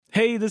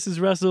Hey, this is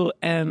Russell,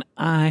 and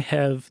I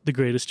have the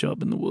greatest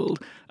job in the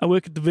world. I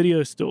work at the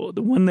video store,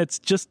 the one that's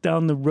just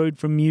down the road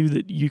from you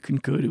that you can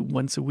go to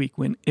once a week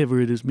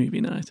whenever it is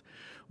movie night.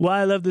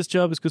 Why I love this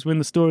job is because when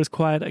the store is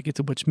quiet, I get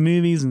to watch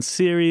movies and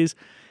series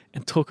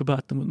and talk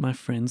about them with my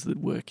friends that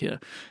work here.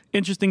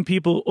 Interesting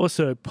people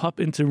also pop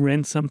in to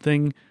rent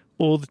something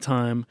all the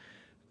time.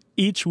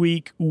 Each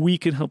week, we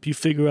can help you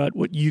figure out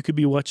what you could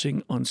be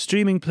watching on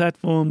streaming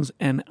platforms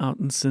and out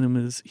in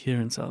cinemas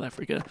here in South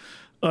Africa.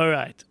 All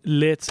right,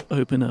 let's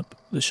open up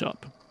the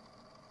shop.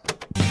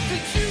 Did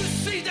you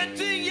see that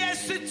thing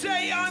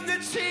yesterday on the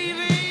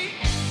TV?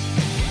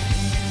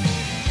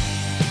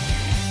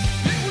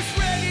 It was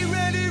ready,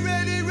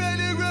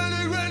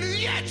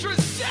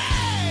 interesting!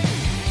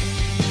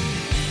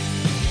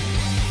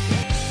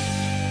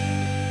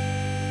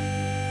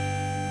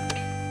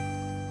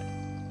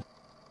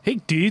 Hey,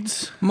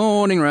 dudes.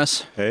 Morning,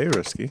 Russ. Hey,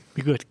 Risky.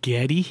 We got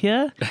Gaddy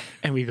here,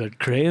 and we got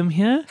Graham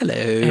here. Hello.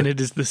 And it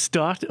is the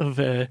start of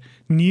a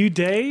new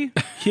day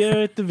here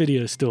at the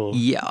video store.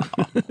 Yeah.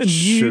 a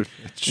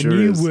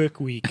new is.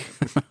 work week.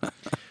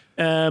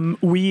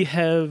 We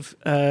have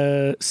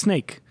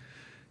Snake,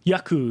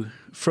 Yaku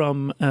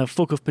from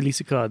Folk of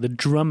Polisika, the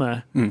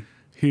drummer,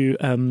 who,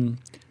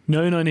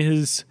 known on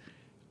his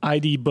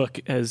ID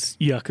book as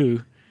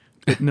Yaku,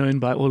 but known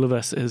by all of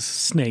us as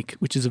Snake,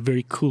 which is a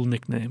very cool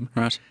nickname.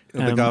 Right.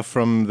 The guy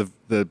from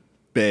the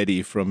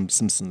baddie from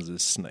Simpsons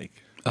is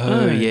Snake.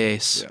 Oh, Oh.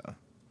 yes.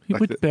 Yeah.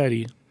 Which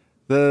baddie?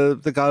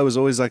 The guy was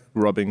always like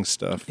robbing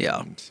stuff. Yeah.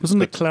 and Wasn't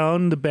the like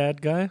clown the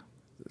bad guy?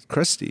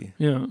 Krusty?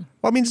 Yeah.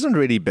 Well, I mean, he's not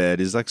really bad.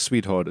 He's like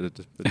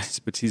sweethearted,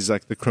 but he's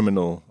like the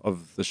criminal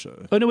of the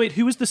show. Oh, no, wait.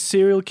 Who was the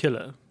serial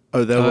killer?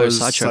 Oh, that Oh, was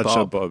Sideshow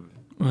Sideshow Bob. Bob.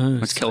 Oh,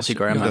 That's Kelsey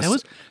Grammer.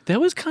 That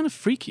was kind of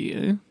freaky,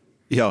 eh?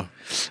 Yeah.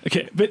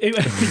 Okay, but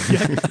anyway,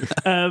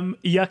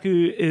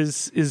 Yaku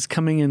is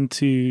coming in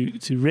to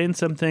rent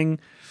something,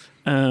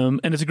 and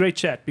it's a great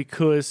chat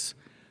because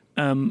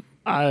I'm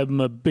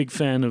a big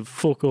fan of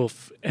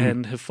Forkoff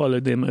and have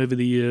followed them over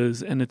the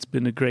years, and it's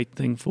been a great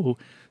thing for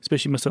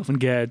especially myself and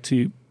Gad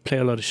to play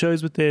a lot of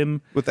shows with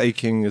them. With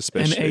A-King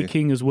especially. And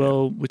A-King as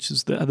well, which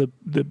is the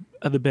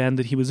other band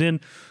that he was in.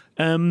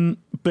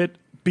 But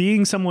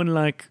being someone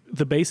like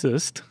the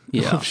bassist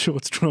Yeah. of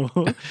Short Straw,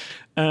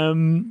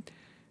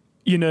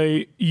 you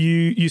know,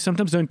 you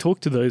sometimes don't talk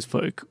to those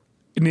folk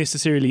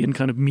necessarily in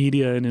kind of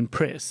media and in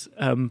press,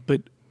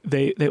 but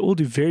they all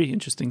do very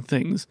interesting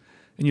things.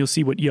 And you'll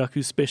see what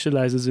Yaku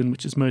specializes in,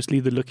 which is mostly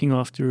the looking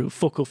after of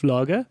Forkoff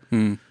Lager,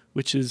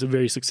 which is a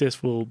very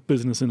successful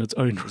business in its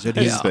own right. It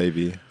is, Yeah.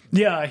 baby.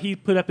 Yeah, he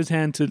put up his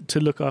hand to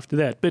look after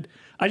that. But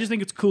I just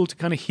think it's cool to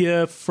kind of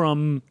hear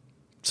from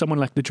someone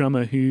like the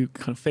drummer who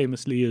kind of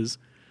famously is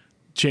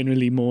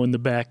generally more in the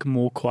back,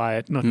 more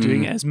quiet, not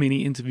doing as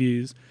many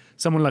interviews.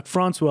 Someone like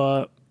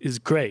Francois is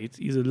great.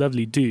 He's a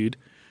lovely dude,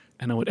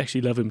 and I would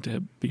actually love him to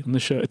be on the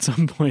show at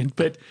some point.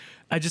 But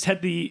I just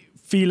had the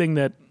feeling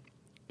that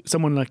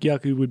someone like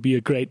Yaku would be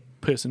a great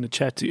person to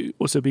chat to.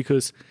 Also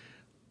because,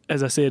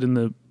 as I said in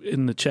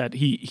the chat,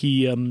 he's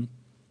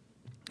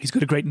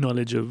got a great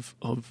knowledge of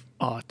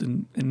art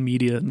and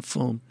media and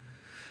film.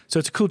 So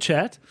it's a cool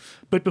chat.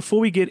 But before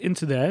we get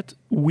into that,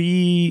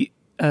 we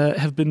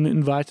have been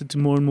invited to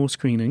more and more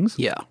screenings.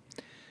 Yeah.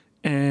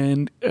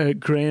 And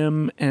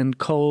Graham and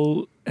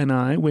Cole and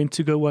I went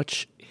to go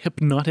watch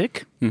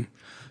Hypnotic. Do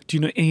you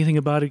know anything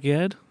about it,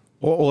 Gad?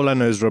 All I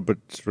know is Robert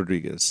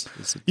Rodriguez.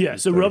 Yeah,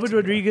 so Robert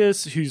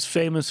Rodriguez, who's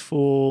famous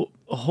for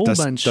a whole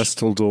bunch. Dust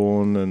Till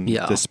Dawn and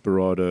Yeah.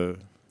 Desperado.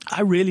 I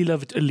really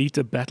loved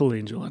Alita Battle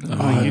Angel. I don't know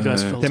how you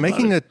guys felt They're about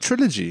making it. a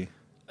trilogy.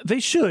 They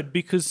should,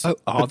 because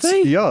Are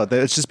they? Yeah,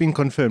 it's just been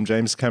confirmed.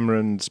 James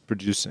Cameron's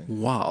producing.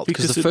 Wow.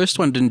 Because Because the first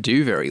one didn't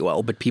do very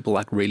well, but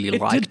people really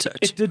liked it.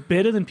 It did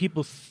better than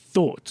people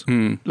thought.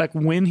 Like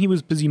when he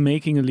was busy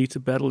making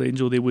Alita Battle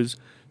Angel, there was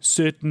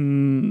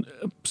certain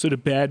sort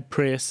of bad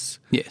press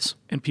Yes.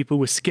 and people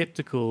were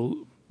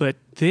skeptical, but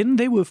then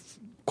they were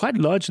quite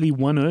largely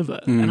won over.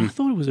 And I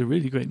thought it was a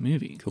really great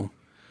movie. Cool.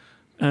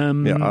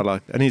 Yeah, I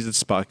like that. And he's at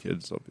Spy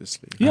Kids,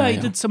 obviously. Yeah, he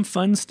yeah. did some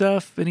fun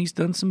stuff and he's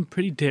done some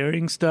pretty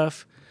daring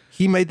stuff.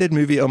 He made that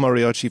movie El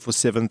Mariachi for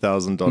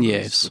 $7,000.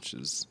 Yes. Which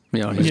is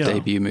Yeah, his Yeah.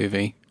 debut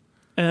movie.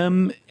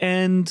 And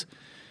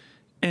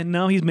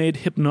now he's made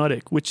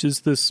Hypnotic, which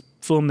is this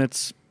film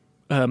that's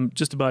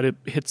just about to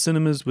hit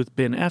cinemas with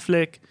Ben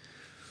Affleck.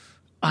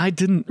 I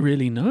didn't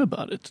really know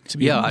about it, to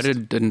be Yeah, honest. I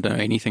didn't know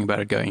anything about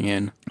it going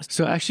in.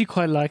 So I actually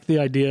quite like the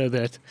idea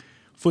that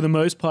for the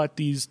most part,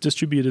 these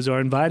distributors are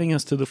inviting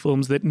us to the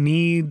films that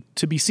need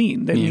to be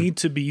seen, that need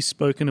to be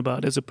spoken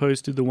about, as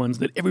opposed to the ones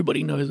that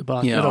everybody knows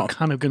about that are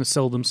kind of going to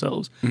sell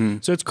themselves.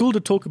 So it's cool to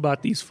talk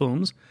about these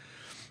films.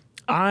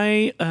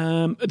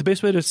 The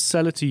best way to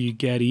sell it to you,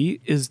 Gaddy,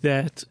 is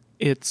that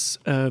it's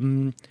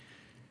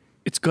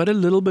got a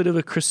little bit of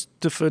a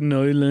Christopher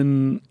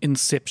Nolan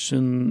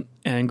Inception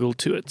angle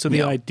to it. So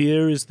the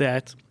idea is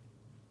that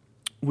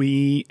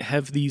we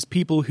have these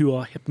people who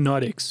are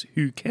hypnotics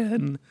who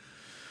can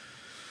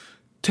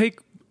take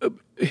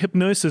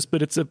hypnosis,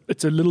 but it's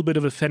a little bit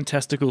of a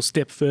fantastical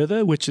step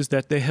further, which is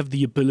that they have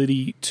the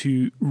ability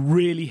to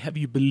really have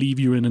you believe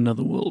you're in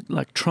another world,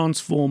 like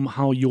transform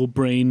how your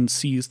brain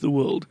sees the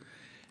world.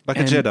 Like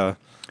a Jedi.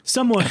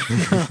 Somewhat.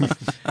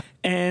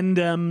 And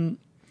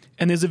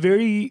there's a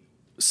very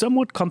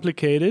somewhat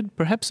complicated,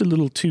 perhaps a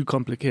little too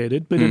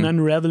complicated, but an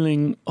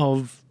unraveling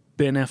of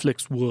Ben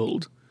Affleck's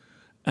world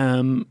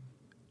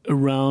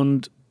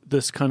around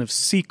this kind of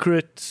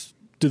secret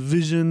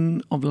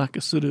division of like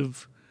a sort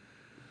of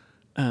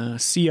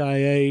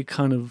CIA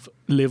kind of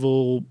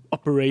level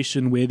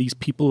operation where these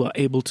people are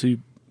able to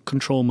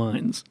control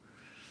minds.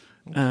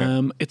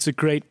 Okay. It's a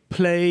great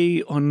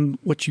play on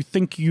what you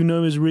think you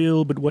know is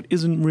real, but what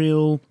isn't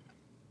real.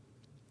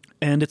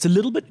 And it's a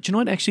little bit, do you know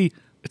what, actually,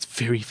 it's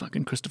very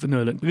fucking Christopher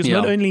Nolan. Because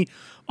not only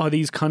are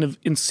these kind of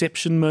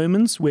inception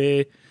moments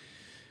where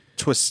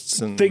twists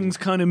and things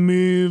kind of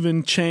move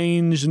and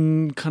change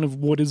and kind of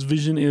what his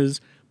vision is,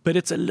 but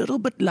it's a little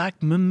bit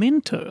like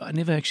Memento. I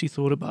never actually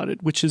thought about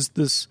it, which is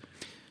this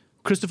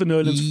Christopher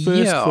Nolan's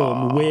first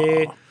film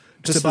where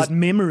it's about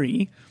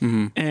memory.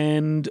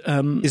 And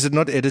is it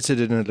not edited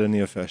in a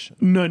linear fashion?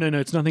 No,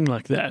 it's nothing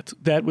like that.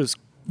 That was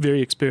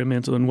very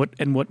experimental, and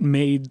what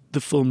made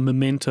the film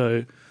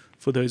Memento,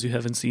 for those who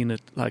haven't seen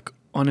it, like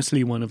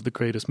honestly one of the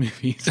greatest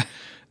movies.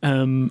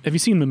 Have you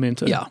seen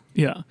Memento?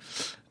 Yeah.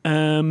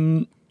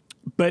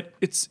 But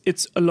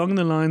it's along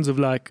the lines of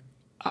like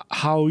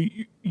how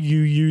you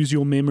use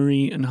your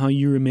memory and how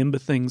you remember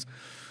things.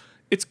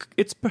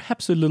 It's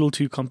perhaps a little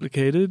too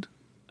complicated,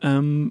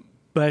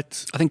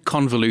 but I think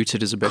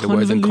convoluted is a better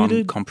word than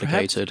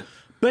complicated. Perhaps,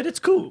 but it's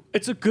cool.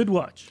 It's a good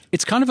watch.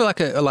 It's kind of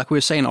like we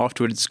were saying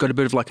afterwards. It's got a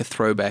bit of like a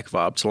throwback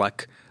vibe to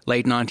like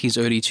late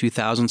 90s, early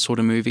 2000s sort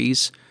of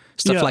movies.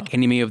 Stuff like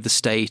Enemy of the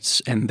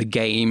State and The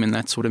Game and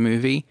that sort of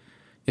movie.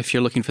 If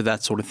you're looking for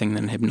that sort of thing,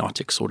 then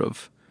Hypnotic sort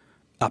of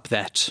up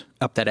that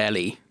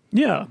alley.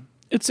 Yeah,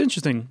 it's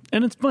interesting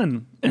and it's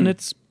fun and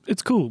it's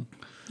cool.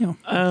 Yeah.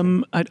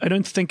 I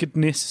don't think it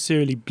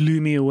necessarily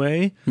blew me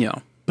away. Yeah.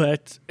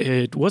 But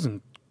it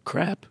wasn't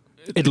crap.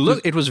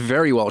 It was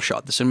very well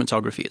shot. The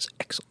cinematography is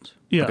excellent.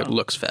 Yeah. Like, it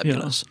looks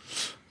fabulous.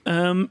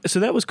 Yeah. So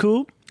that was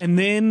cool. And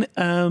then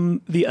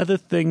the other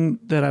thing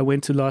that I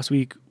went to last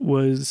week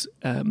was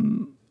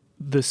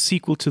the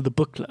sequel to the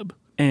book club.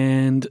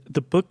 And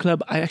the book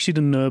club, I actually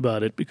didn't know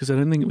about it because I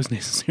don't think it was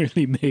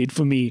necessarily made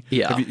for me.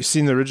 Yeah. Have you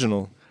seen the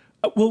original?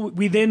 Well,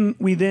 we then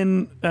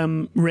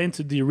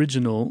rented the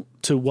original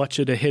to watch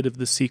it ahead of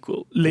the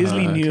sequel.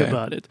 Leslie knew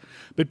about it.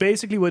 But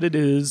basically what it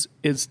is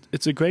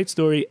it's a great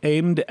story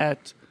aimed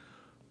at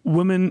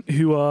women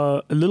who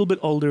are a little bit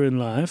older in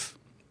life.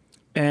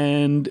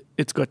 And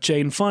it's got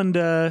Jane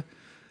Fonda,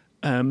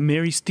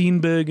 Mary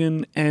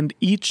Steenburgen, and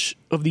each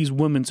of these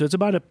women. So it's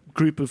about a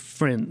group of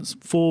friends,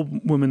 4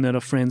 women that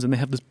are friends, and they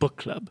have this book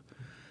club.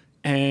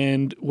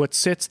 And what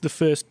sets the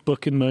first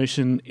book in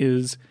motion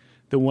is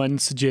the one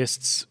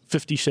suggests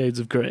 50 Shades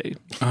of Grey.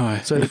 Oh.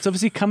 So it's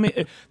obviously coming.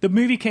 The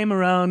movie came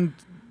around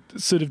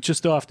sort of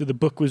just after the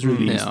book was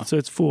released. Yeah. So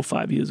it's 4 or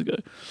 5 years ago.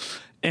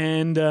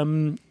 And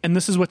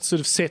this is what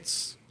sort of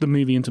sets the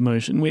movie into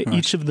motion, where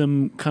each of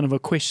them kind of are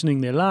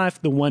questioning their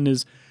life. The one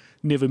is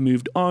never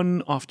moved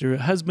on after her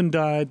husband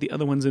died. The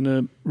other one's in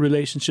a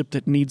relationship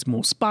that needs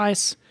more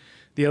spice.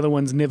 The other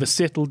one's never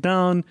settled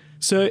down.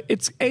 So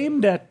it's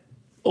aimed at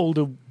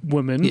older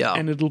women,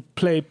 and it'll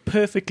play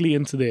perfectly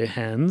into their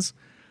hands.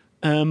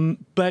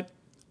 But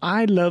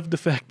I love the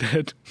fact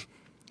that,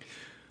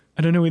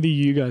 I don't know whether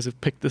you guys have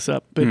picked this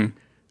up, but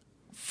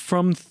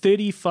from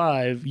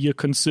 35, you're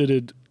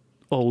considered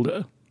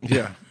older.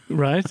 Yeah.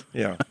 Right?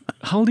 Yeah.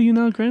 How old are you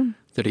now, Graham?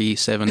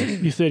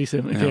 37. You're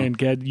 37. Okay, and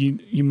Gad,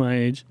 you my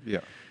age. Yeah.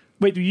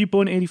 Wait, were you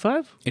born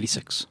 85?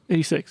 86.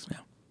 86? Yeah.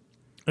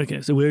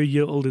 Okay, so we're a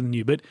year older than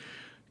you. But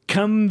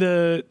come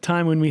the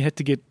time when we had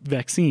to get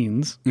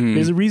vaccines,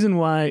 there's a reason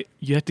why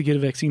you had to get a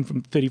vaccine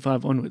from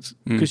 35 onwards,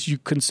 because you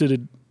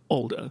considered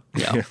older.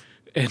 Yeah.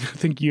 And I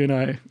think you and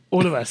I,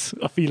 all of us,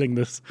 are feeling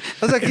this.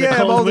 I was like,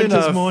 I'm old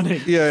enough.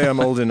 Morning. Yeah, I'm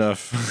old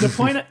enough.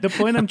 The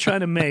point I'm trying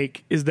to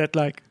make is that,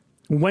 like,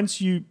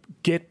 once you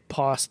get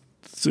past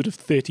sort of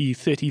 30,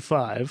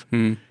 35,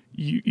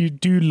 you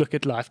do look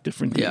at life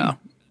differently. Yeah.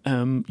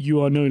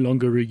 You are no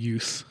longer a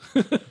youth.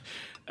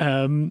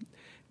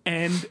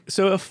 And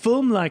so a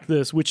film like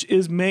this, which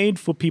is made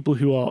for people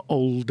who are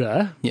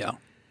older,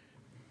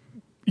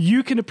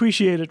 you can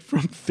appreciate it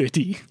from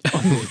 30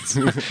 onwards,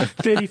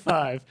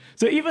 35.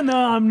 So even though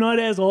I'm not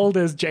as old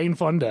as Jane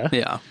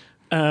Fonda,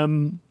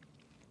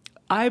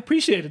 I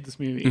appreciated this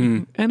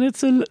movie. And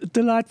it's a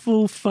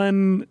delightful,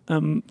 fun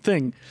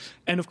thing.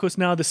 And of course,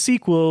 now the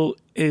sequel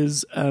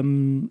is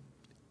the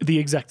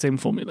exact same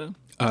formula.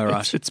 Oh,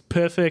 right. It's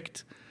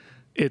perfect.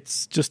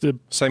 It's just a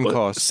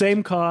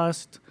same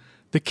cast.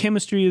 The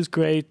chemistry is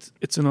great.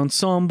 It's an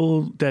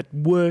ensemble that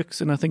works,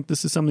 and I think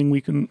this is something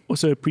we can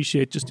also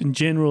appreciate just in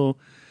general,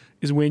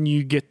 is when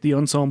you get the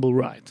ensemble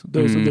right.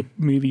 Those are the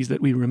movies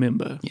that we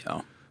remember.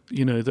 Yeah.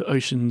 You know, the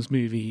Oceans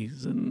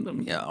movies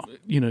and,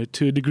 you know,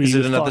 to a degree. Is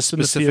it another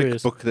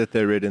specific book that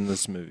they read in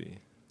this movie?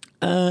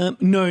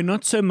 No,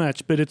 not so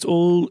much, but it's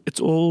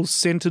all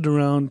centered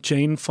around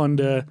Jane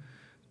Fonda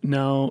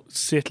now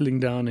settling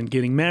down and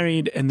getting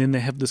married, and then they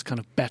have this kind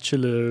of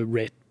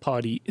bachelorette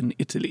party in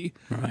Italy.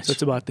 Right. So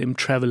it's about them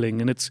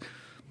traveling, and it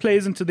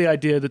plays into the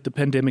idea that the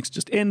pandemic's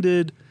just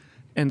ended,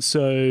 and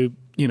so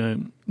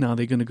now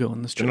they're going to go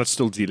on this You're trip. not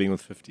still dealing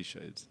with 50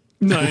 Shades.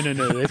 No,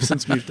 they've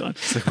since moved on.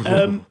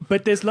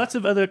 But there's lots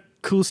of other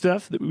cool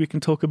stuff that we can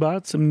talk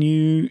about. Some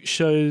new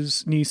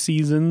shows, new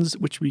seasons,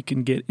 which we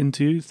can get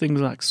into. Things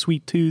like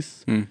Sweet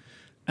Tooth,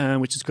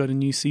 which has got a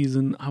new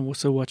season. I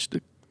also watched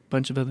a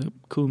bunch of other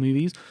cool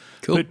movies.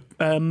 Cool.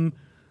 But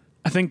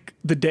I think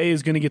the day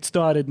is going to get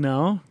started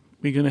now.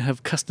 We're going to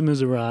have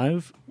customers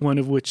arrive, one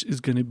of which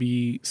is going to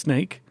be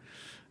Snake.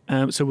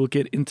 So we'll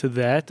get into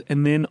that.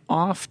 And then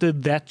after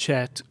that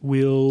chat,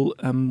 we'll,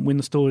 when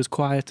the store is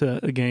quieter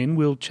again,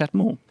 we'll chat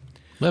more.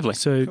 Lovely.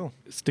 So Cool.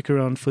 Stick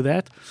around for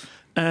that.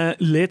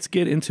 Let's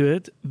get into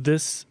it.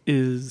 This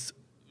is,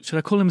 should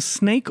I call him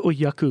Snake or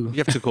Yaku? You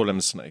have to call him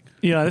a snake.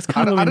 Yeah, that's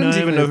kind of I didn't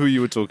even know who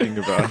you were talking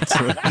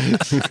about.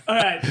 All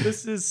right,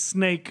 this is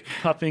Snake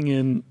popping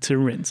in to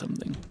rent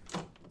something.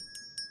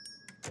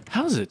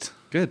 How's it?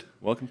 Good.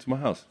 Welcome to my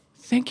house.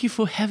 Thank you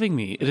for having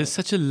me. It is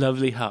such a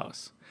lovely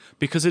house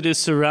because it is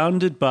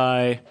surrounded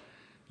by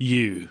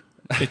you.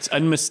 It's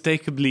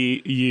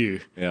unmistakably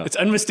you. Yeah. It's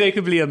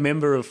unmistakably a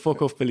member of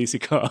Fuck Off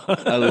Belisika.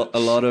 A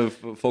lot of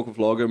folk of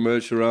lager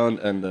merch around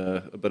and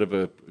a bit of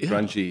a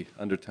grungy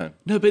undertone.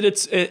 No, but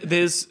it's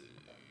there's,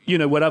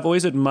 what I've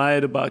always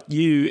admired about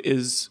you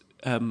is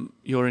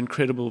your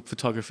incredible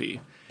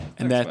photography,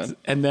 and Thanks,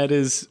 that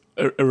is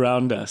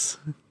around us.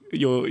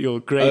 Your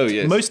great, Oh,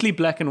 yes. mostly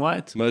black and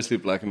white, Mostly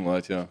black and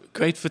white, yeah.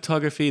 great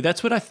photography.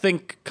 That's what I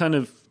think kind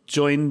of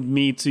joined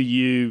me to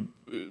you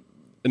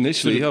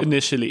Initially, sort of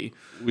initially.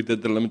 we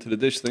did the limited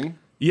edition thing.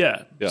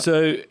 Yeah. Yeah.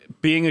 So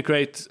being a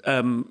great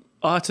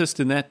artist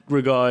in that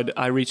regard,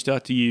 I reached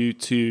out to you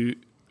to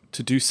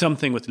do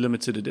something with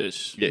limited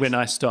edition Yes. when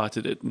I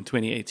started it in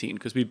 2018,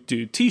 because we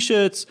do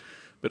T-shirts,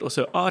 but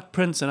also art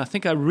prints. And I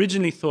think I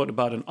originally thought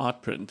about an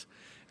art print,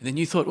 and then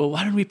you thought, well,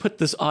 why don't we put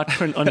this art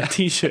print on a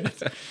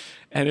T-shirt?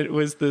 And it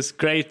was this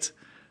great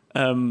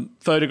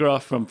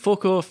photograph from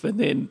Fokoff, and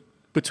then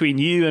between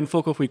you and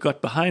Fokoff, we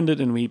got behind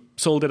it and we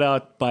sold it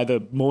out by the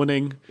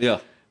morning. Yeah.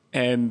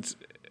 And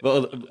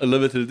Well, a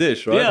limited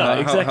edition, right? Yeah,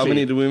 How exactly.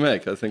 many did we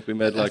make? I think we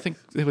made I like think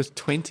there was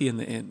 20 in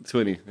the end.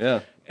 20.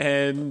 Yeah.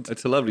 And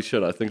It's a lovely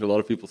shirt. I think a lot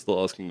of people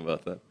still asking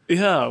about that.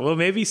 yeah, well,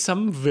 maybe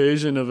some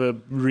version of a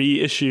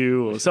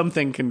reissue or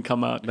something can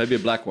come out. Maybe a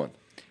black one.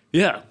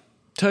 Yeah,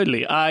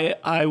 totally.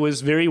 I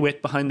was very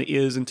wet behind the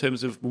ears in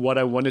terms of what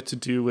I wanted to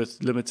do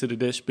with limited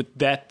edition, but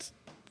that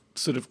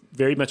sort of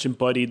very much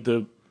embodied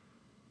the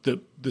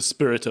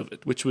spirit of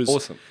it, which was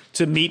Awesome.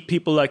 to meet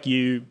people like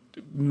you,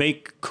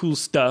 make cool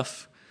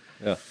stuff,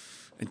 Yeah.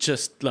 and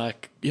just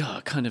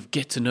kind of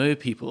get to know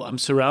people. I'm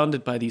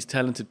surrounded by these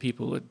talented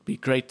people. It'd be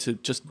great to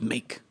just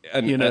make,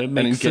 And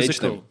make engage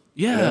physical. them.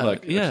 Yeah,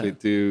 Actually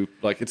do,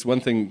 it's one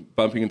thing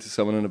bumping into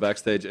someone in a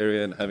backstage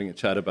area and having a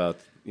chat about,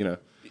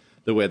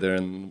 the weather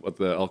and what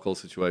the alcohol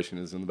situation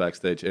is in the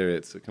backstage area.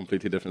 It's a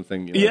completely different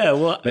thing. Yeah,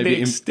 well, Maybe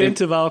the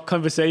extent of our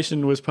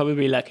conversation was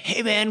probably like,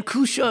 "Hey, man,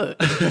 cool show."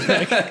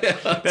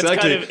 That's exactly.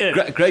 kind of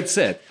it. Great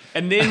set.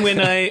 And then when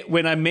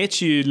I met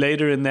you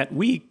later in that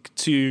week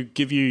to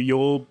give you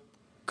your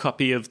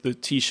copy of the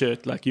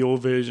T-shirt, like your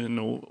version,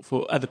 or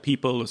for other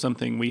people or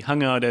something, we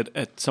hung out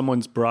at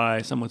someone's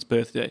braai, someone's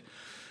birthday,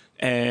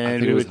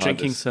 and we were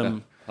drinking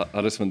some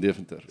Harris van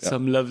Deventer. Yeah.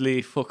 some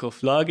lovely fuck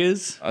off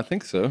lagers, I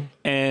think so.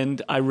 and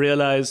I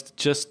realized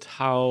just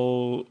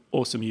how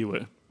awesome you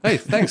were. Hey,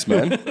 thanks,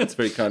 man. That's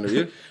very kind of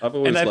you. I've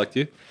always And liked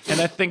you.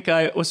 And I think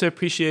I also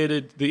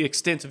appreciated the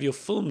extent of your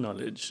film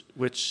knowledge,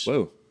 which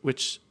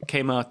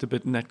came out a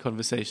bit in that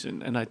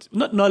conversation. And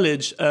not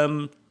knowledge,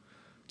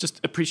 just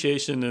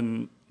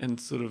appreciation and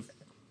sort of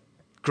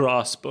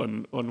grasp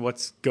on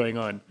what's going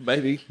on.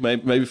 Maybe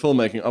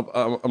filmmaking.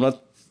 I'm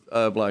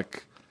not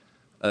like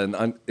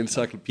an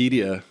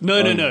encyclopedia.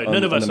 No,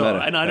 none of us the are,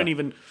 matter. and I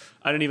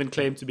Yeah. don't even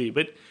claim to be.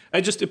 But I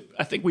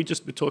think we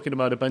just were talking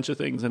about a bunch of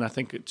things, and I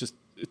think it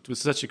was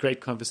such a great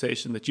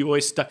conversation that you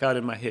always stuck out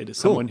in my head as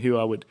someone who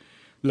I would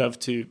love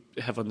to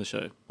have on the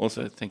show.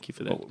 Awesome. So thank you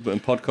for that.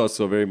 And podcasts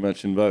are very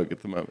much in vogue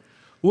at the moment.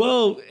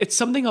 Well, it's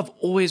something I've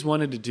always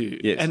wanted to do.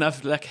 Yes. And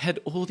I've had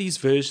all these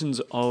versions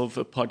of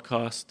a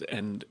podcast,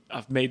 and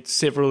I've made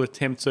several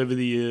attempts over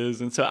the years,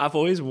 and so I've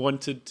always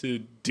wanted to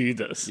do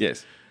this.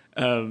 Yes.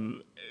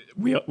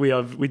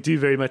 We do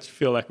very much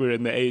feel like we're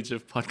in the age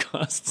of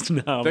podcasts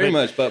now. Very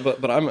much,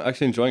 but I'm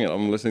actually enjoying it.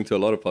 I'm listening to a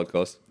lot of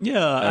podcasts.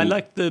 Yeah, I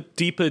like the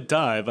deeper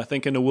dive. I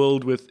think in a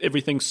world with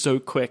everything so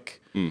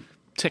quick,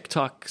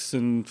 TikToks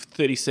and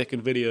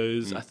 30-second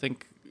videos, I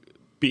think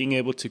being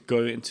able to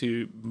go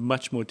into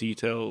much more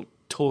detail,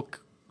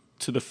 talk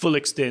to the full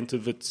extent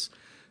of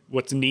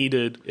what's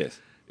needed, Yes.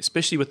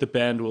 especially with the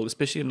band world,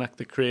 especially in like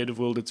the creative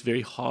world, it's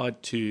very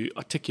hard to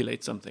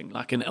articulate something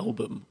like an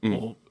album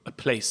or a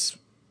place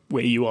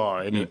where you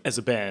are as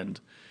a band.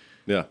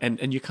 Yeah.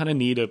 And you kind of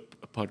need a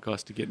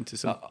podcast to get into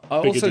some I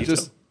bigger also detail.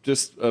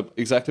 just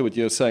exactly what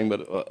you're saying,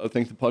 but I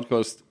think the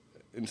podcast,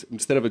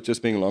 instead of it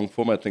just being long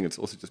form, I think it's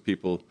also just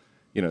people,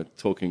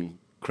 talking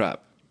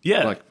crap.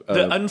 Yeah, Like,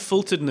 the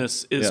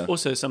unfilteredness is yeah.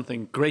 also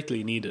something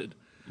greatly needed.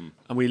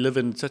 And we live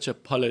in such a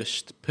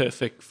polished,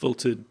 perfect,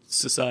 filtered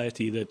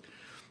society that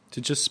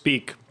to just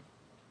speak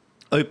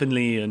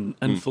openly and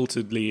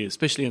unfilteredly,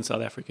 especially in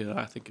South Africa,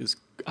 I think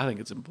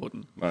it's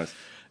important. Nice.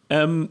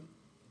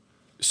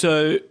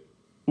 So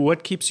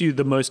what keeps you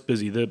the most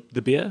busy?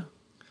 The beer?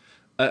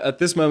 At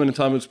this moment in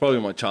time, it's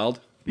probably my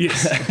child.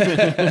 Yes.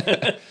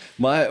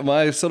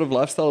 My sort of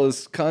lifestyle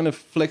is kind of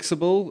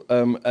flexible,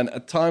 and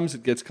at times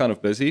it gets kind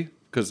of busy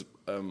because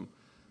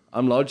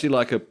I'm largely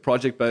like a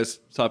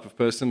project-based type of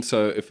person.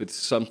 So if it's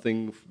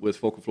something with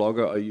Focal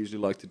Vlogger, I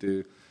usually like to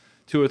do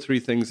 2 or 3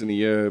 things in a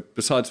year,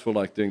 besides for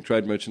like doing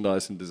trade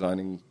merchandise and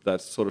designing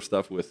that sort of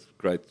stuff with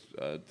great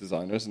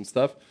designers and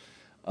stuff.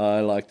 I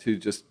like to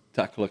just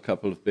tackle a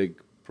couple of big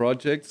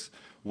projects.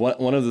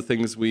 One of the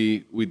things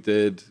we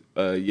did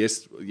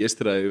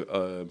yesterday,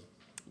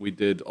 we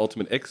did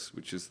Ultimate X,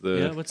 which is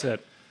What's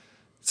that?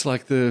 It's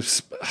like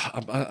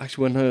I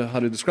actually don't know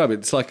how to describe it.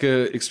 It's like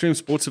an extreme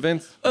sports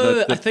event.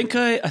 I think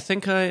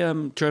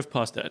I drove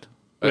past that.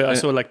 Where I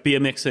saw like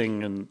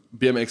BMXing and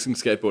BMXing,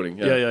 skateboarding.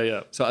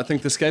 Yeah. So I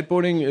think the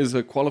skateboarding is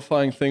a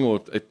qualifying thing, or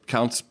it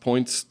counts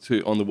points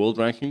on the world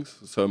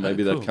rankings. So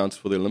maybe cool. that counts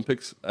for the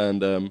Olympics.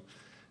 And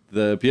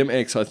the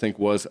BMX, I think,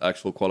 was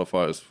actual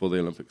qualifiers for the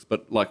Olympics.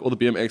 But like all the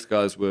BMX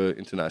guys were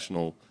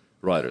international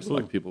riders,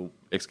 like people,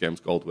 X Games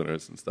gold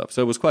winners and stuff.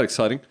 So it was quite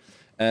exciting.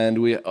 And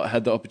we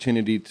had the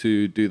opportunity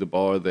to do the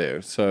bar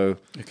there. So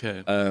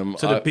okay. So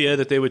the beer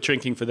that they were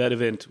drinking for that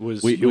event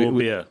was your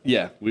beer.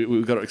 Yeah,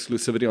 we got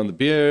exclusivity on the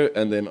beer,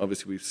 and then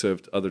obviously we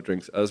served other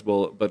drinks as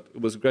well. But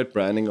it was a great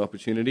branding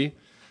opportunity,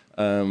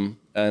 and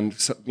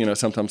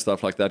sometimes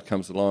stuff like that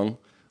comes along.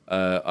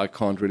 I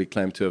can't really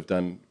claim to have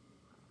done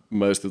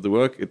most of the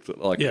work.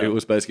 It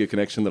was basically a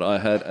connection that I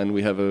had, and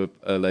we have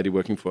a lady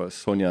working for us,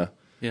 Sonia,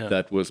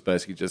 that was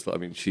basically just. I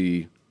mean,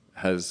 she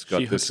has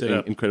got this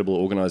incredible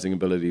organizing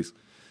abilities.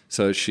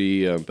 So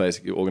she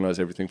basically organized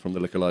everything from the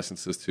liquor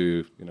licenses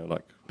to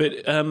like.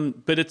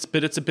 But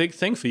it's a big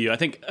thing for you. I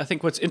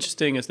think what's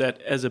interesting is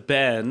that as a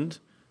band,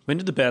 when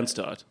did the band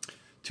start?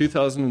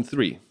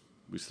 2003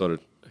 we started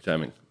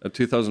jamming. At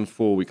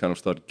 2004 we kind of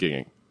started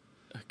gigging.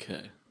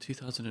 Okay,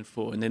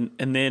 2004, and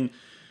then.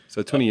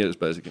 So 20 years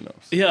basically now.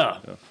 Yeah,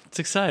 it's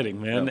exciting,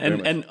 man.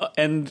 Yeah,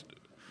 and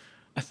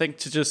I think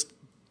to just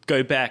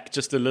go back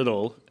just a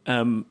little.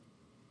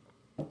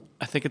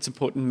 I think it's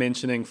important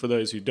mentioning for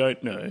those who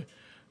don't know.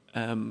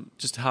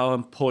 Just how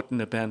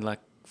important a band like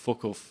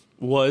Fokhof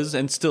was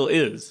and still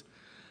is.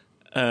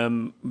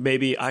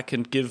 Maybe I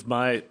can give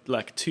my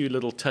like 2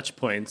 little touch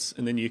points,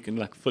 and then you can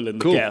like fill in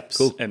the gaps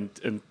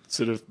and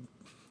sort of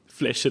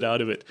flesh it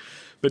out of it.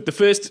 But the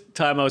first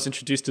time I was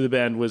introduced to the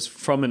band was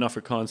from an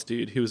Afrikaans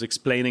dude who was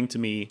explaining to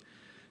me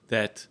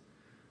that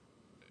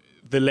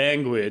the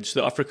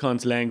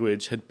Afrikaans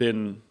language had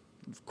been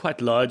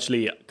quite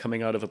largely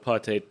coming out of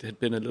apartheid, had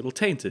been a little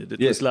tainted. It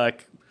was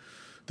like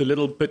the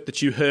little bit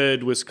that you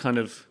heard was kind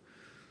of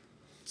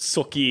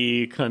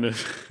socky, kind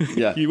of.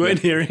 You weren't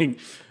hearing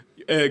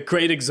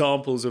great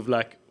examples of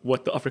like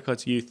what the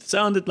Afrikaans youth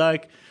sounded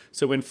like.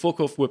 So when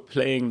Fokhof were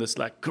playing this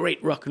like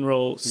great rock and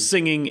roll,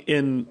 singing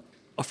in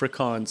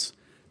Afrikaans,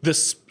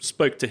 this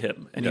spoke to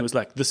him, and he was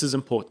like, "This is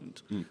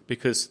important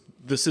because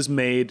this has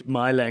made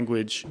my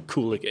language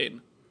cool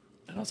again."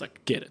 And I was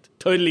like, "Get it,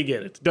 totally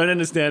get it. Don't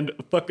understand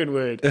a fucking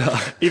word,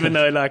 even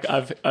though like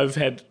I've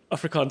had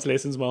Afrikaans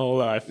lessons my whole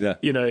life,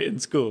 in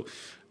school."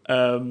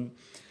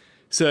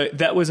 So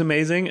that was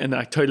amazing, and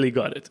I totally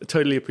got it. I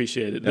totally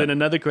appreciate it. Then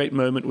another great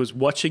moment was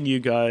watching you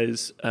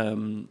guys.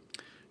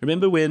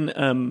 Remember when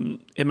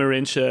Emma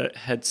Renscher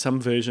had some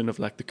version of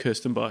like the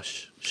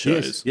Kirstenbosch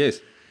shows? Yes.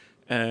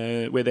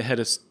 Where they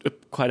had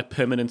quite a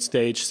permanent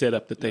stage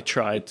setup that they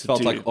tried to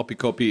Felt do. like Oppie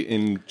Copy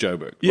in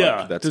Joburg.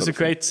 Yeah, it was a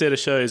great set of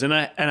shows. And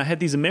I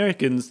had these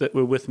Americans that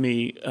were with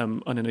me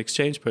on an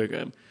exchange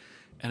program.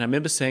 And I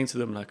remember saying to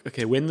them, like,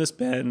 okay, when this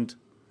band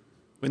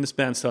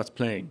starts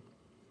playing,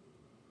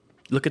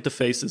 look at the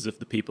faces of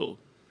the people.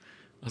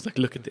 I was like,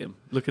 look at them.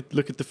 Look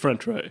at the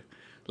front row.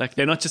 Like,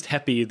 they're not just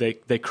happy,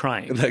 they're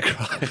crying. They're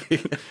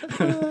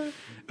crying.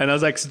 And I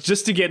was like,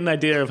 just to get an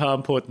idea of how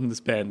important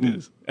this band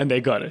is. And they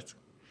got it.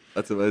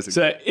 That's amazing.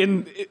 So,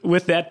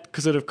 with that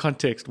sort of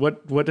context,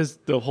 what has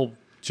the whole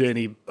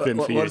journey been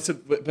for you? What's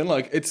it been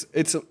like?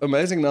 It's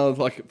amazing now.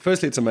 Like,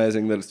 firstly, it's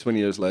amazing that it's 20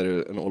 years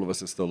later and all of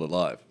us are still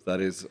alive.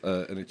 That is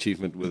an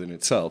achievement within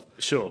itself.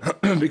 Sure.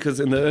 Because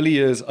in the early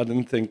years, I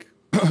didn't think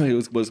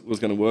it was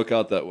going to work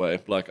out that way.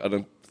 Like, I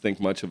don't think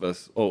much of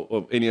us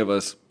or any of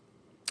us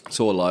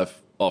saw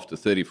life after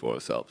 30 for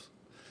ourselves.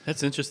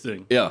 That's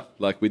interesting. Yeah,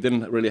 like we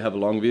didn't really have a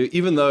long view,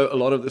 even though a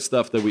lot of the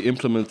stuff that we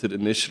implemented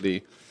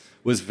initially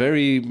was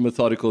very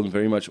methodical and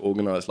very much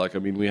organized. Like, I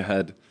mean, we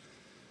had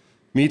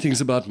meetings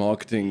about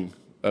marketing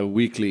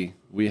weekly.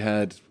 We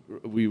had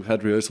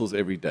rehearsals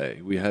every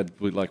day. We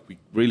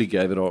really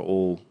gave it our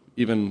all,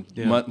 even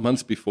Yeah.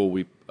 months before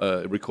we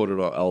recorded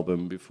our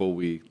album, before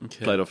we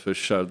played our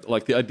first show.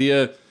 Like the idea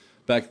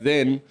back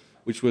then,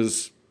 which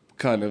was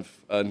kind of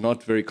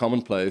not very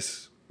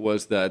commonplace,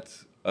 was that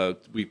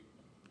we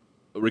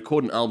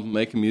record an album,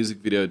 make a music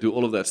video, do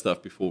all of that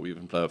stuff before we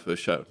even play our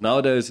first show.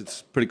 Nowadays,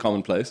 it's pretty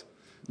commonplace.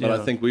 But Yeah. I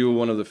think we were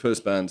one of the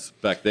first bands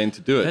back then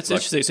to do it. That's Like,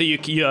 interesting. So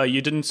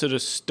you didn't sort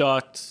of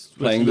start with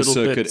Playing the little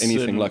circuit, bits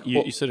anything and like-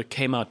 you sort of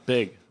came out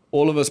big.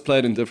 all of us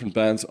played in different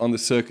bands on the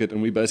circuit,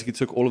 and we basically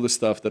took all of the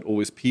stuff that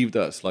always peeved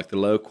us, like the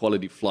low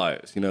quality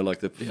flyers, like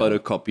the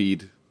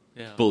photocopied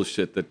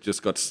bullshit that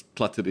just got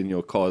spluttered in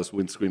your car's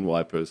windscreen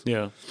wipers.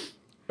 Yeah.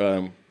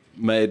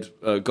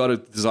 Got a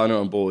designer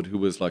on board who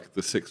was like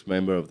the sixth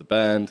member of the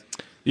band,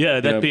 Yeah,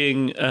 that know,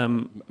 being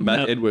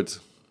Matt Edwards.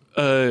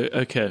 Oh,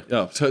 okay.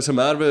 Yeah, so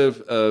Matt,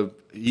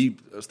 he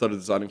started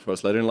designing for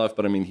us later in life,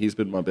 but I mean, he's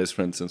been my best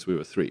friend since we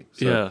were 3.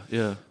 So,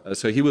 Yeah.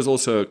 So he was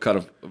also kind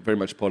of very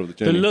much part of the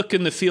The journey. look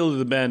and the feel of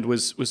the band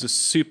was a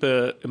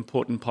super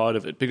important part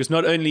of it, because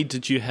not only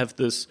did you have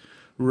this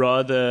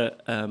rather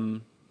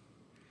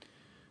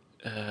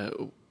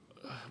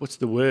what's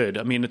the word?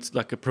 I mean, it's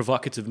like a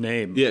provocative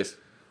name. Yes.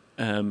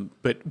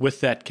 But with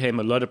that came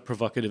a lot of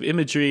provocative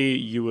imagery.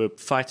 You were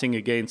fighting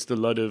against a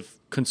lot of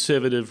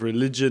conservative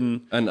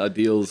religion And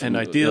ideals. and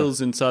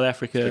ideals in South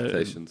Africa.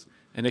 Expectations.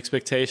 And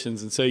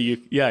expectations. And so you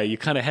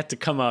kind of had to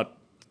come out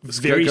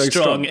very going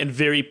strong strong. and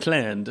very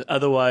planned.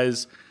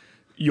 Otherwise,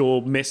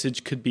 your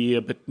message could be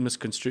a bit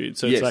misconstrued.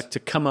 So Yes. it's like to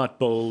come out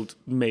bold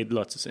made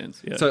lots of sense.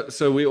 Yeah.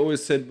 So we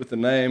always said with the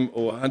name,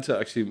 or Hunter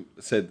actually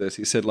said this,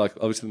 he said, like,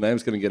 obviously the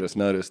name's going to get us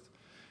noticed.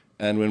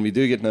 And when we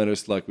do get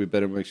noticed, like, we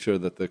better make sure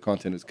that the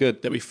content is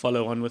good. that we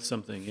follow on with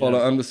something. Follow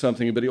on with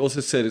something. But he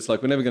also said, it's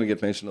like, we're never going to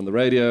get mentioned on the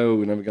radio.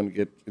 We're never going to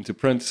get into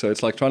print. So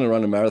it's like trying to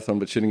run a marathon,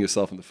 but shooting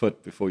yourself in the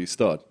foot before you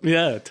start.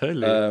 Yeah,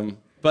 totally.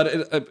 But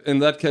in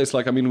that case,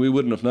 like, I mean, we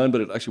wouldn't have known,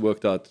 but it actually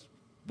worked out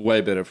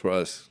way better for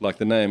us. Like,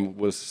 the name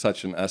was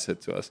such an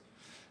asset to us.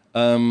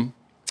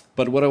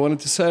 But what I wanted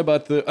to say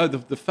about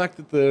the fact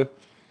that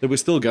we're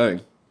still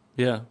going,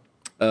 yeah.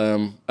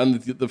 and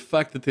the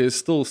fact that there's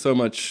still so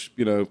much,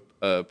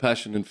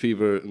 passion and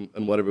fever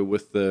and whatever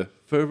with the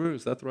fervor,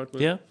 is that the right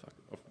word? Yeah.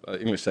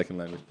 English second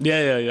language.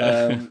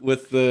 Yeah.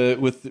 With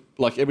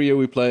like every year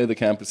we play the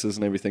campuses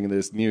and everything, and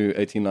there's new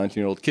 18,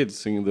 19-year-old kids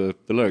singing the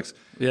lyrics.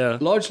 Yeah.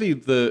 Largely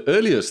the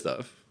earlier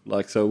stuff.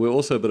 Like, so we're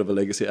also a bit of a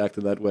legacy act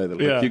in that way. That,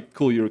 like, Yeah.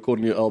 you record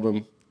a new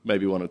album,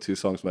 maybe 1 or 2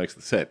 songs makes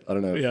the set. I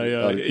don't know. Yeah.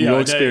 Your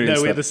experience.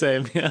 No, we're that. the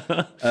same.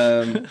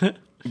 Yeah.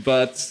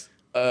 But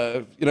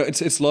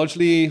it's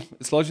largely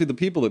the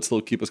people that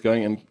still keep us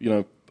going,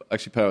 and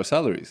actually pay our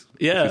salaries.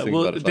 if you Yeah, think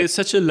well, about it. there's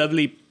such a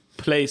lovely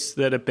place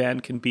that a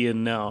band can be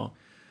in now,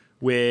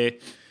 where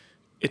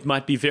it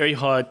might be very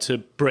hard to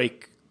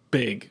break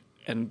big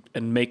and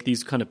make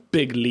these kind of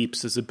big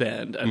leaps as a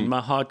band. And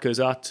my heart goes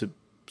out to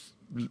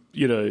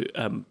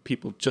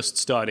people just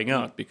starting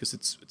out, because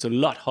it's a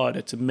lot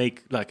harder to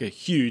make like a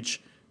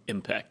huge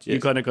impact. You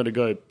Yes. kind of got to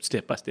go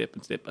step by step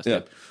and step by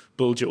step. Yeah.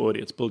 Build your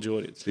audience.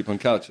 Sleep on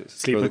couches.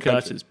 Sleep Grow on the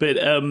country. couches. But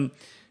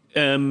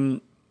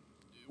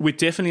we're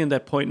definitely in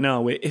that point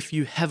now where if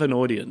you have an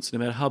audience, no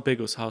matter how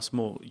big or how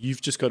small, you've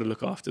just got to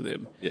look after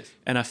them. Yes.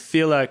 And I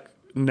feel like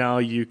now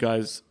you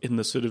guys in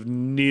the sort of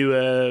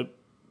newer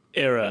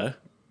era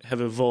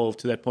have evolved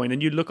to that point,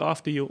 and you look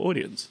after your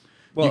audience.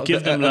 Well, you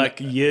give them and-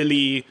 like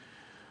yearly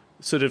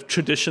sort of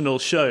traditional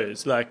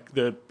shows, like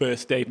the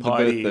birthday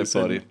parties. birthday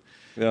party.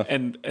 Yeah.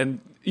 And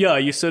yeah,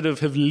 you sort of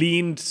have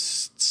leaned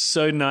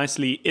so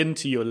nicely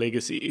into your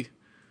legacy.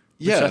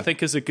 Which Yeah. I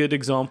think is a good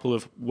example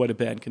of what a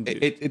band can do.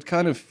 It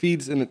kind of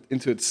feeds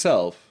into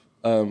itself.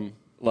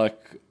 Like,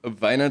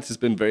 Wynand has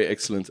been very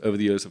excellent over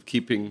the years of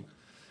keeping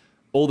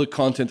all the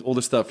content, all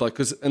the stuff. Like,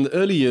 because in the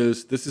early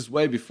years, this is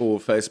way before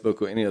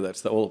Facebook or any of that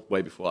stuff. Well,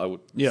 way before, I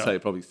would Yeah. say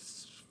probably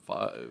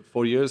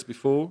 4 years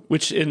before.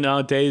 Which in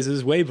our days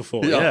is way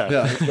before.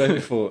 Yeah, it's way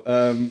before.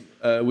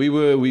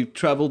 We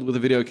traveled with a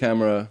video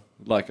camera.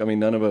 Like, I mean,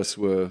 none of us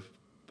were.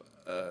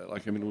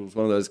 It was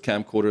one of those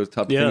camcorder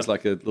type of Yeah. things,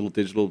 like a little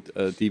digital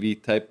DV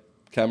tape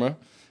camera,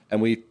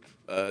 and we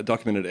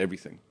documented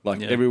everything.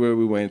 Like, Yeah. everywhere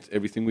we went,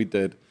 everything we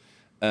did,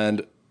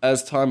 and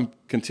as time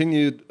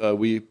continued,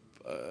 we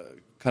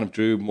kind of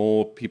drew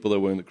more people that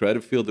were in the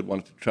creative field that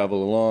wanted to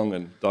travel along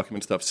and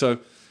document stuff. So,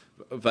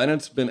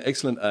 Wynand's been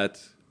excellent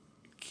at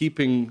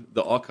keeping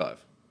the archive,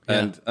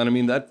 and I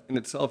mean, that in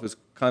itself is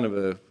kind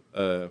of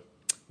a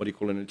what do you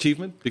call it, an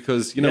achievement,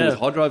 because Yeah. with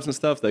hard drives and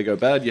stuff, they go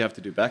bad. You have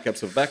to do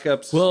backups of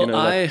backups. Well,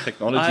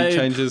 technology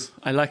changes.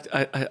 I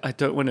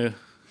don't want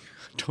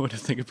to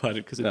think about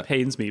it because it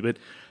pains me, but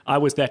I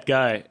was that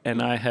guy,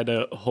 and I had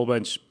a whole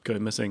bunch go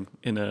missing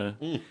in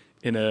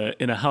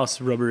a house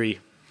robbery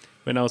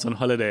when I was on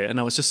holiday, and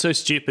I was just so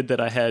stupid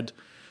that I had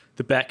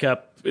the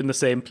backup in the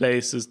same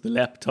place as the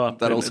laptop.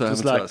 That and also it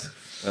was happens to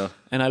us. Yeah.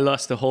 And I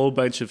lost a whole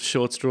bunch of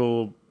short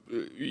straw,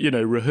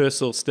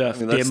 rehearsal stuff, I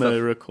mean, that demo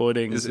stuff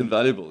recordings. is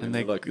invaluable. And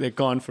like, they're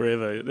gone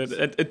forever.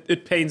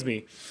 It pains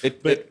me.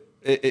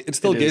 it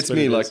still it is gets what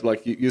me. it is.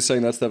 Like you're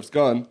saying that stuff's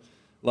gone.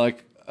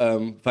 Like,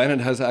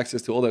 Vaynant has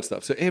access to all that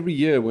stuff. So every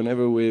year,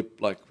 whenever we're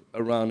like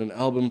around an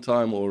album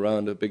time or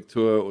around a big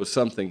tour or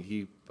something,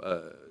 he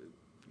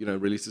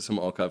releases some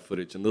archive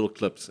footage and little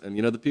clips, and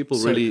the people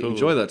So really cool.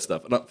 enjoy that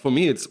stuff. And for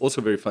me, it's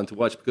also very fun to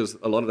watch because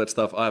a lot of that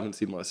stuff I haven't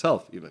seen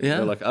myself.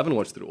 Even like I haven't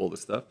watched through all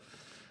this stuff.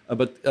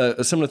 But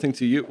a similar thing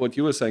to you, what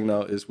you were saying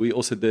now is we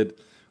also did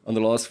on the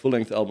last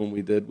full-length album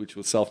we did, which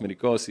was Self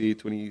Medicasi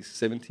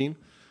 2017.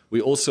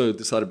 We also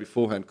decided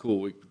beforehand, cool,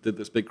 we did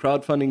this big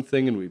crowdfunding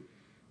thing, and we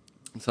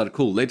decided,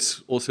 cool,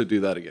 let's also do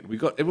that again.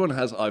 Everyone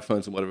has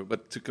iPhones and whatever,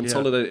 but to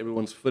consolidate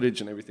everyone's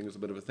footage and everything is a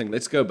bit of a thing.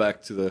 Let's go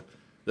back to the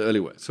early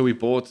way. So we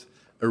bought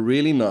a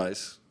really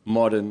nice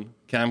modern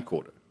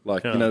camcorder,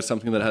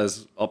 something that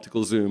has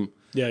optical zoom,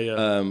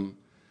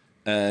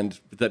 and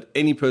that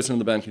any person in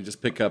the band can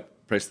just pick up,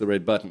 press the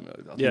red button.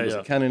 I think it was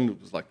a Canon.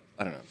 It was like,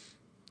 I don't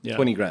know,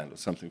 20 grand or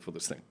something for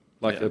this thing.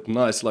 A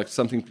nice, like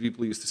something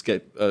people used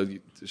to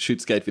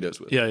shoot skate videos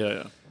with.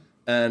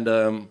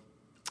 And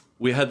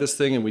we had this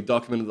thing, and we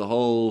documented the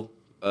whole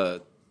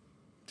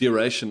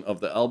duration of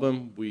the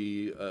album.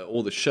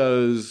 All the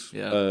shows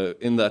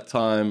in that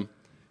time,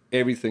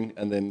 everything.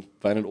 And then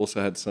Vaynant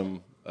also had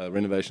some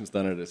renovations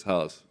done at his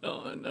house.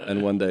 Oh, no.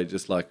 And one day,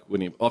 just like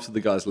after the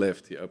guys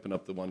left, he opened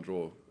up the one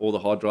drawer, all the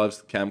hard drives,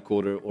 the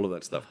camcorder, all of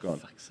that stuff gone.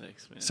 Fuck's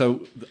sakes, man.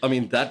 So, I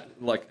mean,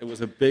 it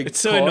was a big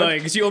It's so part. annoying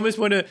because you almost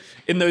want to,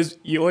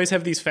 you always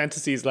have these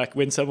fantasies like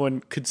when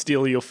someone could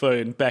steal your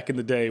phone back in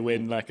the day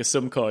when like a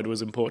SIM card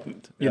was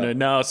important.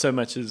 Now so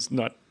much is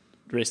not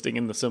resting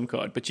in the SIM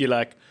card, but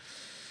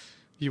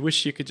you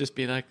wish you could just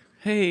be like,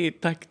 hey,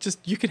 like,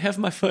 just, you can have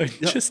my phone.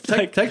 Yeah, Just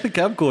take the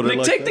camcorder.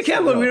 Like, take the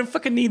camcorder. We don't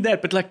fucking need that.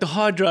 But like the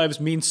hard drives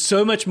mean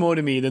so much more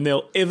to me than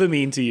they'll ever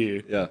mean to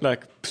you. Yeah.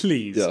 Like,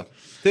 please. Yeah.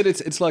 Dude,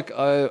 it's like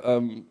I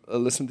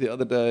listened the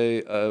other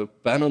day,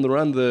 Band on the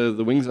Run,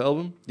 the Wings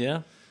album.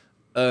 Yeah.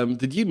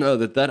 Did you know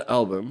that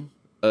album,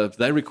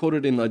 they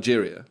recorded in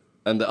Nigeria,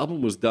 and the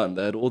album was done.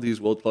 They had all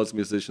these world-class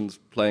musicians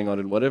playing on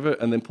it and whatever,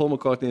 and then Paul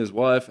McCartney, his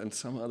wife, and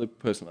some other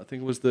person, I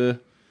think it was the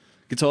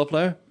guitar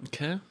player,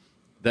 Okay.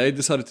 they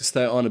decided to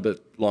stay on a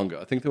bit longer.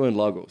 I think they were in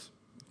Lagos.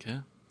 Okay.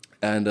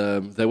 And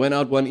they went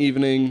out one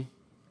evening,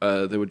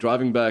 they were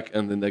driving back,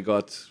 and then they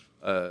got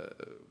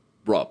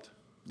robbed.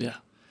 Yeah.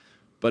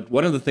 But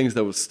one of the things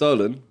that was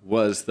stolen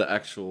was the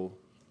actual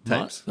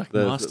tapes.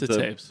 Master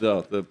tapes.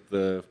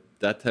 The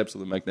DAT tapes or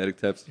the magnetic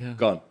tapes, Yeah.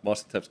 gone.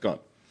 Master tapes, gone.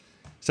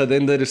 So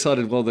then they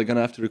decided, well, they're going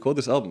to have to record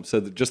this album.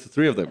 So just the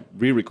three of them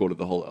re-recorded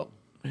the whole album.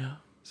 Yeah.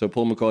 So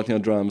Paul McCartney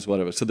on drums,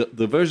 whatever. So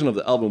the version of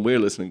the album we're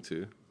listening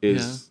to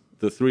is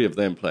the three of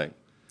them playing.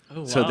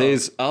 Oh, wow. So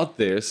there's out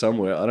there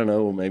somewhere, I don't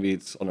know, or maybe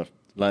it's on a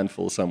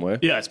landfill somewhere.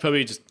 Yeah, it's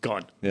probably just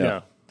gone.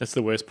 Yeah. That's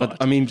the worst part.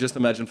 But I mean, just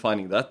imagine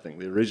finding that thing,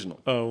 the original.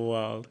 Oh,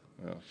 wild.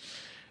 Yeah.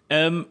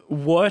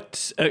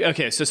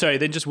 Okay, so sorry,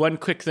 then just one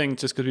quick thing,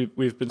 just because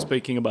we've been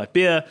speaking about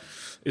beer,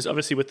 is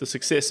obviously with the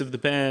success of the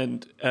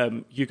band,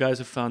 you guys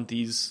have found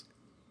these,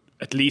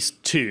 at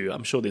least two,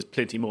 I'm sure there's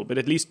plenty more, but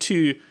at least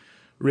two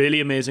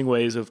really amazing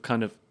ways of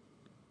kind of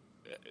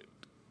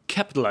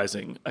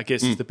capitalizing, I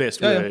guess is the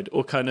best word,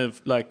 or kind of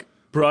like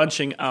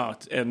branching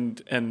out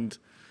and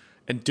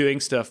doing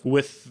stuff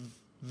with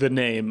the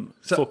name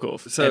Fuck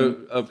Off.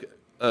 So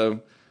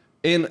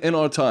in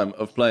our time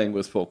of playing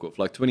with Fuck Off,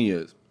 like 20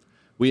 years,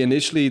 we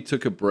initially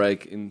took a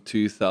break in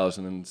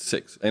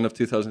 2006, end of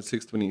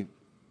 2006,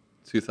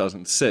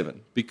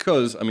 2007,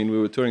 because, I mean, we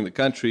were touring the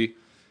country,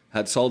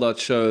 had sold out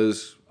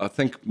shows. I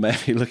think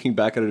maybe looking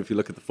back at it, if you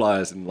look at the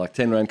flyers, and like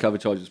 10 Rand cover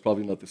charge is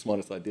probably not the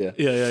smartest idea.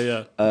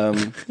 Yeah.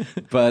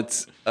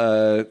 But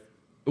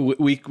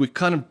we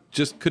kind of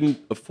just couldn't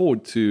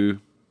afford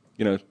to,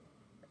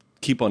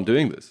 keep on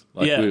doing this.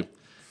 We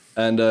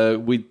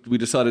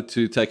decided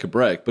to take a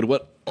break. But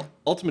what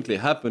ultimately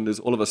happened is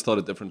all of us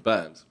started different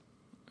bands.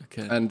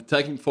 Okay. And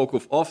taking Folk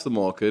off the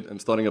market and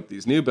starting up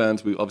these new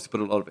bands, we obviously put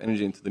a lot of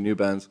energy into the new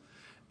bands.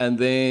 And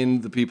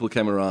then the people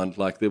came around.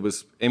 Like there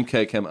was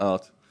MK came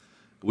out.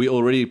 We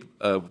already,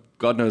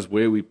 God knows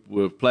where we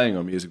were playing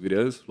our music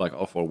videos, like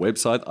off our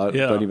website. I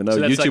don't even know.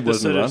 So that's YouTube like the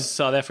wasn't sort around. of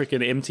South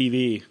African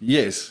MTV.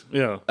 Yes.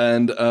 Yeah.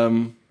 And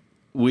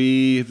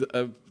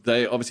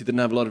they obviously didn't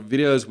have a lot of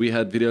videos. We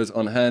had videos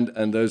on hand,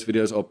 and those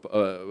videos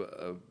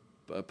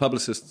are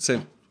publicists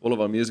sent all of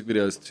our music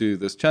videos to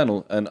this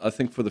channel. And I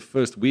think for the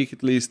first week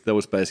at least, that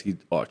was basically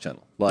our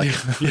channel. Like,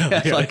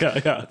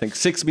 I think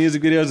 6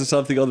 music videos or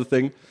something other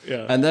thing.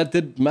 Yeah. And that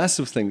did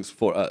massive things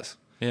for us.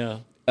 Yeah.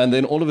 And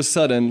then all of a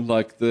sudden,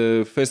 like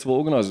the festival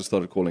organizers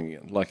started calling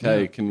again. Like,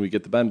 hey, can we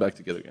get the band back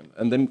together again?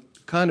 And then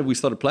kind of we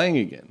started playing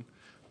again,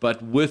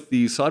 but with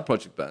the side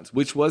project bands,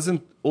 which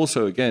wasn't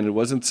also, again, it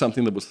wasn't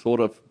something that was thought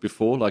of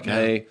before. Like,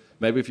 hey,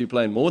 maybe if you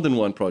play in more than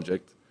one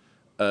project,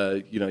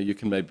 you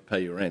can maybe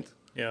pay your rent.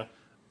 Yeah.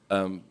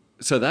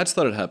 So that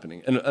started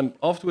happening. And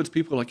afterwards,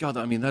 people were like, yeah,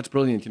 I mean, that's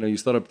brilliant. You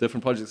start up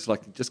different projects.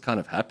 Like, it just kind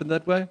of happened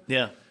that way.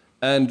 Yeah.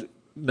 And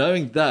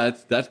knowing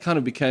that kind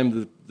of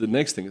became the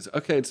next thing. Is,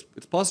 okay,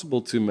 it's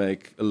possible to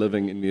make a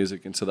living in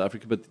music in South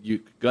Africa, but you're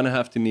going to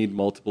have to need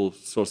multiple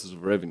sources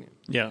of revenue.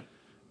 Yeah.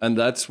 And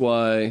that's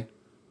why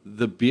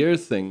the beer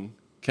thing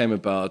came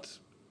about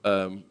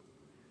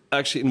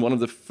actually in one of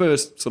the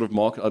first sort of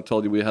I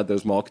told you we had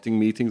those marketing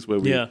meetings where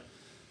we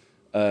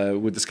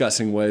were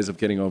discussing ways of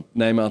getting our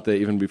name out there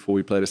even before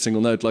we played a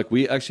single note. Like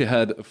we actually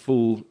had a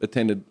full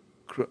attended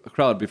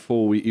crowd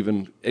before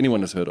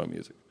anyone has heard our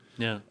music.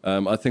 Yeah.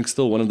 I think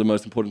still one of the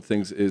most important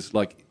things is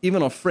like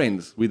even our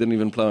friends, we didn't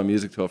even play our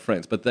music to our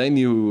friends, but they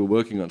knew we were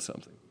working on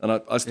something.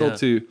 And I still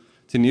to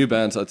new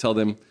bands, I tell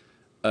them,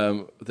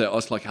 they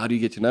ask like, how do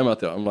you get your name out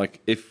there? I'm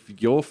like, if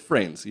your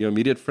friends, your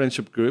immediate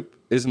friendship group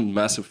isn't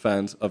massive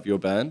fans of your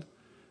band,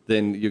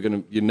 then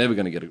you're never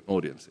gonna get an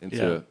audience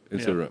into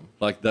a room.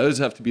 Like those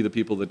have to be the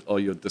people that are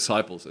your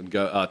disciples and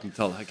go out and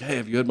tell like, hey,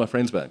 have you heard my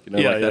friend's band? You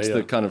know, that's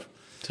the kind of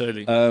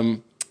totally.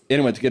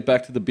 Anyway, to get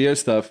back to the beer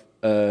stuff,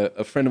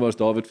 a friend of ours,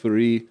 David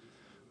Fourie,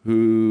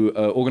 who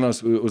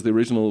was the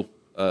original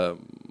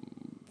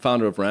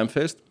founder of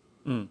Ramfest.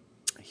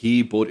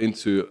 He bought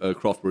into a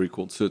craft brewery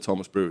called Sir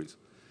Thomas Breweries.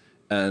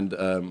 And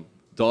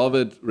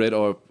David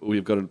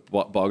we've got a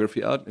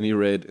biography out, and he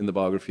read in the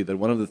biography that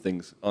one of the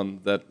things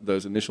on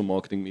those initial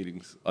marketing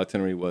meetings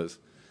itinerary was,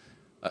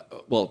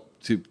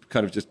 to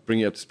kind of just bring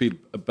you up to speed,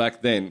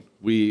 back then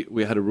we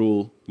had a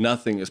rule,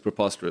 nothing is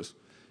preposterous.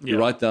 You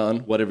write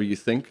down whatever you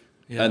think,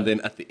 and then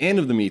at the end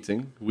of the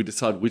meeting, we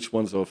decide which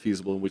ones are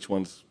feasible and which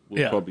ones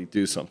will probably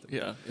do something.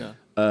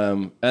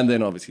 And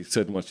then obviously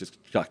certain ones just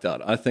chucked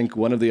out. I think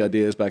one of the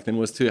ideas back then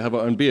was to have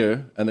our own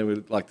beer, and then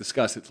we'd like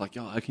discuss. It's like,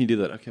 how can you do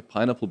that? Okay,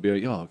 pineapple beer.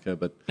 Yeah, okay,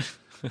 but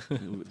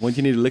won't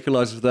you need a liquor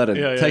license for that?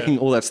 And taking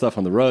all that stuff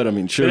on the road. I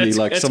mean, surely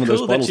some of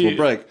those bottles will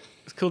break.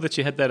 It's cool that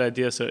you had that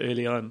idea so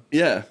early on.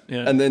 Yeah.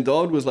 And then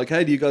David was like,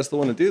 hey, do you guys still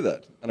want to do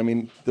that? And I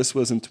mean, this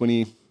was in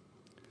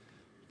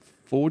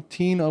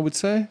 2014, I would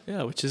say.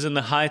 Yeah, which is in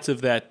the height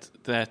of that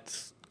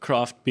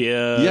craft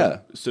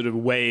beer sort of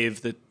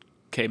wave that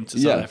came to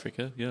South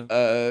Africa.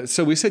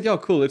 So we said,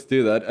 cool, let's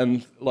do that.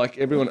 And like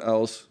everyone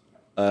else,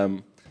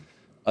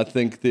 I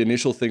think the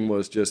initial thing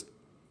was just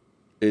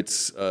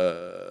it's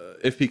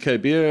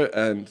FPK beer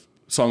and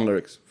song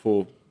lyrics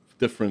for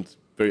different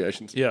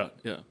variations of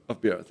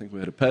beer. I think we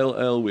had a pale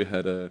ale, we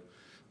had a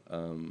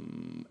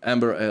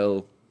amber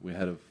ale, we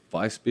had a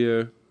Weiss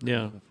beer.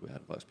 Yeah. We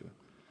had a Weiss beer.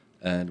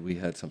 And we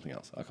had something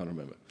else. I can't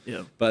remember.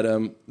 Yeah. But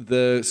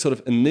the sort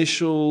of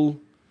initial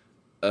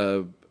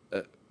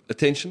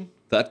attention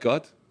that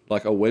got,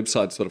 like our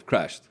website sort of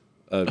crashed.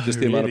 Just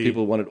the amount of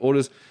people wanted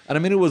orders. And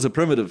I mean, it was a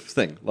primitive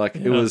thing. Like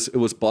it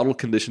was bottle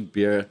conditioned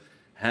beer,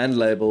 hand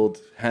labeled,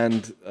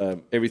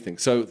 everything.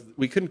 So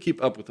we couldn't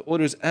keep up with the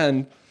orders,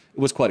 and it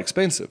was quite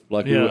expensive.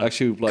 Like we were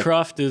actually like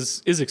craft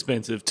is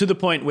expensive to the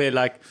point where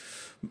like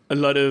a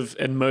lot of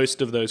and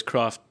most of those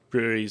craft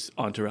breweries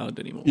aren't around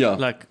anymore. Yeah.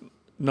 Like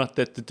not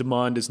that the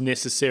demand has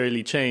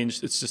necessarily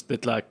changed. It's just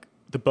that like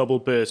the bubble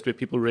burst where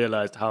people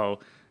realized how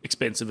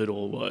expensive it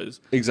all was.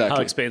 Exactly.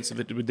 How expensive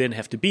it would then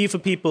have to be for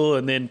people,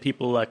 and then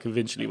people like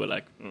eventually were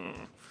like,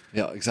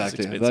 yeah,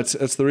 exactly.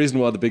 That's the reason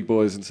why the big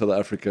boys in South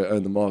Africa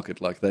own the market.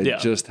 Like they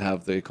just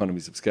have the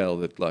economies of scale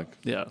that like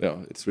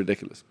it's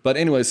ridiculous. But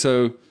anyway,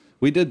 so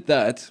we did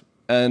that,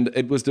 and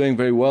it was doing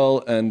very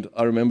well. And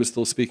I remember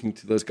still speaking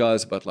to those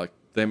guys about like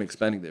them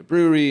expanding their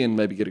brewery and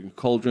maybe getting a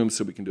cold room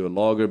so we can do a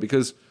lager,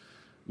 because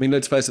I mean,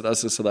 let's face it,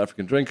 us as South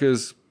African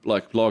drinkers,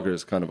 like lager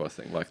is kind of our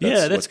thing. Like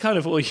that's kind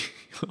of all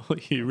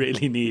you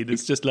really need.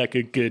 It's just like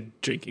a good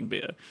drinking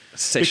beer,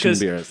 session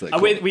beer. As they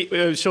call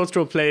it. Short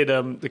Straw played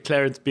the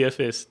Clarence Beer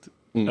Fest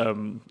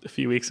a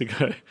few weeks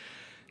ago,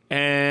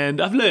 and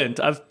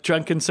I've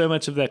drunken so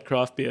much of that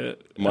craft beer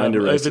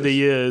over the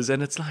years,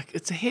 and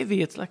it's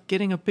heavy. It's like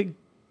getting a big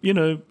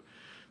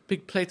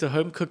plate of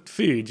home cooked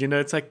food. You know,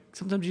 it's like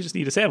sometimes you just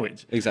need a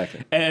sandwich.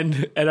 Exactly.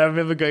 And I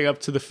remember going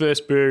up to the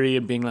first brewery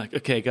and being like,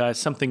 okay, guys,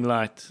 something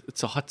light.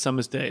 It's a hot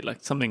summer's day. Like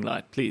something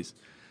light, please.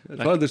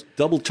 Try this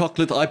double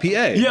chocolate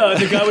IPA. Yeah,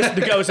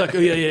 the guy was like, oh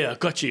yeah, I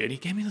got you. And he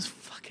gave me this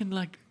fucking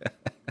like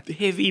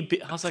heavy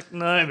beer. I was like,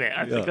 no, man,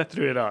 I think I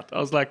threw it out. I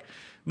was like,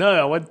 no,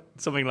 I want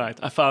something light.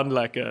 I found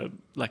like a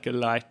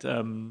light,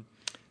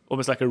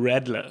 almost like a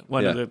Radler.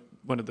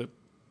 One of the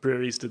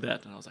breweries did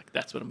that, and I was like,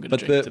 that's what I'm going to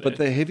drink today. But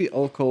the heavy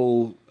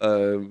alcohol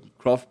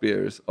craft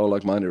beers are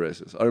like mind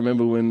erasers. I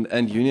remember when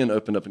And Union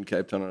opened up in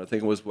Cape Town, and I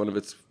think it was one of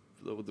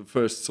the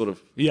first sort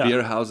of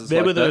beer houses.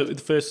 They were the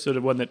first sort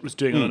of one that was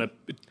doing it on a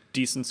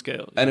decent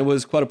scale. And it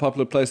was quite a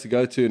popular place to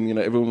go to, and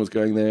everyone was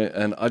going there.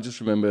 And I just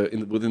remember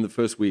within the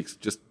first weeks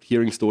just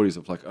hearing stories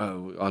of like,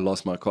 oh, I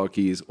lost my car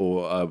keys,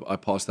 or I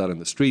passed out in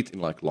the street in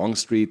like Long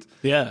Street.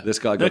 Yeah, this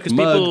guy got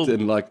mugged,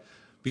 and like.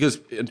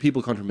 And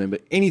people can't remember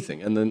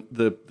anything. And then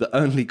the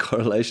only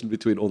correlation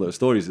between all those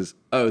stories is,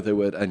 they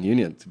were at An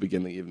Union to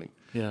begin the evening.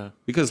 Yeah.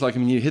 Because, like, I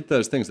mean, you hit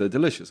those things, they're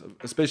delicious.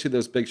 Especially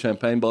those big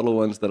champagne bottle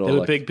ones that are they were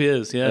like... big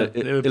beers, yeah.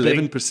 They were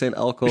 11%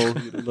 alcohol.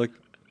 Like,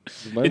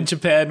 in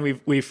Japan,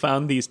 we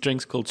found these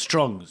drinks called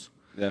Strongs.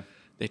 Yeah.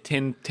 They're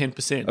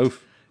 10%.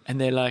 Oof.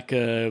 And they're like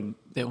they're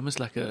almost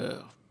like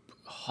a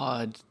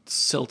hard,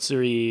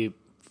 seltzery...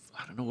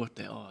 I don't know what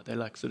they are. They're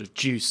like sort of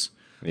juice.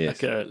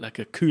 Yes. Like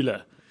a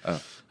cooler. Oh.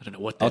 I don't know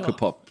what they are.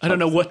 Alcopop. I don't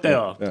know what they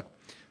are. Yeah.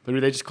 but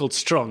they're just called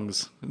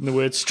strongs. And the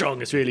word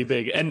strong is really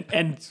big. And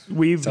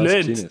we've Sounds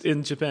learned genius.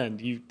 in Japan,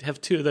 you have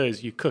 2 of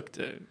those, you cooked.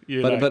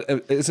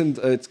 But isn't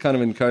it's kind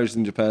of encouraged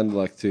in Japan,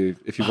 like to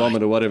if you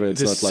vomit or whatever,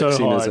 it's not like so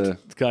seen hard. as a.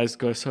 Guys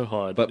go so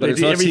hard. But They it's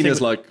do not seen everything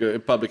as like a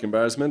public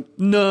embarrassment.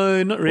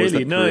 No, not is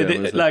really. that No, Korea? What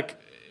is it? like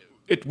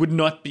it would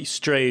not be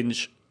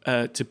strange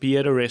to be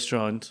at a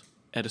restaurant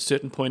at a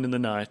certain point in the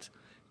night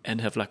and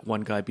have like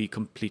one guy be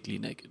completely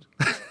naked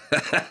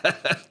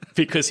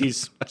because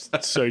he's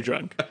so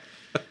drunk.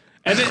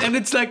 And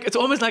it's like it's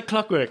almost like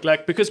clockwork,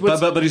 like because what's,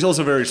 But he's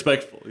also very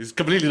respectful. He's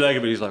completely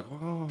naked, but he's like,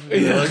 oh,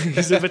 yeah,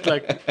 he's a bit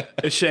like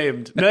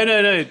ashamed. No,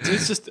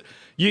 it's just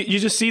you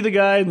just see the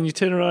guy and you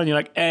turn around, and you're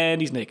like,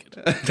 and he's naked.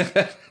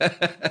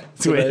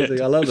 It's weird.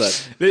 amazing. I love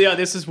that. But yeah,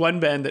 this is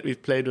one band that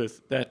we've played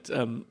with that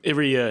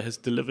every year has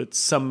delivered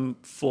some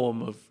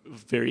form of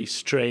very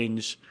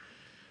strange,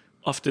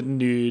 often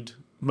nude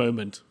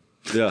moment.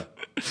 Yeah,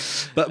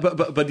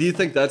 but do you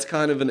think that's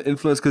kind of an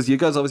influence because you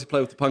guys obviously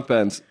play with the punk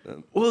bands?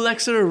 Well,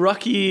 like sort of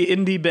rocky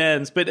indie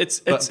bands, but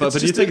it's But do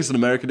you think it's an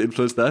American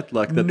influence that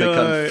like that they kind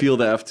No. of feel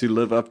they have to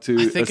live up to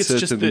I think a it's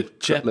just certain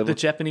level? the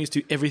Japanese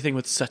do everything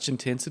with such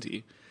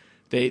intensity.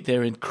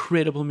 They're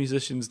incredible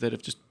musicians that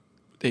have just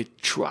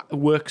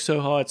work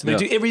so hard, so they Yeah.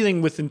 do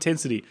everything with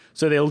intensity.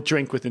 So they'll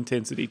drink with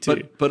intensity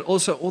too. But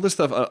also all the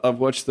stuff I've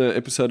watched the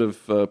episode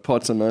of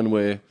Parts Unknown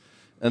where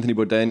Anthony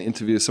Bourdain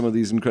interviews some of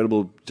these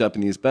incredible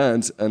Japanese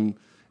bands, and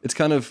it's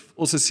kind of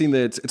also seen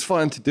that it's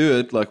fine to do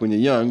it like when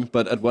you're young,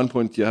 but at one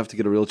point you have to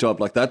get a real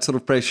job. Like that sort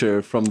of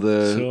pressure from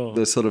Sure.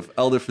 the sort of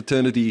elder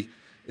fraternity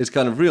is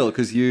kind of real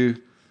because you're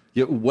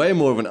way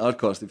more of an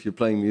outcast if you're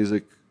playing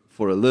music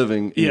for a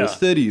living in your Yeah.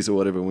 30s or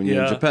whatever when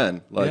you're in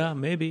Japan. Like yeah,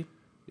 maybe.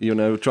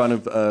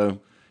 trying to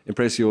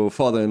impress your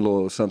father-in-law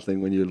or something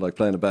when you're like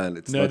playing a band.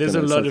 It's No, not there's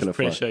gonna- a it's lot not gonna of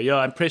fly. pressure.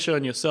 Yeah, and pressure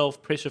on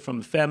yourself, pressure from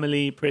the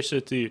family,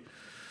 pressure to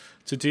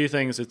do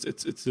things.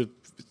 It's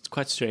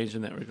quite strange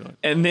in that regard.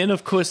 And then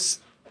of course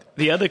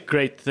the other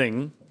great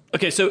thing.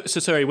 Okay, so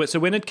sorry. So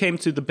when it came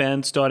to the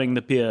band starting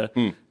the beer,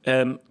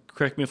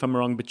 correct me if I'm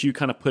wrong, but you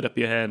kind of put up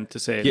your hand to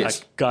say, Yes.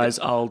 like, guys,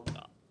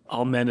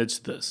 I'll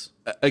manage this.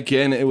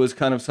 Again, it was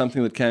kind of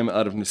something that came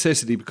out of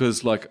necessity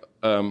because, like,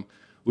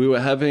 we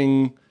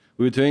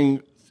were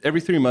doing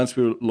every 3 months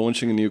we were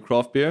launching a new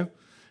craft beer,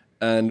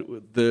 and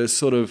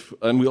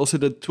and we also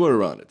did tour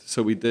around it.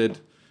 So we did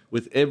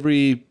with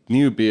every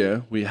new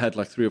beer, we had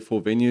like 3 or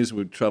 4 venues.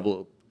 We'd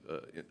travel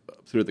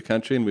through the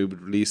country, and we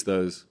would release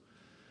those.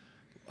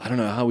 I don't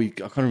know how I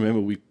can't remember.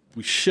 We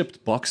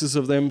shipped boxes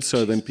of them,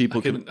 so then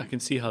people I can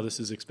see how this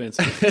is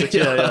expensive. But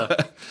yeah.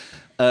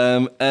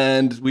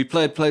 and we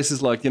played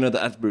places like, the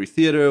Atterbury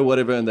Theatre or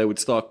whatever, and they would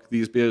stock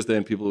these beers there,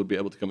 and people would be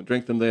able to come and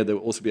drink them there. They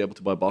would also be able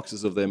to buy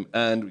boxes of them,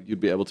 and you'd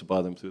be able to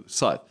buy them through the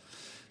site.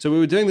 So we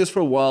were doing this for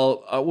a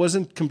while. I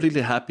wasn't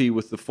completely happy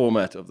with the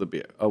format of the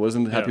beer. I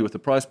wasn't happy with the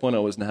price point. I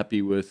wasn't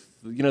happy with,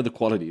 the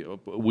quality.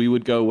 We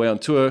would go away on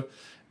tour,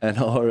 and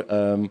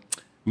our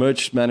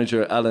merch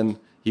manager, Alan,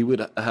 he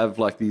would have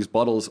like these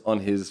bottles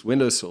on his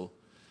windowsill,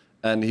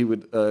 and he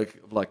would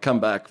like come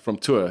back from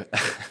tour,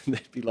 and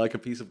there'd be like a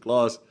piece of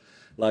glass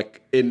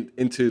like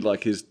into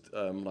like his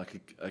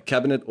like a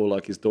cabinet or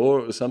like his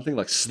door or something,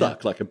 like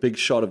stuck, like a big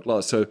shot of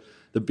glass. So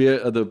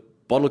the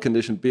bottle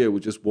conditioned beer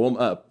would just warm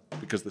up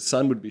because the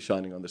sun would be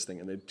shining on this thing,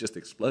 and it just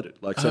exploded.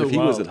 Like, so Oh, if he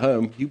was wow. at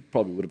home, he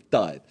probably would have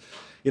died.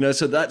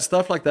 So that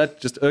stuff like that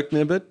just irked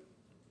me a bit.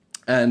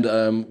 And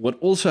what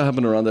also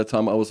happened around that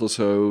time, I'm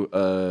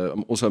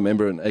also a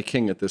member in A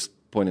King at this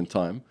point in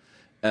time,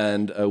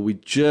 and we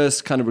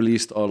just kind of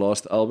released our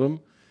last album,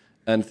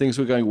 and things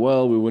were going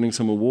well. We were winning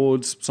some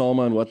awards,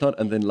 Salma and whatnot,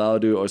 and then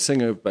Laudu, our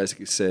singer,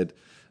 basically said,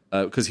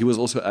 because he was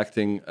also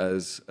acting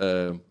as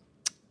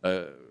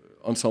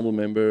ensemble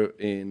member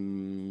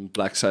in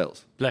Black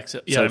Sails.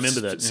 Yeah, I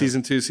remember that. Yeah.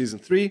 Season 2, Season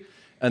 3,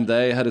 and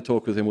they had a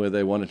talk with him where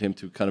they wanted him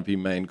to kind of be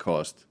main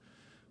cast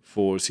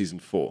for Season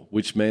 4,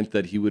 which meant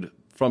that he would,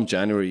 from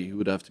January, he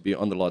would have to be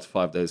on the lot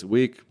 5 days a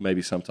week,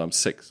 maybe sometimes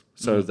 6.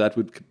 So that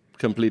would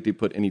completely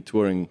put any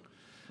touring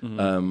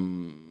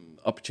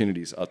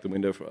opportunities out the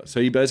window for us.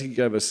 So he basically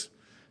gave us,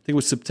 I think it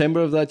was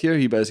September of that year,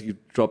 he basically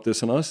dropped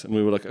this on us, and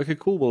we were like, okay,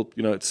 cool, well,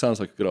 it sounds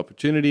like a good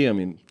opportunity. I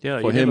mean, Yeah,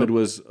 for you him, never- it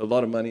was a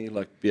lot of money,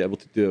 like be able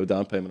to do a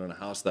down payment on a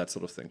house, that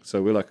sort of thing.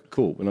 So we're like,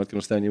 cool, we're not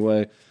going to stand in your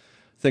way. I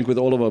think with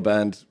all of our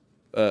band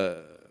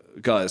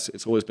guys,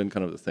 it's always been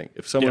kind of the thing.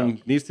 If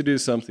someone needs to do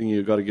something,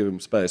 you've got to give them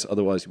space.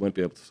 Otherwise, you won't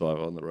be able to survive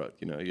on the road.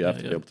 You have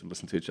to be able to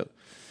listen to each other.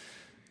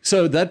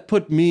 So that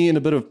put me in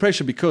a bit of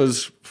pressure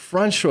because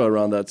Francois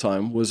around that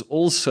time was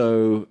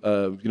also,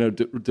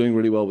 doing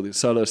really well with his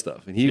solo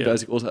stuff. And he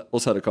basically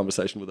also had a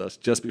conversation with us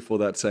just before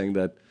that saying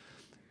that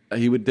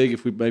he would dig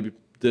if we maybe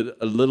did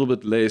a little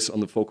bit less on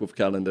the Folkhoff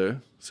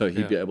calendar so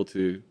he'd be able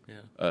to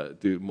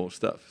do more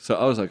stuff. So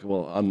I was like,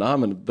 well, now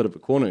I'm in a bit of a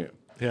corner here.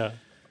 Yeah.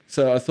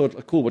 So I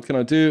thought, cool, what can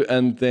I do?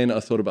 And then I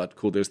thought about,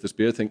 cool, there's this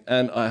beer thing.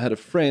 And I had a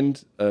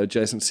friend,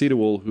 Jason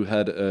Cedarwall, who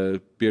had a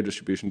beer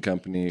distribution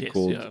company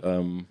called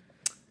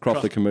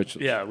Craft Liquor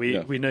Merchants. Yeah,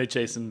 we know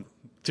Jason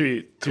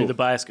through the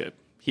Bioscope.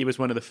 He was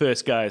one of the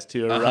first guys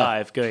to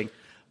arrive going,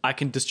 I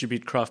can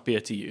distribute craft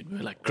beer to you. And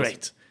we're like,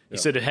 great. He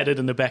sort of had it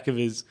in the back of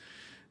his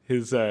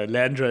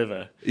Land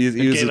Rover. He was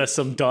gave us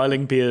some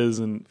darling beers.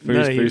 And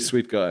very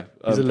sweet guy.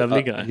 He's a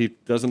lovely guy. He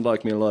doesn't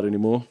like me a lot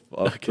anymore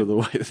after the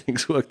way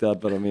things worked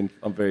out. But I mean,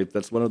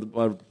 that's one of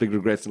my big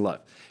regrets in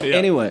life. Yeah.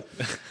 Anyway,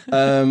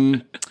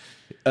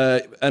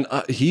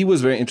 he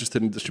was very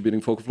interested in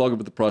distributing Folk of Lager,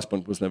 but the price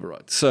point was never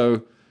right.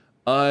 So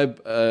I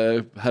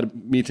had a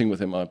meeting with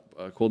him. I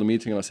called a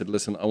meeting and I said,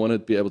 listen, I want to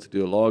be able to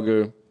do a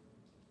lager.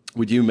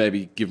 Would you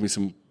maybe give me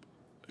some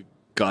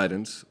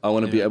guidance? I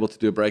want to be able to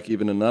do a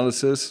break-even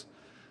analysis.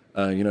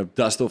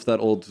 Dust off that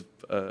old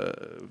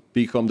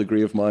BCom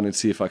degree of mine and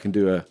see if I can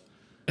do a...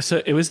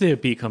 So was there a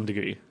BCom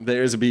degree?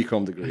 There is a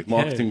BCom degree,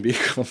 marketing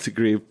BCom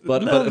degree.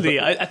 But Lovely.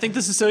 I think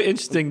this is so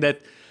interesting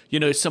that,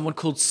 someone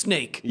called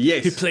Snake,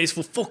 who plays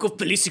for Folk of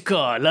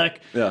Pelisica,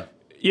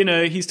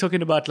 he's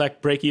talking about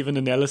like break-even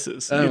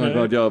analysis. Oh my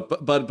God, yeah.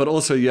 But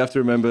also you have to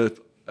remember,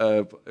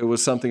 it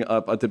was something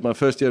I did my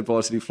first year at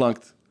varsity,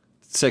 flunked.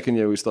 Second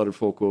year we started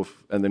Folk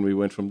Off, and then we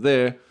went from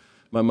there.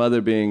 My mother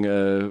being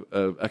an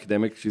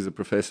academic, she's a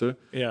professor.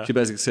 Yeah. She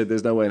basically said,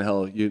 there's no way in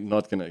hell you're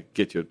not going to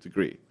get your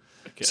degree.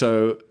 Okay.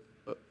 So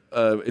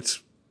I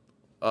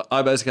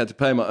basically had to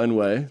pay my own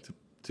way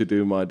to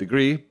do my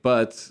degree,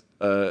 but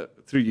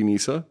through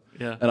UNISA.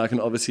 Yeah. And I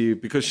can obviously,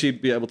 because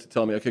she'd be able to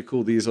tell me, okay,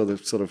 cool, these are the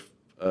sort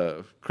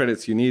of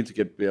credits you need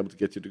to be able to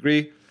get your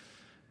degree.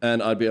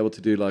 And I'd be able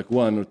to do like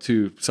 1 or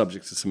 2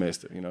 subjects a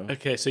semester,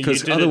 Okay, so you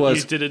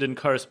did it in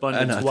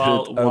correspondence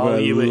while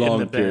you were in the long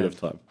band. period of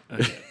time.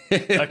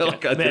 Okay. I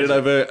did it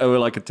over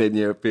like a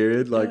 10-year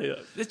period.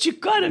 But you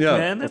got it,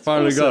 man. That's I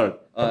finally awesome.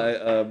 got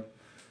it. I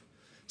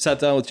sat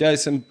down with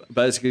Jason,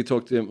 basically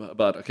talked to him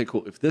about, okay,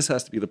 cool, if this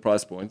has to be the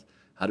price point,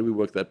 how do we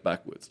work that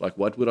backwards? Like,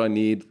 what would I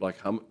need? Like,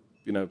 how,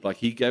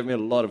 he gave me a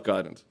lot of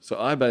guidance. So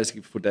I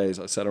basically, for days,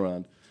 I sat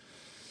around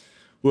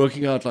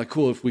working out, like,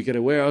 cool, if we get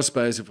a warehouse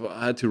space, if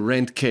I had to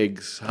rent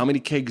kegs, how many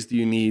kegs do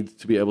you need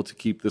to be able to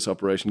keep this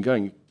operation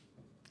going?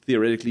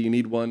 Theoretically, you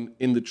need one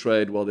in the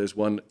trade while there's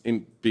one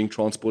being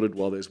transported,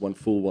 while there's one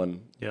full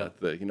one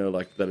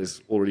that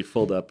is already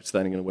filled up,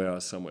 standing in a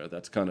warehouse somewhere.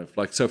 That's kind of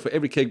like, so for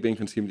every keg being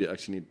consumed, you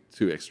actually need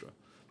 2 extra.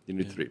 You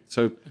need 3.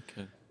 So,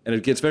 and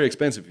it gets very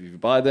expensive. If you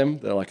buy them,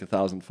 they're like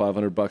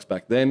 $1,500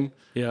 back then.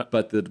 Yeah.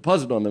 But the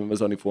deposit on them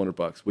was only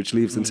 $400, which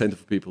leaves incentive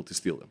for people to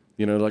steal them.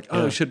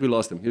 Shit, we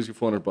lost them. Here's your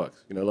 $400.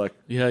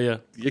 You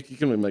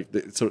can make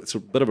it's a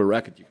bit of a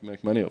racket. You can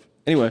make money off.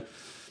 Anyway,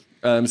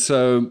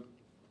 so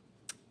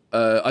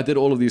I did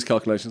all of these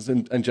calculations,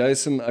 and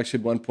Jason actually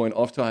at one point,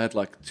 after I had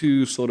like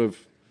 2 sort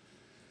of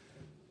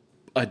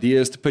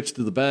ideas to pitch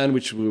to the band,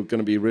 which were going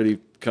to be really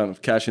kind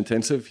of cash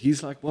intensive,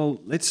 he's like,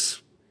 well,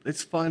 let's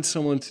find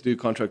someone to do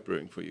contract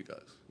brewing for you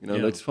guys.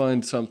 Let's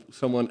find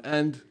someone.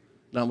 And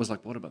I was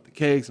like, what about the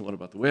kegs and what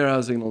about the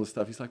warehousing and all this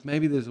stuff? He's like,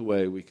 maybe there's a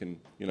way we can,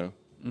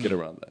 get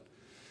around that.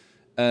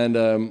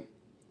 And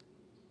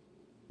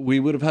we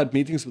would have had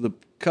meetings with a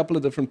couple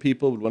of different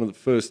people, but one of the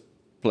first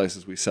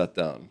places we sat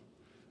down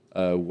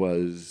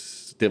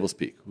was Devil's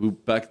Peak, who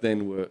back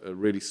then were a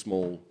really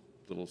small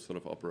little sort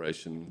of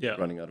operation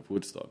running out of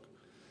Woodstock.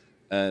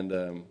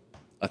 And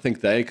I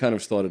think they kind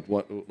of started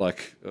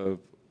a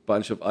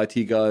bunch of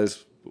IT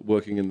guys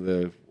working in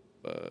the,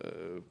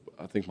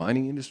 I think,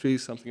 mining industry,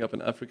 something up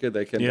in Africa.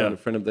 They came down, a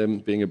friend of them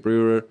being a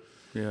brewer.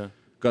 Yeah.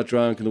 Got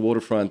drunk in the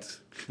waterfront.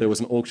 There was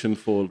an auction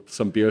for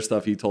some beer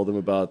stuff he told them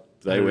about.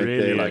 They went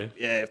there like,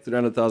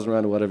 300,000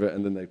 rand or whatever.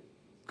 And then they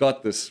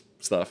got this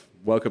stuff,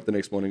 woke up the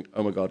next morning,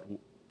 oh my God,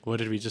 what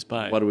did we just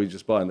buy? What did we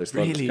just buy? And they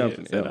started this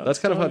company. That's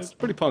kind of how it's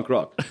pretty punk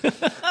rock.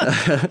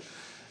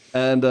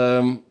 And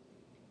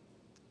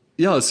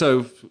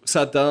so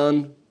sat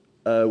down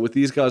with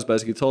these guys,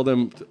 basically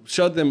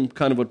showed them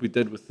kind of what we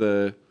did with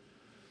the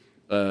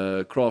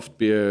craft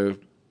beer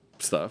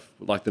stuff,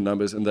 like the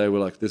numbers, and they were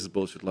like, this is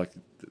bullshit. Like,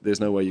 there's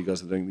no way you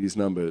guys are doing these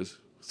numbers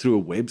through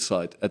a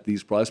website at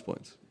these price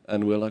points.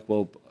 And we're like,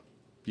 well,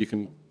 you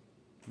can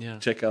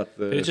check out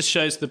the... But it just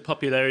shows the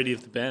popularity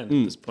of the band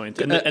at this point,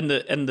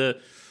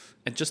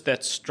 and just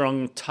that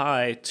strong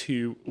tie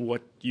to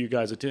what you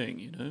guys are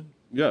doing,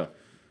 Yeah.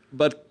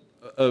 But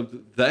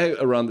they,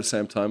 around the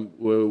same time,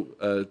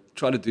 were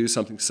trying to do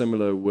something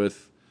similar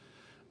with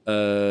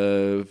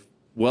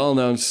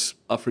well-known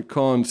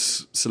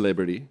Afrikaans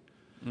celebrity,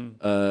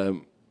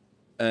 and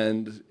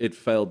it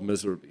failed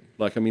miserably.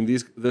 Like, I mean,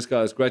 this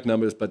guy has great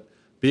numbers, but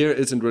beer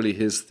isn't really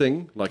his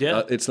thing. Like,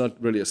 it's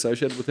not really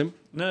associated with him.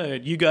 No,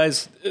 you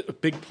guys, a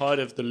big part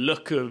of the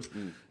look of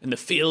and the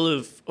feel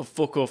of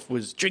Fuck Off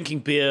was drinking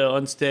beer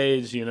on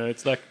stage.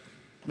 It's like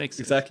makes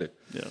exactly.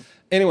 Yeah.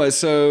 Anyway,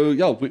 so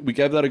we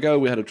gave that a go.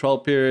 We had a trial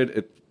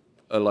period.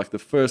 Like the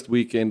first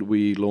weekend,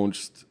 we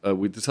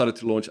decided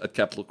to launch at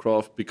Capital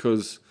Craft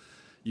because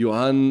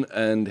Johan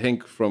and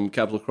Henk from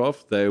Capital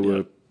Craft, they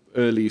were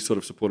early sort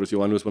of supporters.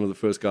 Johan was one of the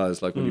first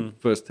guys. Like when you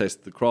first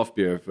tested the craft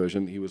beer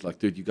version, he was like,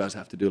 "Dude, you guys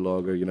have to do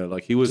lager."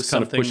 Like he was just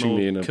kind of pushing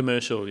me in a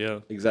commercial. Yeah,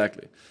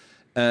 exactly.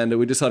 And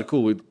we decided,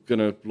 cool, we're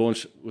gonna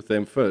launch with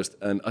them first.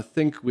 And I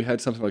think we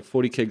had something like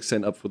 40 kegs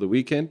sent up for the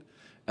weekend,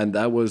 and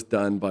that was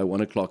done by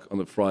 1:00 on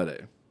the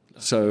Friday.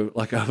 So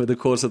like over the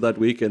course of that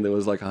weekend, there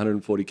was like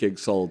 140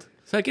 kegs sold.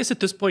 So I guess at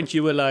this point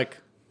you were like,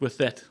 with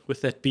that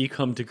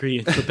BCom degree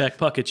in your back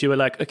pocket, you were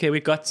like, okay, we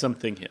got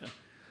something here.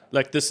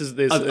 Like there's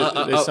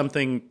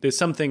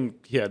something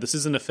here. This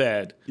isn't a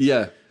fad.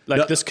 Yeah.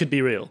 Like this could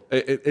be real.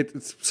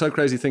 It's so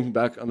crazy thinking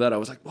back on that. I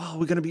was like, wow,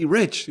 we're going to be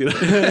rich. You know,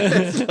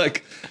 it's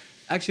like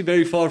actually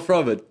very far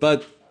from it.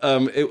 But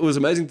it was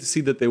amazing to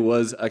see that there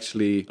was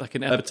actually like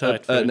an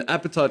appetite, an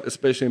appetite,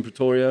 especially in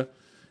Pretoria.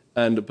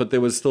 But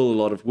there was still a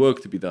lot of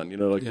work to be done. You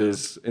know, like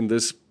there's in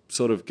this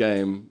sort of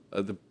game,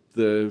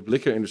 the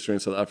liquor industry in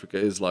South Africa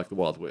is like the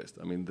Wild West.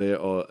 I mean,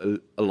 there are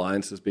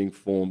alliances being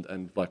formed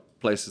and like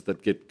places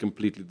that get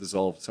completely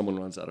dissolved. Someone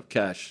runs out of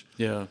cash.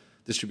 Yeah.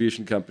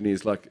 Distribution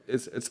companies, like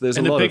there's and a lot of...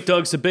 And the big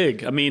dogs are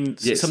big. I mean,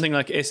 something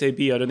like SAB,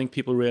 I don't think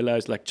people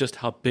realize like just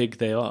how big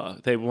they are.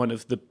 They're one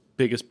of the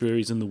biggest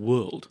breweries in the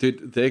world.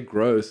 Dude, their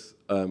growth...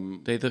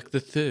 they're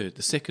the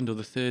second or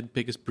the third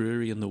biggest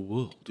brewery in the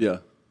world. Yeah.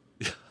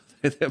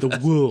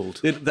 The world.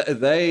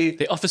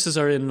 Their offices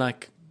are in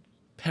like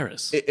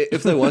Paris.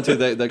 If they want to,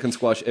 they can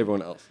squash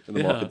everyone else in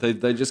the market.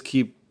 They just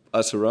keep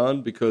us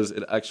around because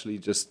it actually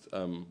just,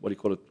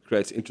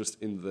 creates interest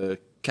in the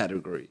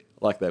category,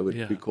 like they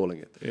would be calling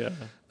it. Yeah.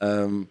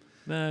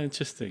 No,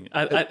 interesting.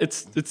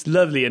 It's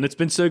lovely, and it's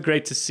been so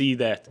great to see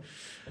that.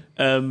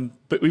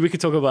 But we could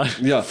talk about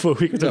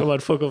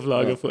about Fuck Off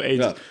Lager for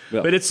ages.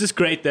 Yeah. But it's just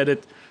great that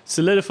it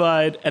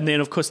solidified, and then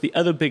of course the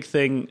other big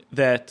thing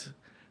that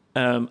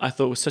I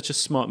thought was such a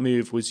smart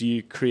move was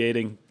you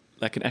creating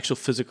like an actual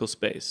physical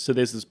space. So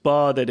there's this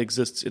bar that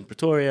exists in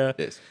Pretoria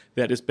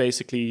that is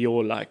basically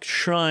your like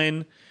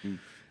shrine,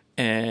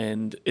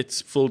 and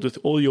it's filled with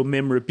all your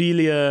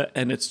memorabilia,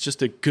 and it's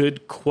just a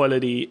good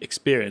quality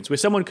experience where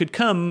someone could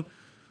come.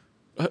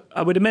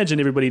 I would imagine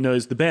everybody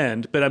knows the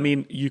band, but I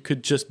mean, you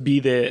could just be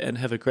there and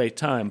have a great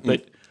time.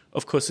 But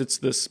of course, it's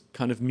this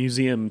kind of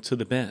museum to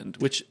the band,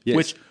 which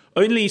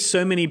only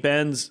so many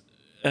bands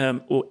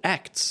or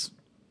acts.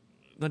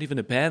 Not even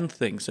a band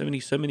thing. So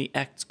many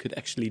acts could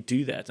actually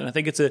do that, and I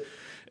think it's a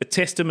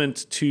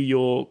testament to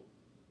your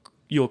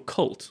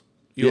cult,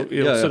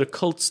 your sort of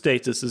cult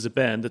status as a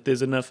band. That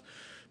there's enough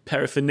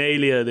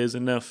paraphernalia, there's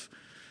enough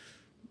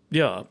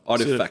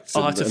artifacts,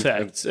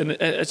 and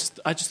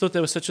I just thought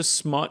that was such a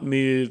smart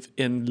move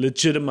in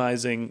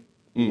legitimizing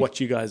what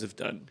you guys have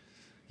done.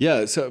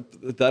 Yeah, so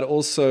that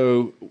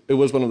also, it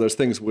was one of those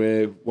things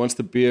where once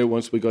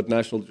we got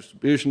national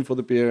distribution for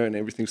the beer and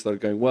everything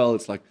started going well,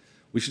 it's like,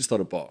 we should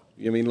start a bar.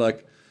 I mean,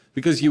 like,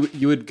 because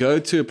you would go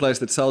to a place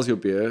that sells your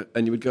beer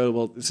and you would go,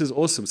 well, this is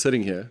awesome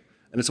sitting here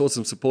and it's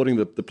awesome supporting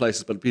the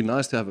places, but it'd be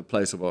nice to have a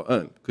place of our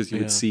own, because you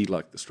would see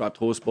like the Striped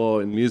Horse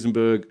Bar in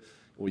Muizenberg,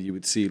 or you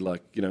would see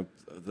like, you know,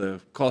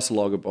 the Castle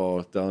Lager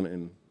Bar down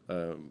in,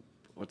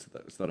 what's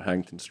that? It's not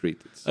Harrington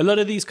Street. A lot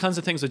of these kinds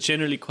of things are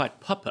generally quite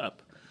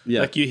pop-up.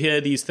 Yeah. Like you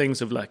hear these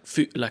things of like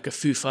a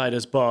Foo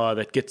Fighters bar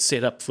that gets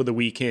set up for the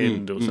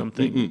weekend or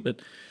something. But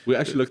we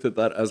actually looked at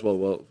that as well.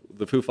 Well,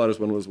 the Foo Fighters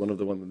one was one of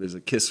the ones. There's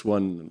a Kiss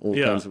one and all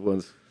kinds of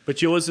ones.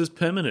 But yours is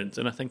permanent,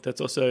 and I think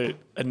that's also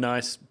a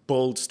nice,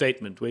 bold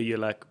statement where you're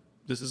like,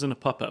 this isn't a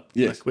pop-up.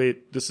 Yes.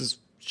 Like this is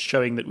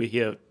showing that we're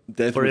here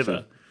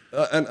forever.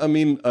 And I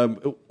mean,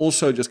 it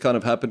also just kind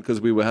of happened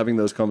because we were having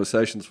those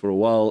conversations for a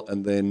while,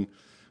 and then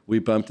we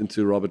bumped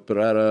into Robert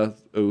Pereira,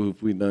 who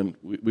we've known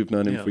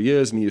him for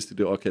years, and he used to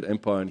do Arcade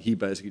Empire, and he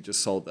basically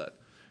just sold that.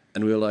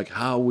 And we were like,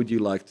 how would you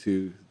like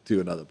to do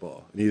another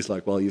bar? And he's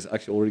like, well, he's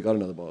actually already got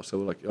another bar. So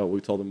we're like,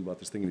 we told him about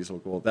this thing, and he's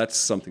like, well, that's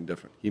something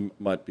different. He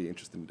might be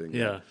interested in doing that.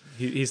 Yeah,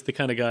 he's the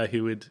kind of guy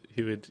who would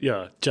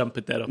jump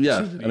at that opportunity. Yeah,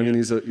 and I mean,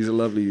 he's a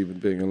lovely human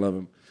being. I love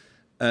him.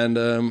 And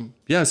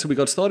so we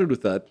got started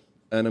with that.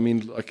 And I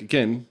mean, like,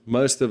 again,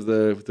 most of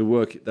the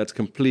work, that's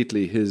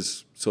completely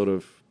his sort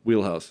of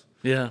wheelhouse.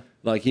 Yeah.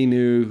 Like, he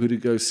knew who to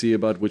go see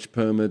about which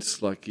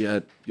permits. Like, he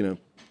had,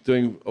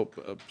 doing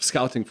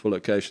scouting for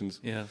locations.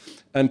 Yeah.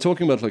 And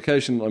talking about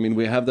location, I mean,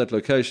 we have that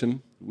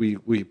location. We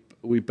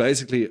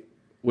basically,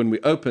 when we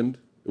opened,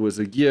 it was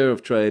a year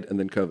of trade, and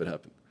then COVID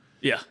happened.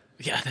 Yeah.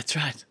 Yeah, that's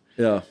right.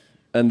 Yeah.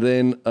 And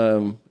then,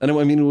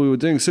 we were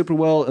doing super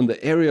well, and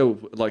the area,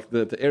 like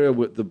the area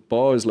where the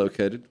bar is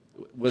located,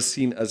 was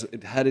seen as,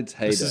 it had its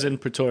heyday. This is in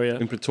Pretoria.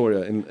 In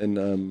Pretoria,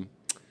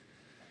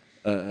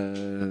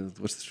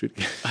 what's the street?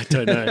 I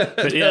don't know,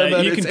 but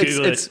you can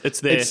Google it. It's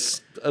there.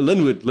 It's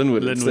Linwood.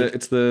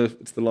 It's the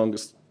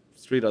longest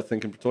street, I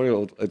think, in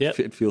Pretoria.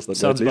 It feels that way.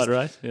 Sounds about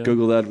right. Yeah.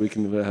 Google that. We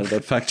can have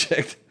that fact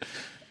checked.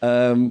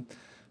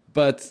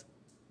 But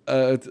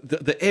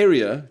the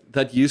area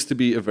that used to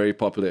be a very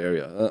popular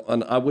area,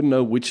 and I wouldn't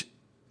know which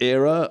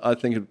era. I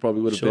think it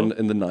probably would have been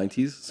in the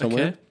 90s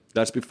somewhere. Okay.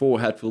 That's before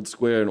Hatfield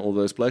Square and all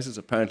those places.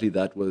 Apparently,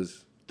 that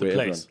was the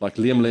place. Like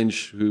Liam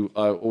Lynch, who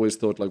I always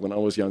thought, like when I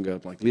was younger,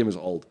 like Liam is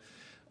old.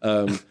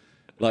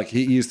 Like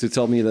he used to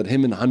tell me that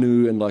him and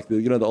Hanu and like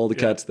the older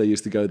cats, they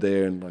used to go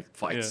there and like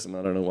fights and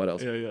I don't know what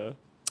else.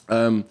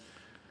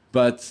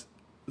 But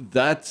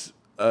that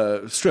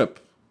strip,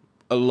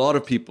 a lot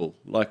of people,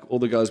 like all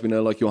the guys we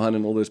know, like Johan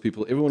and all those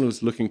people, everyone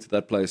was looking to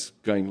that place,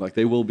 going like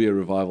there will be a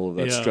revival of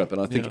that strip,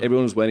 and I think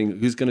everyone was waiting.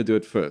 Who's going to do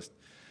it first?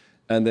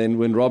 And then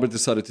when Robert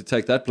decided to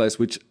take that place,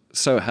 which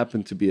so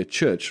happened to be a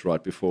church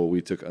right before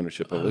we took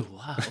ownership of it. Oh,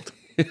 wow.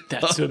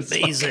 That's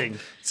amazing.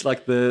 It's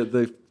like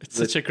the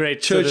Such a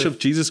great Church sort of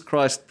Jesus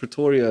Christ,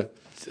 Pretoria.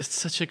 It's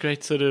such a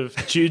great sort of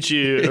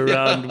juju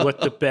around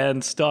what the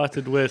band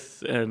started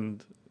with,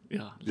 and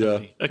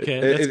lovely. Okay,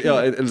 that's cool.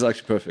 It was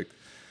actually perfect.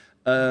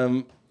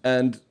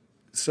 And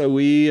so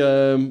we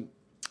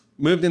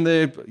moved in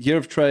there, year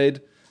of trade.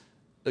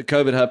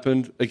 COVID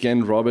happened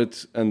again.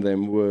 Robert and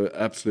them were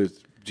absolute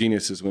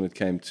geniuses when it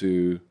came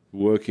to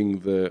working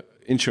the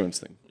insurance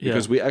thing,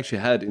 because we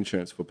actually had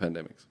insurance for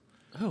pandemics.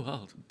 Oh,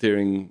 wow.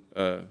 During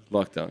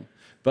lockdown.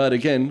 But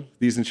again,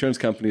 these insurance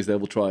companies, they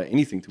will try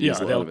anything to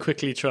weasel out they'll of it.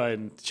 quickly try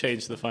and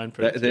change the fine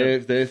print.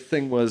 Their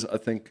thing was, I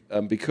think,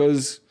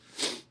 because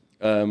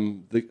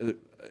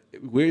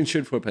we're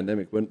insured for a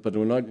pandemic, but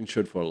we're not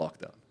insured for a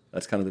lockdown.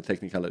 That's kind of the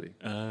technicality.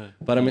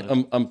 But I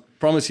mean, I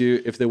promise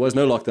you, if there was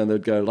no lockdown,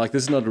 they'd go, like,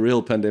 this is not a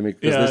real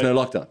pandemic because there's no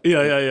lockdown.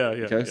 Yeah.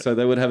 Okay, so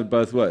they would have it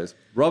both ways.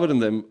 Robert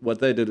and them, what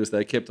they did is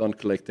they kept on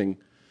collecting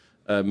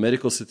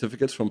medical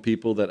certificates from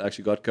people that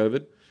actually got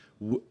COVID.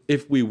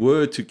 If we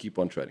were to keep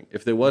on trading,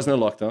 if there was no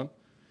lockdown,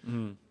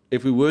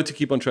 if we were to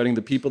keep on trading,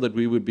 the people that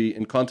we would be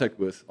in contact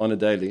with on a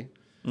daily,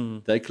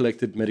 they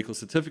collected medical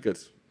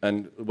certificates.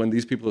 And when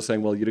these people are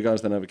saying, well, you guys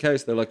don't have a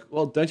case, they're like,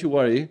 well, don't you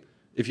worry.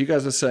 If you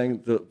guys are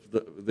saying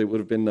there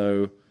would have been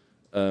no,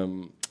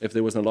 if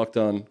there was no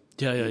lockdown,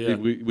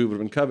 we would have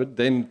been covered,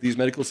 then these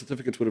medical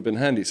certificates would have been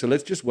handy. So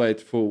let's just wait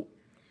for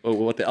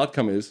what the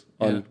outcome is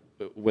on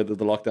whether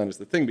the lockdown is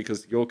the thing,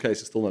 because your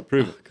case is still not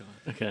proven. Oh, God.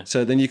 Okay.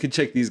 So then you could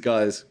check these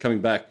guys coming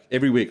back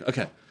every week.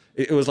 Okay.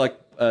 It was like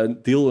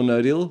deal or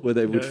no deal, where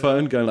they would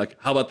phone going like,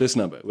 how about this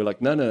number? We're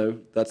like, no,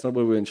 that's not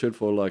what we're insured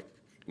for. Like,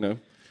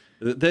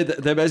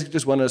 they basically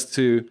just want us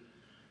to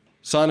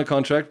sign a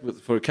contract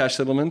for a cash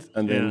settlement,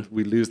 and then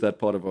we lose that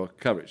part of our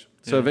coverage.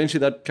 So eventually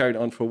that carried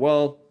on for a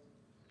while.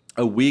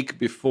 A week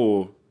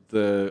before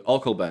the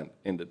alcohol ban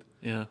ended,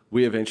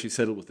 we eventually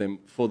settled with them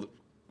for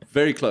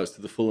very close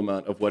to the full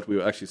amount of what we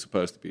were actually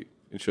supposed to be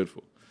insured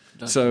for.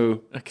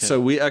 So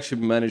we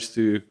actually managed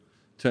to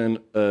turn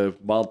a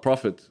mild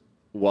profit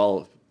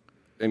while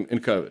in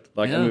COVID.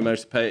 And we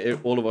managed to pay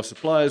all of our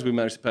suppliers, we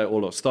managed to pay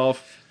all our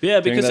staff.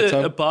 Yeah, because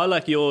a bar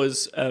like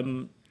yours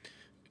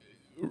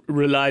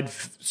relied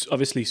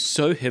obviously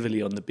so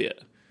heavily on the beer.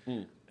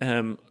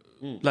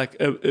 Like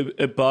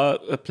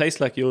a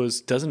place like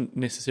yours doesn't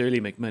necessarily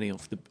make money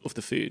off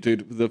the food.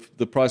 Dude,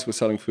 the price we're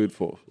selling food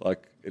for,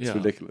 like, it's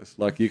ridiculous.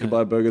 Like, you can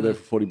buy a burger there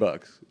for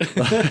 $40.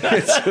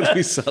 It's what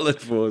we sell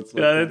it for. It's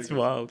like that's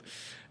wild.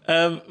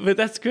 But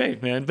that's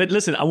great, man. But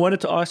listen, I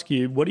wanted to ask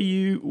you, what are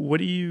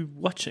you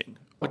watching?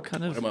 What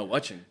am I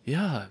watching?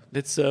 Yeah,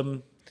 let's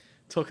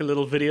talk a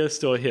little video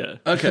store here.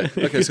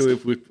 Okay. So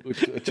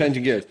we're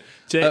changing gears.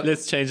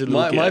 Let's change a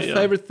little gear. My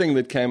favorite thing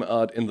that came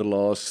out in the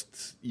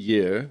last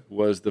year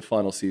was the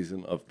final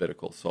season of Better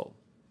Call Saul.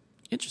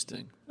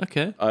 Interesting.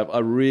 Okay. I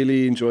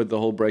really enjoyed the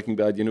whole Breaking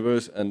Bad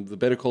universe, and the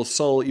Better Call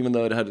Saul, even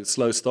though it had a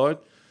slow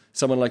start,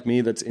 someone like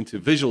me that's into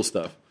visual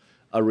stuff,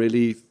 I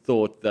really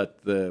thought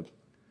that the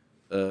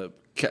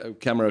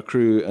camera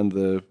crew and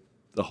the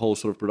whole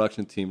sort of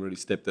production team really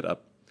stepped it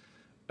up.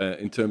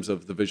 In terms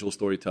of the visual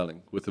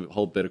storytelling with the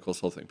whole Better Call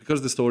Saul thing.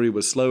 Because the story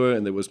was slower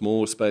and there was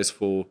more space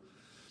for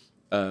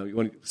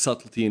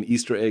subtlety and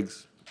Easter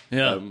eggs.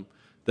 Yeah.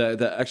 They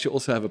actually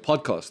also have a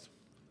podcast,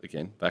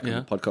 again, back on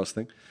the podcast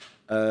thing.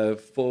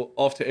 For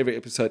after every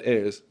episode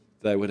airs,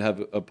 they would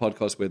have a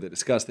podcast where they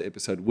discuss the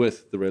episode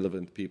with the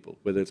relevant people,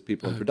 whether it's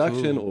people in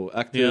production or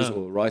actors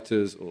or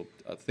writers, or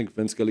I think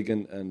Vince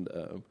Gilligan and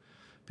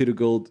Peter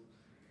Gould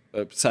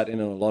sat in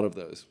on a lot of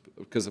those.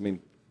 Because, I mean,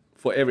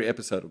 for every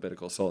episode of Better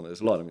Call Saul,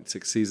 there's a lot. I mean,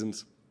 6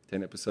 seasons,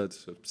 10 episodes,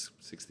 so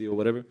 60 or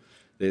whatever.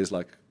 There's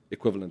like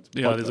equivalent.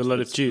 Yeah, there's a lot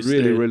of juice.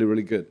 Really, really,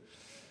 really good.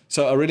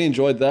 So I really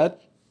enjoyed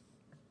that.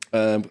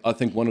 I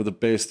think one of the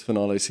best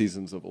finale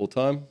seasons of all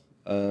time.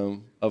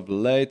 Of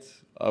late,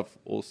 I've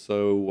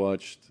also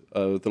watched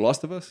The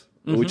Last of Us,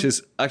 which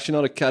is actually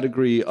not a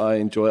category I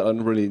enjoy. I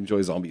don't really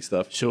enjoy zombie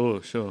stuff. Sure.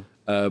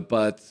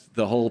 But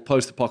the whole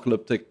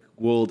post-apocalyptic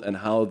world and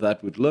how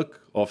that would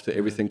look after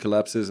everything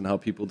collapses and how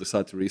people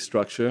decide to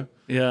restructure.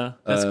 Yeah,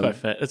 that's quite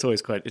fair. That's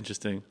always quite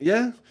interesting.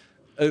 Yeah.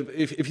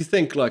 If you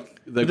think like...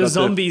 The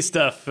zombie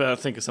stuff, I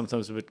think, is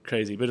sometimes a bit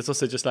crazy, but it's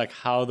also just like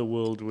how the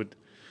world would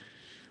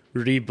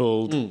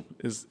rebuild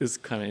is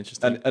kind of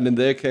interesting. And in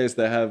their case,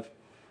 they have,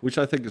 which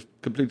I think is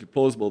completely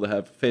plausible, they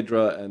have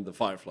Fedra and the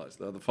Fireflies.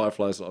 The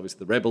Fireflies are obviously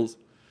the rebels.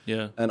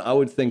 Yeah. And I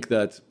would think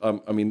that,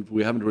 I mean,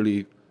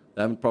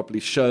 they haven't properly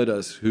showed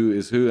us who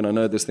is who, and I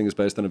know this thing is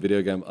based on a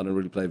video game. I don't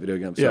really play video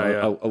games, so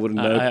I wouldn't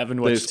know. I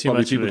haven't watched too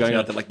much people of it, going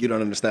out there like, you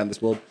don't understand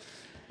this world.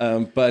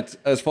 But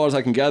as far as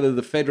I can gather,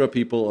 the Fedra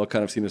people are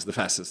kind of seen as the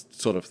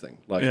fascist sort of thing.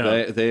 Like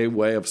their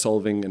way of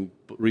solving and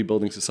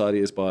rebuilding society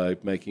is by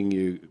making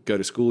you go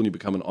to school and you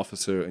become an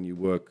officer and you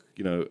work,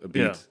 a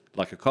beat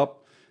like a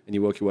cop, and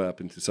you work your way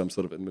up into some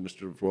sort of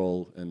administrative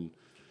role, and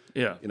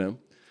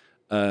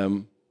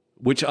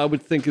which I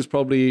would think is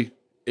probably,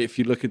 if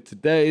you look at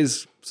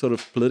today's sort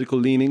of political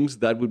leanings,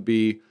 that would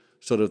be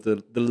sort of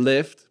the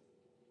left.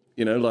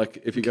 You know,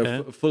 like if you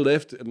Okay. go full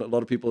left, and a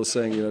lot of people are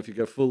saying, you know, if you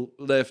go full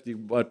left, you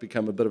might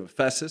become a bit of a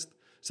fascist.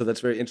 So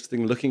that's very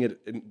interesting looking at it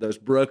in those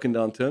broken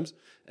down terms.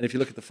 And if you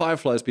look at the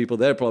Fireflies people,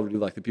 they're probably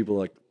like the people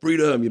like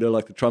freedom, you know,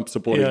 like the Trump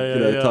supporting,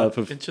 type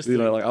of, Interesting. you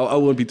know, like I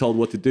won't be told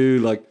what to do.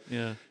 Like,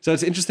 Yeah. so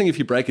it's interesting if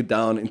you break it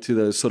down into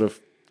those sort of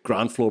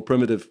ground floor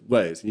primitive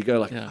ways. And you go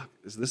like, Yeah. "Fuck,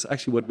 is this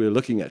actually what we're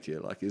looking at here?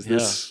 Like, is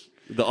this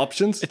the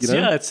options? It's, you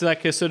know? it's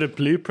like a sort of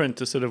blueprint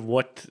to sort of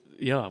what.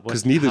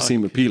 'Cause neither how it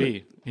seem could appealing.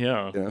 be.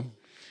 Yeah. You know?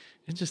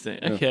 Interesting.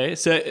 Okay.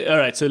 So, all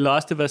right. So,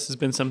 Last of Us has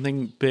been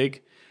something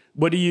big.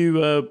 What do you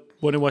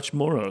want to watch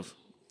more of?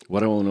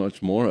 What I want to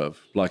watch more of,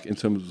 like in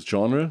terms of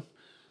genre.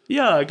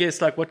 Yeah, I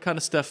guess like what kind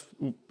of stuff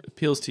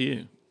appeals to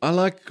you? I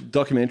like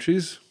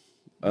documentaries.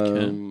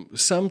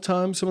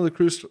 Sometimes some of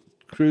the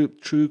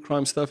true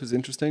crime stuff is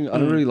interesting. I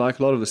don't really like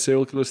a lot of the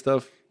serial killer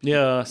stuff.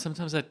 Yeah,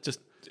 sometimes that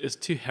just is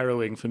too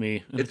harrowing for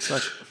me. And it's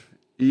like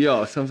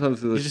Yeah,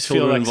 sometimes there's you just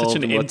feel like such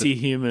an empty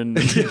human.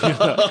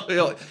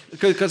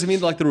 Because I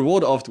mean, like the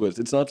reward afterwards,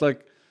 it's not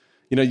like,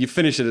 you know, you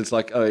finish it, it's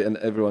like, oh, and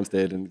everyone's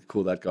dead, and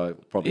cool, that guy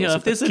probably. Yeah, also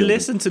if there's a killed him.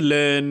 lesson to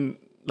learn,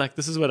 like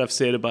this is what I've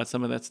said about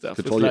some of that stuff.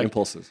 Control It's your like,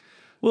 impulses.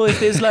 well, if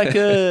there's like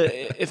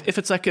if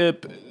it's like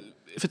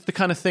if it's the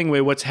kind of thing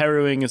where what's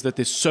harrowing is that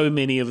there's so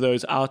many of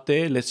those out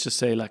there, let's just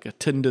say like a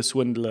Tinder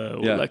swindler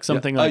or like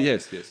something like,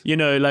 yes. you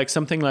know, like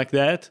something like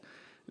that,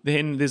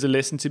 then there's a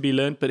lesson to be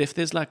learned. But if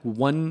there's like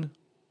one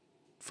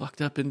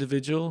fucked up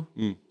individual,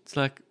 it's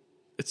like,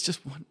 it's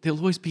just one, there'll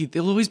always be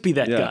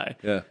that guy.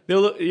 Yeah.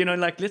 They'll, you know,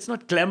 like, let's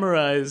not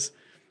glamorize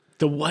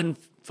the one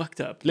fucked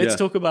up. Let's Yeah.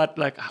 talk about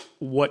like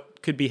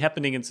what could be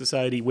happening in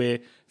society where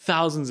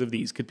thousands of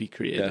these could be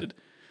created.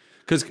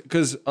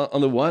 Because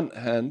on the one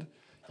hand,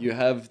 you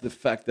have the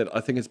fact that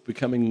I think it's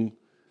becoming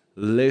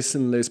less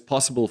and less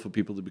possible for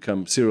people to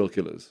become serial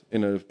killers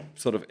in a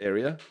sort of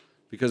area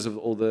because of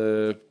all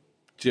the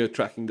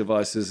geo-tracking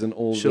devices and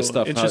all Sure. the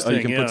stuff, how you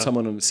Interesting, can yeah. put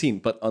someone on the scene.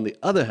 But on the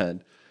other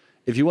hand,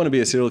 if you want to be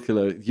a serial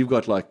killer, you've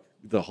got like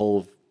the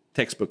whole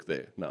textbook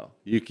there now.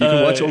 You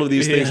can watch all of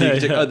these things and you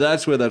can check, oh,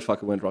 that's where that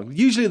fucker went wrong.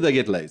 Usually they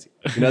get lazy.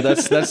 You know,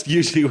 that's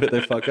usually where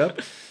they fuck up.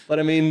 But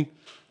I mean,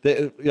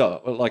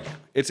 like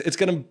it's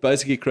going to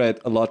basically create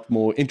a lot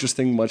more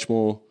interesting, much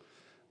more,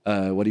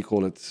 what do you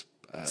call it?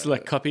 It's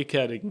like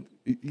copycatting.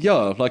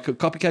 Yeah, like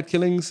copycat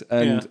killings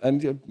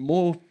and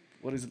more,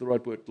 what is the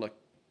right word? Like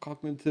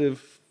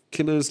cognitive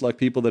killers, like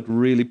people that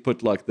really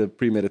put like the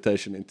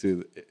premeditation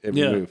into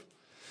every move.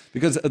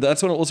 Because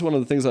that's also one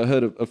of the things I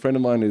heard. A friend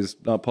of mine who's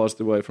now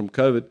passed away from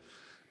COVID,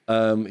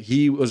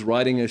 he was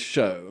writing a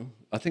show.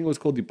 I think it was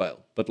called The Bail,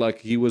 but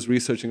like he was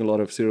researching a lot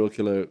of serial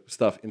killer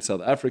stuff in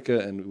South Africa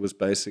and was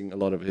basing a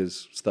lot of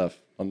his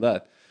stuff on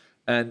that.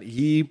 And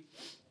he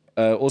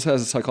also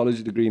has a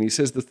psychology degree, and he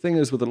says the thing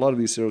is with a lot of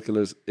these serial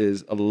killers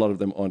is a lot of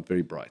them aren't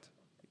very bright.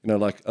 You know,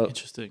 like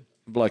Interesting.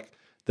 like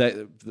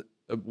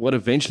what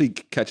eventually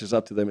catches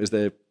up to them is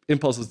their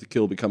impulses to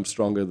kill become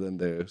stronger than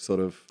their sort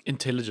of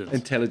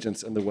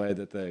intelligence and the way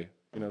that they,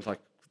 you know, like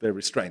their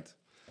restraint.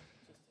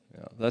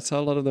 Yeah, that's how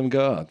a lot of them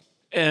go out.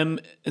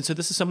 And so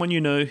this is someone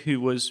you know who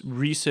was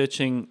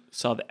researching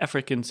South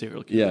African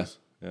serial killers.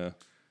 Yeah. And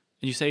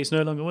you say he's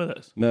no longer with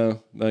us.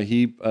 No,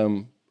 he,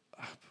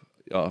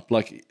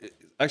 like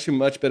actually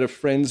much better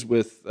friends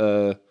with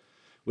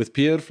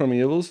Pierre from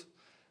Evils.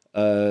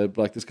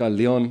 Like this guy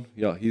Leon,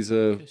 he's he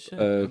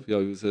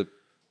was a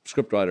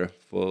scriptwriter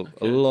for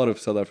a lot of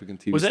South African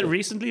TV. Was that stuff.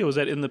 recently or was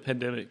that in the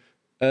pandemic?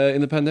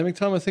 In the pandemic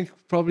time, I think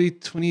probably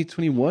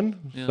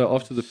 2021. Yeah. So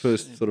after the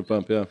first sort of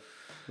bump, yeah.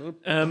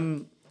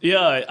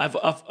 I've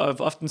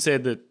often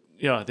said that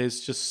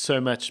there's just so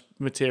much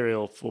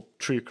material for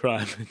true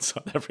crime in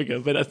South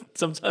Africa, but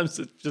sometimes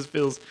it just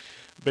feels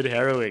a bit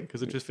harrowing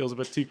because it just feels a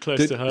bit too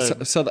close to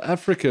home. South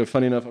Africa,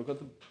 funny enough,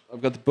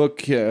 I've got the book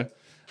here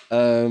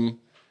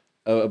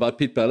about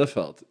Piet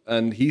Belleveld,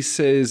 and he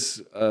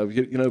says,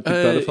 Piet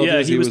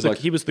Belleveld,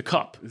 he was the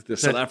cop, the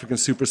South African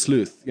super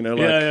sleuth, you know,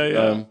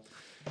 like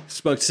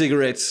smoked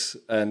cigarettes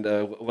and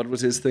what was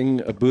his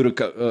thing? A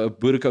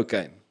Boere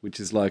cocaine, which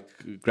is like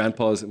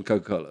grandpa's and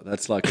Coca-Cola.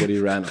 That's like what he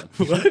ran on.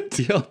 What?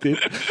 Yeah, dude.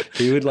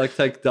 He would like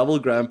take double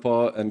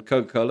grandpa and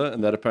Coca-Cola,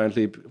 and that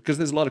apparently, because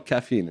there's a lot of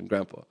caffeine in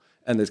grandpa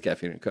and there's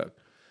caffeine in Coke.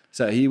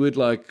 So he would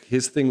like,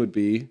 his thing would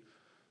be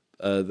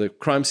the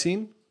crime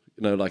scene.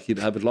 You know, like he'd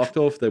have it locked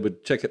off, they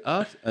would check it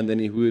out, and then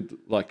he would,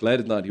 like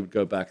late at night, he would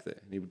go back there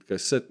and he would go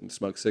sit and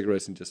smoke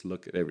cigarettes and just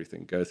look at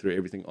everything, go through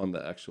everything on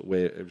the actual,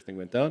 where everything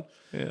went down.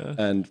 Yeah.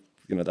 And,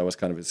 you know, that was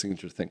kind of his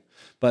signature thing.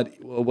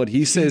 But what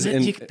he says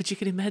but you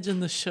can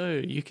imagine the show.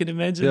 You can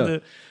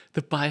imagine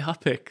the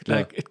biopic.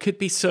 Like it could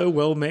be so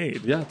well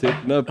made. Yeah,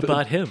 dude. No,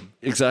 about him.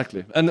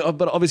 Exactly. And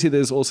but obviously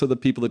there's also the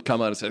people that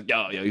come out and say,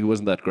 yeah, he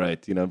wasn't that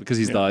great, you know, because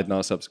he's died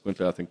now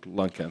subsequently, I think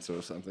lung cancer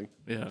or something.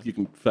 Yeah. You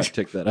can fact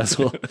check that as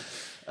well.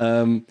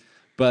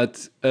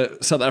 But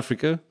South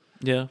Africa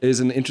is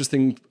an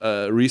interesting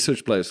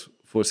research place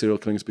for serial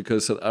killings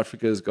because South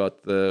Africa has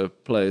got the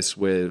place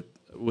where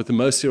with the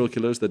most serial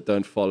killers that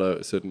don't follow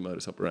a certain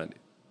modus operandi.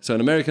 So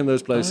in America, in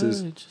those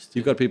places, interesting.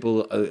 you've got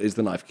people, is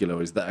the knife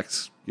killer, is the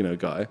axe,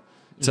 guy.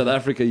 In South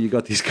Africa, you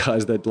got these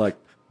guys that like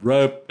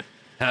rope,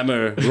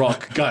 hammer,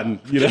 rock, gun,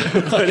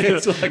 Like,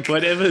 it's like,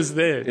 Whatever's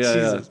there. yeah,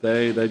 Jesus.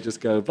 they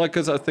just go, like,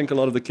 because I think a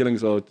lot of the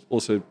killings are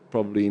also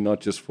probably not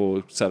just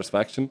for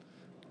satisfaction,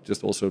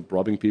 just also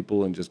robbing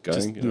people and just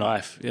going. Just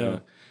life, yeah.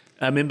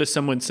 I remember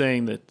someone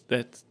saying that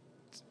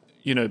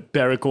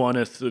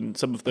Baragwanath and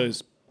some of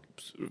those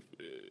sort of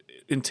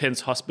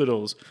intense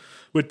hospitals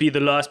would be the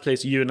last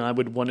place you and I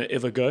would want to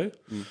ever go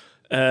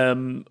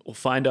or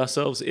find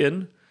ourselves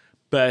in.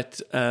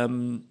 But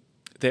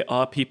there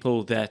are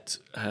people that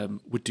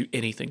would do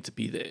anything to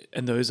be there.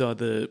 And those are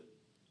the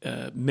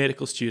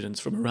medical students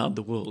from around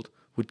the world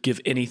would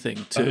give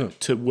anything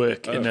to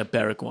work in a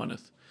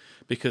Baragwanath.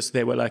 Because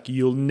they were like,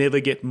 you'll never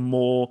get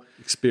more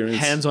Experience.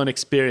 hands-on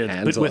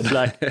experience, but with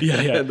like,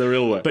 the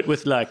real way. but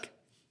with like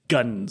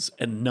guns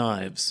and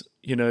knives,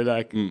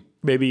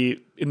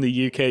 maybe in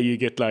the UK you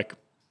get like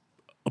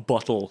a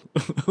bottle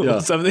Yeah.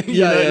 or something,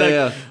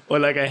 Yeah. or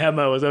like a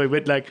hammer or something,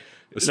 but like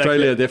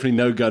Australia, like, definitely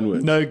no gun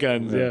work. no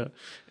guns, yeah.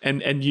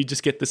 And you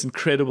just get this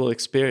incredible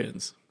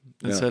experience,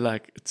 and Yeah. so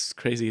like it's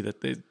crazy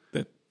that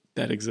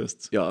that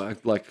exists. Yeah,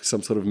 like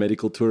some sort of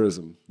medical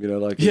tourism. You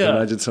can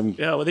imagine some.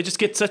 Yeah, well, they just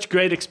get such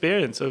great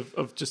experience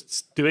of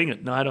just doing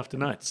it night after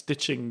night,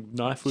 stitching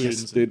knife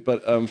wounds. Yes, dude.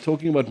 But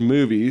talking about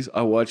movies,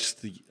 I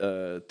watched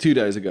 2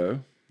 days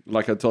ago.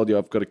 Like I told you,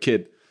 I've got a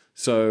kid,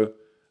 so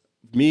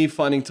me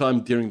finding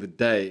time during the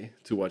day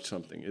to watch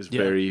something is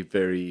very,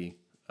 very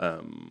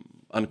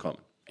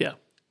uncommon. Yeah.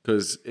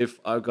 Because if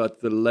I got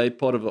the late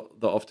part of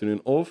the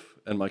afternoon off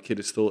and my kid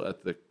is still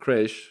at the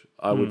creche,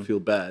 I would feel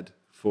bad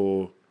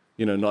for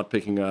not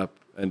picking up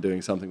and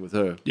doing something with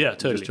her. Yeah,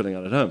 totally. Just chilling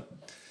out at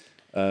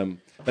home.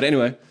 But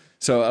anyway,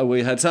 so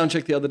we had sound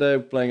check the other day,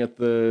 playing at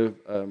the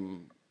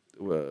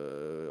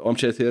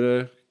Armchair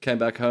Theatre. Came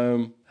back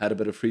home, had a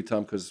bit of free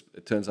time because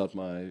it turns out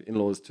my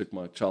in-laws took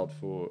my child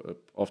for an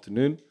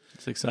afternoon.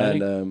 It's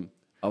exciting. And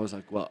I was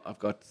like, well, I've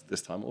got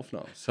this time off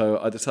now. So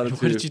I decided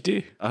What did you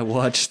do? I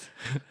watched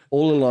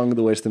All Along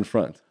the Western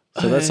Front.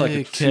 So that's like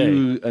a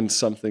 2 and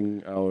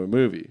something hour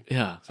movie.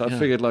 Yeah. So I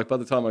figured like by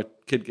the time my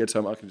kid gets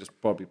home, I can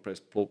just probably press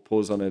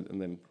pause on it and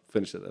then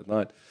finish it that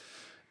night.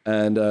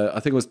 And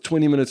I think it was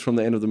 20 minutes from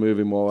the end of the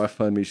movie, my wife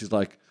phoned me. She's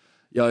like,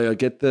 yo,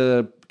 get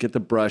the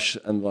brush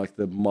and like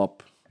the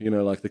mop.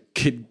 Like the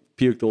kid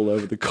puked all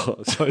over the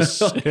car.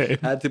 So I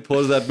had to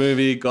pause that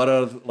movie, got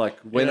out,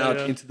 went out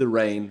into the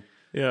rain,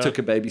 took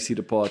a baby seat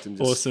apart and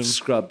just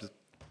scrubbed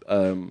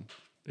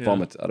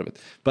vomit out of it.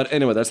 But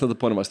anyway, that's not the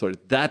point of my story.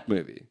 That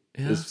movie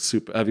is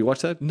super. Have you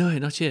watched that? No,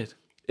 not yet.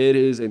 It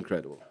is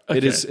incredible. Okay.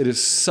 It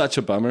is such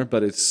a bummer,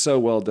 but it's so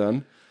well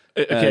done.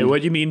 Okay, And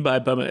what do you mean by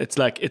bummer? It's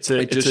like it's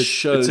a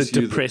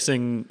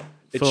depressing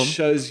film. It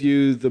shows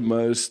you the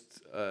most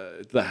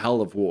the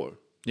hell of war.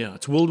 Yeah,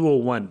 it's World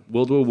War One.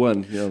 World War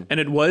One. Yeah. And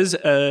there was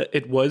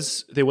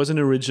an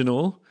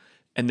original,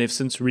 and they've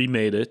since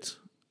remade it.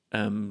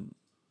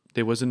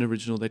 There was an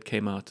original that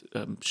came out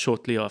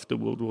shortly after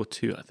World War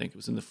II. I think it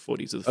was in the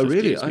 40s or the 50s. Oh,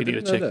 really? I We need to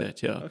didn't know check that.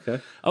 that. Yeah.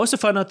 Okay. I also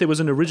found out there was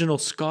an original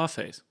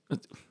Scarface.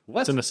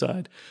 What? It's an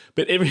aside,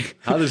 but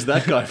How does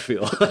that guy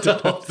feel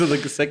after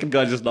the second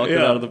guy just knocked it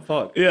out of the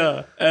park?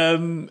 Yeah.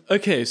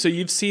 Okay, so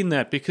you've seen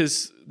that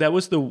because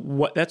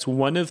that's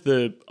one of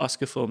the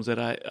Oscar films that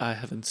I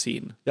haven't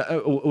seen. Yeah.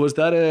 Was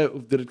that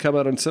did it come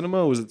out on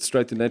cinema or was it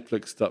straight to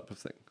Netflix type of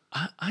thing?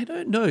 I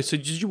don't know. So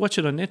did you watch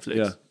it on Netflix?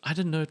 Yeah. I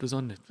didn't know it was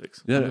on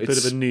Netflix. Yeah, I'm a bit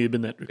of a noob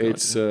in that regard.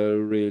 It's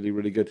really,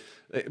 really good.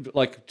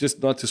 Like,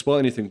 just not to spoil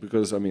anything,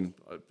 because I mean,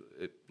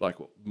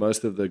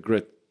 most of the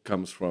grit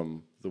comes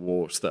from the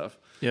war stuff.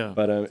 Yeah.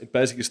 But it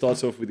basically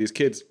starts off with these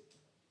kids.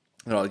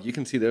 You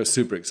can see they're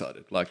super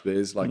excited. Like,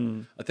 there's I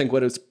think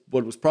what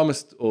was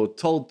promised or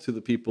told to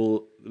the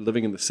people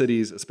living in the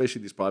cities,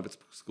 especially these private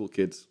school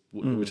kids,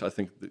 which I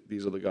think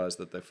these are the guys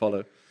that they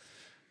follow,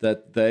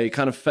 that they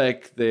kind of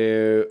fake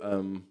their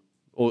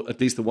or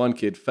at least the one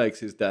kid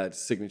fakes his dad's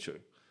signature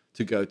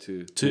to go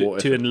to war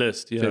effort,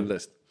 enlist. Yeah. to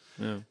enlist.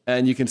 Yeah.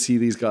 And you can see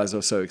these guys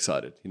are so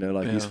excited,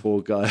 these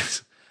 4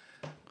 guys,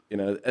 in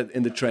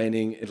the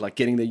training, like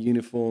getting their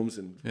uniforms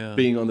and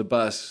being on the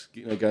bus,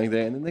 going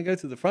there, and then they go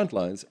to the front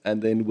lines,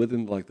 and then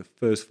within like the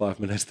first 5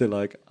 minutes, they're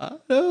like, I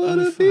don't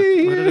want to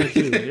be What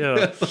here. did I do?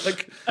 Yeah.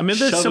 Like, I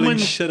remember shoveling someone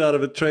shit out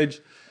of a trench.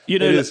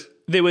 there is.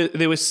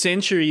 were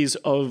centuries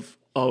of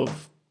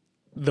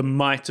the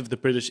might of the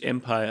British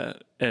Empire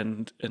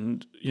and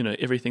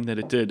everything that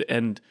it did,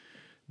 and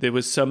there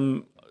was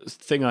some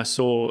thing I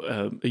saw,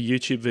 a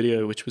YouTube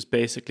video which was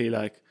basically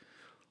like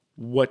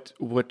what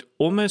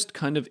almost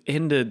kind of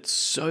ended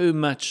so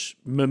much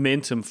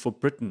momentum for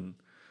Britain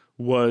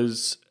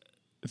was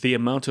the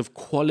amount of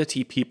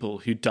quality people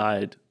who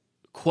died,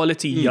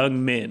 quality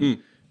young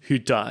men who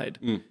died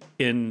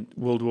in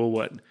World War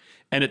One,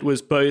 and it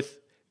was both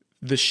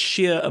the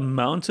sheer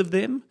amount of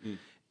them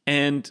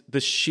and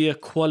the sheer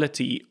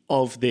quality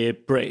of their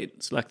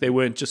brains. Like, they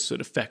weren't just sort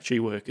of factory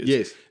workers.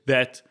 Yes.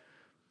 That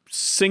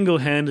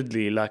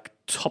single-handedly like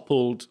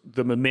toppled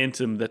the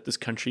momentum that this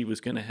country was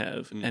going to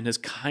have, and has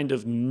kind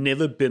of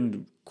never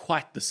been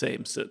quite the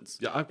same since.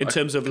 Yeah, in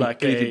terms of like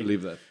completely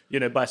believe that.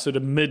 by sort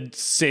of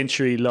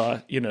mid-century,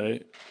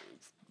 40s,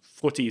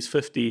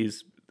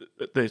 50s,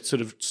 they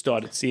sort of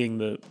started seeing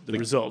the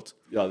result.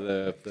 Yeah,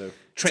 the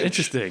It's trench.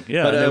 interesting,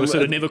 yeah. But, They were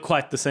sort of never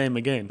quite the same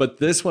again. But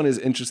this one is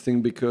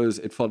interesting because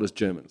it follows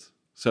Germans.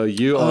 So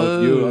you're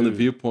on the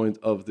viewpoint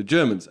of the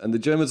Germans, and the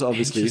Germans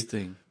obviously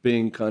Interesting.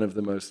 being kind of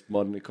the most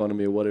modern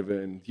economy or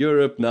whatever in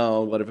Europe now,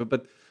 whatever.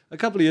 But a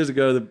couple of years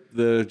ago,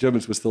 the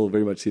Germans were still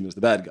very much seen as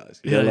the bad guys.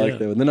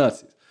 They were the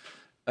Nazis.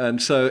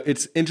 And so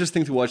it's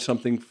interesting to watch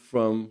something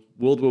from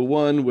World War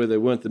One where they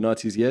weren't the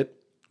Nazis yet.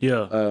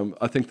 Yeah.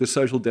 I think the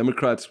Social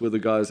Democrats were the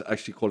guys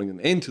actually calling an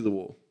end to the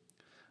war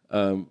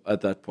at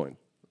that point.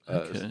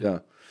 Okay. Yeah.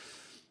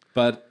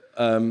 But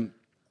what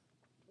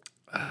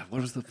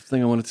was the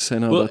thing I wanted to say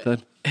now about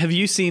that? Have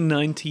you seen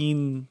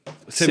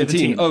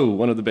 1917? Oh,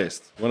 one of the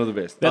best. One of the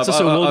best. That's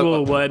also World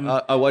War One.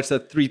 I watched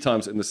that 3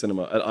 times in the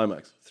cinema at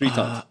IMAX. 3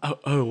 times.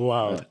 Oh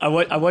wow.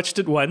 I watched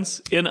it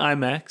once in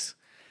IMAX,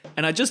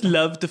 and I just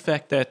loved the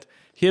fact that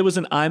here was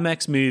an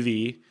IMAX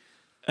movie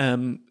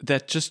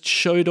that just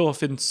showed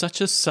off in such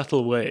a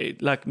subtle way.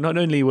 Like, not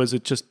only was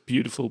it just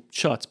beautiful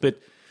shots, but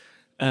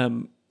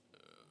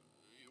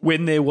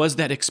when there was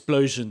that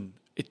explosion,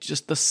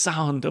 the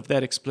sound of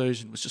that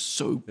explosion was just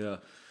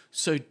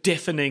so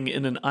deafening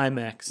in an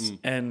IMAX,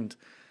 and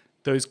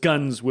those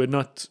guns were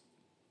not,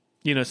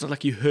 it's not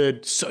like you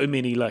heard so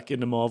many like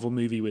in a Marvel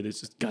movie where there's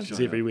just guns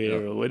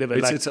everywhere or whatever.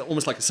 It's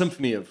almost like a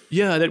symphony of...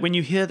 Yeah, that when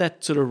you hear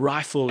that sort of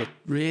rifle, it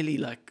really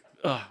like...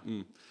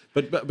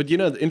 But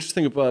the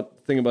interesting thing about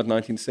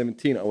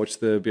 1917, I watched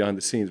the behind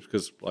the scenes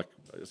because, like,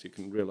 as you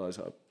can realize,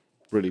 I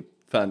really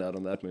found out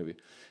on that movie,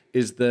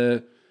 is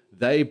they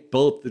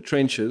built the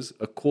trenches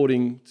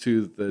according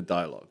to the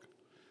dialogue.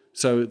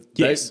 So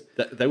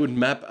they would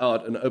map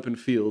out an open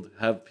field,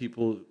 have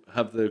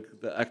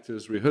the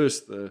actors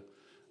rehearse their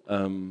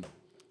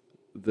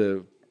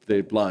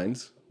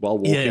lines while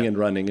walking and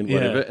running and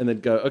whatever, and then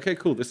go, okay,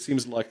 cool, this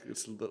seems like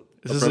this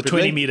is a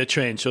 20-meter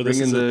trench, or this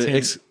bring in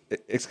is the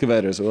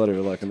excavators or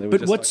whatever. Like, and they were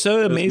But just what's like,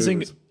 so "Let's amazing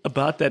move this."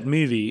 about that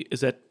movie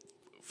is that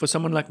for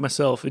someone like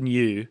myself and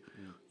you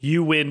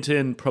went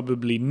in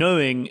probably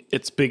knowing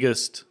its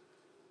biggest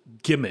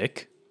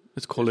gimmick,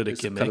 let's call it a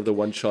It's gimmick, kind of the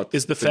one shot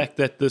is the fact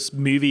that this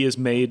movie is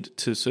made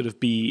to sort of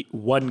be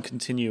one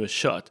continuous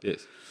shot.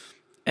 Yes.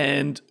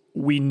 And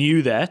we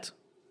knew that.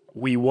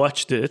 We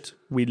watched it.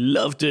 We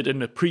loved it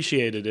and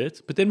appreciated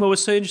it. But then what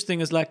was so interesting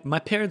is, like, my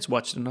parents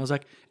watched it and I was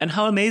like, and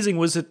how amazing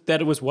was it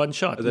that it was one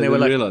shot? And They were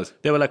didn't like, realize.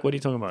 They were like, what are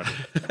you talking about?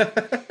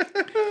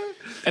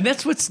 And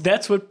that's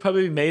what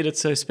probably made it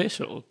so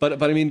special.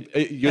 But I mean,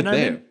 you're And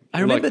there. I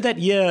remember Like, that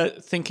year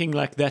thinking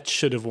like that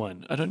should have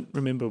won. I don't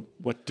remember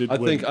what did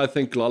win. I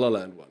think La La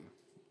Land won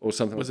or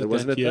something Was like it that.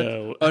 Wasn't that it year?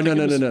 that? I Oh think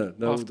no, it was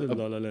no. after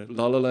La La Land.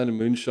 La La Land and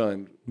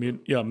Moonshine,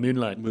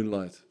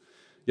 Moonlight.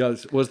 Yeah,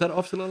 was that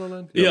after La La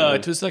Land? Yeah,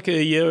 it was like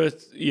a year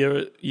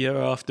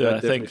after, That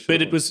I think.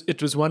 definitely But should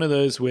it was one of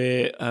those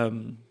where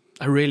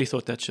I really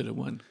thought that should have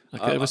won.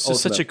 Like, it was just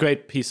also such a that.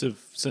 great piece of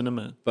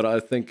cinema. But I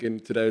think in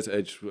today's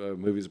age,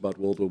 movies about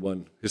World War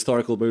One,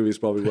 historical movies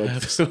probably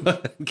won't.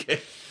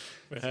 Okay.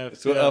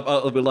 Perhaps, So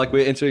I'll be like,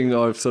 we're entering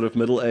our sort of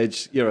middle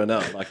age era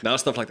now. Like, now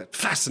stuff like that,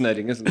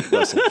 fascinating, isn't it,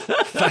 Russell?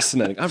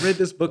 Fascinating. I read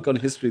this book on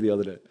history the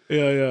other day.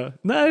 Yeah.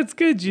 No, it's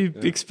good. You're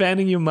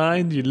expanding your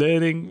mind. You're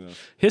learning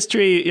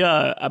history.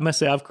 Yeah, I must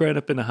say, I've grown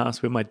up in a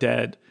house where my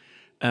dad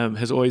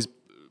has always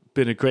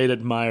been a great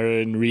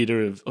admirer and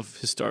reader of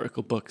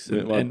historical books.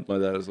 And, My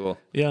dad as well.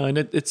 yeah, and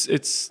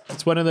it's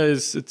one of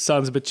those. It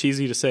sounds a bit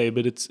cheesy to say,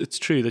 but it's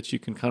true that you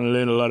can kind of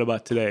learn a lot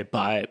about today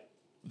by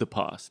the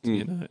past,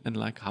 and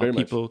like how Very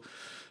much. people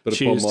Bit of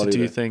choose Paul to do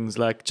Marley there. things.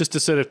 Like, just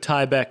to sort of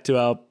tie back to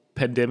our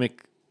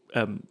pandemic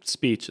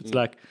speech, it's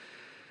like,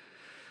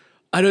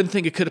 I don't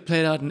think it could have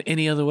played out in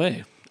any other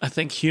way. I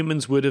think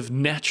humans would have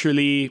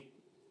naturally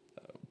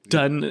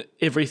done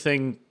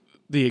everything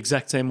the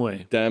exact same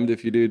way. Damned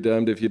if you do,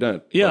 damned if you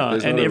don't. Yeah, Like,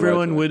 there's and no right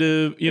everyone way. would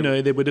have,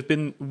 there would have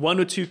been 1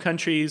 or 2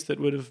 countries that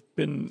would have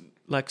been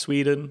like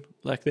Sweden,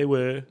 like they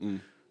were.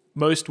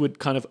 Most would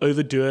kind of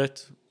overdo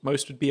it.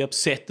 Most would be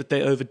upset that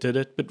they overdid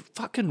it, but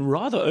fucking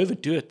rather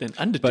overdo it than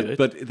underdo it.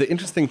 But the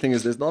interesting thing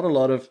is there's not a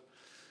lot of,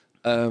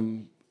 what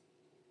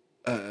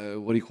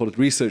do you call it,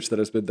 research that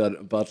has been done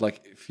about,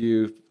 like,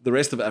 the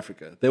rest of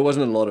Africa. There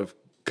wasn't a lot of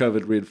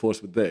COVID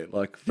reinforcement there.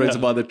 Like, friends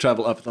of mine that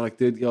travel up, they're like,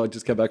 dude, I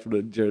just came back from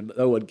Nigeria.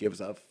 No one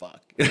gives a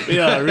fuck.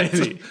 Yeah,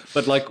 really.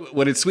 But like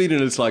when it's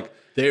Sweden, it's like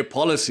their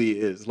policy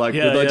is like,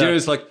 Yeah, with Nigeria, yeah.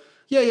 it's like,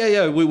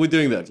 we're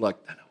doing that. Like,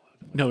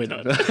 No, we're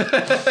not.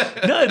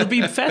 No, it'll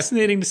be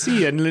fascinating to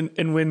see. And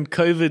when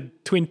COVID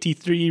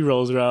 23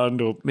 rolls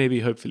around, or maybe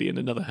hopefully in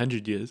another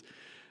 100 years,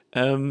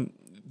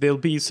 there'll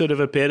be sort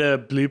of a better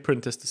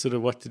blueprint as to sort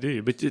of what to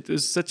do. But it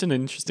was such an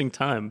interesting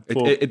time.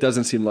 It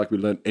doesn't seem like we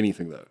learned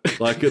anything though.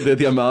 Like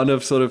the amount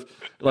of sort of,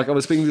 like, I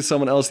was speaking to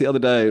someone else the other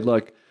day,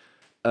 like,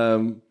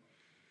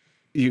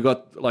 you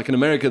got, like, in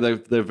America,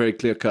 they're very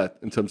clear cut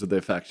in terms of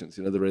their factions.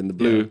 They're in the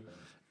blue.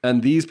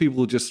 and these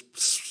people just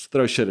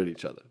throw shit at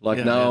each other.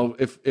 Like now,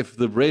 if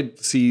the red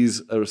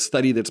sees a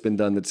study that's been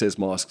done that says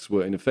masks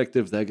were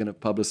ineffective, they're going to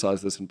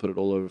publicize this and put it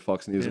all over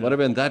Fox News and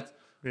whatever. And that,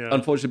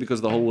 unfortunately,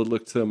 because the whole world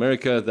looked to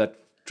America, that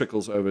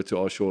trickles over to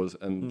our shores.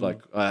 And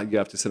you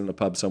have to sit in a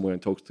pub somewhere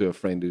and talk to a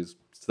friend who's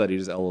studied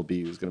his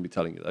LLB who's going to be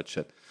telling you that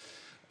shit.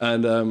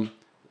 And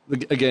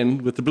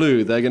again, with the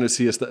blue, they're going to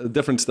see a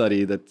different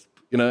study that,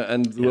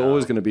 and we're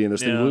always going to be in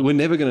this thing. We're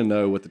never going to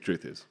know what the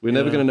truth is. We're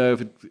never going to know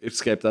if it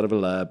escaped out of a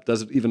lab.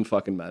 Does it even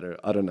fucking matter?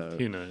 I don't know.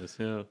 Who knows?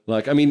 Yeah.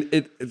 Like, I mean,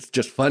 it's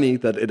just funny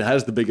that it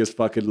has the biggest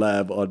fucking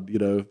lab on,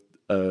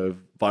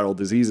 viral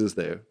diseases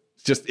there.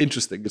 It's just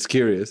interesting. It's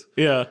curious.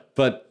 Yeah.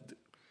 But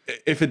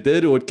if it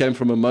did, or it came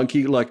from a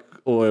monkey,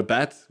 or a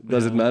bat,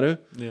 does it matter?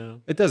 Yeah.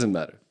 It doesn't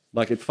matter.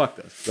 Like, it fucked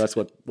us. That's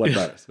what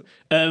matters.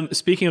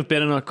 Speaking of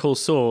Better Not Call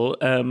Saul,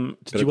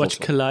 did you watch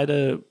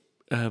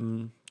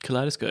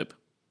Kaleidoscope?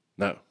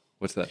 No.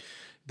 What's that?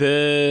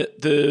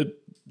 The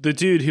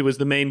dude who was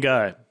the main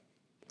guy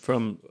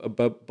from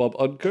Bob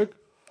Odenkirk?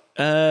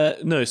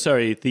 No,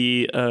 sorry,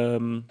 the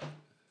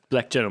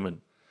black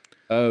gentleman.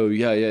 Oh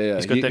yeah.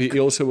 He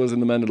also was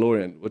in The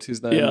Mandalorian. What's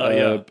his name?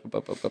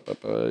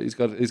 He's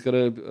got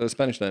a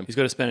Spanish name. He's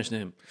got a Spanish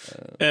name.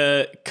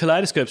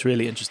 Kaleidoscope's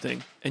really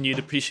interesting, and you'd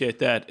appreciate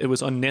that. It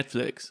was on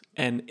Netflix,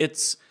 and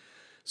its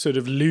sort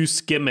of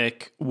loose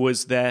gimmick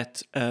was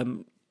that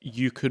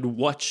you could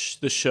watch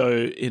the show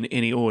in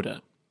any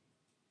order.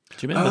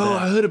 Do you remember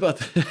that? I heard about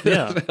that.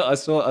 Yeah.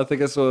 I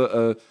think I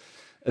saw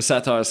a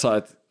satire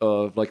site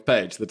of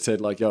page that said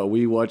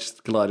we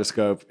watched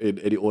Kaleidoscope in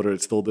any order.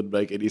 It still didn't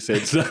make any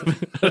sense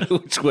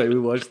which way we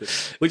watched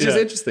it, which is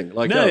interesting.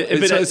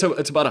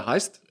 It's about a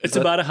heist. It's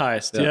about a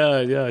heist.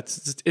 Yeah.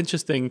 It's just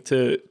interesting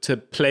to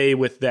play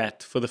with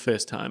that for the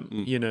first time,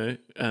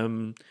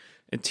 and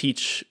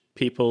teach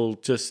people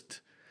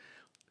just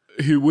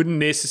who wouldn't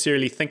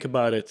necessarily think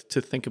about it to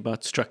think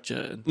about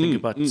structure and think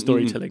about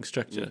storytelling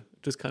structure.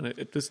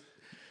 It was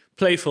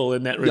playful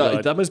in that regard.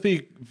 Yeah, that must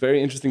be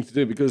very interesting to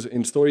do because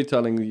in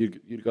storytelling you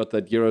got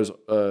that hero's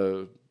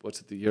the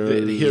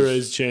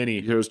hero's journey.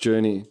 Hero's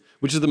journey,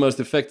 which is the most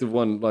effective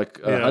one.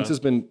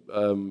 Hunter's been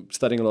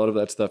studying a lot of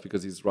that stuff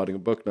because he's writing a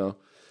book now.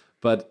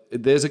 But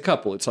there's a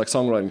couple. It's like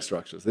songwriting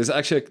structures. There's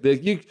actually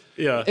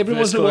every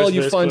once in a while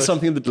you find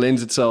something that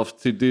lends itself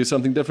to do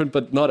something different,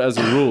 but not as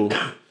a rule.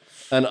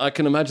 And I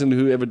can imagine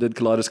whoever did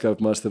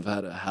Kaleidoscope must have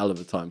had a hell of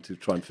a time to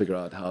try and figure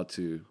out how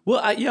to. Well,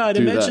 I'd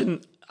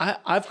imagine.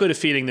 I've got a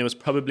feeling there was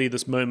probably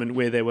this moment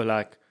where they were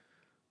like,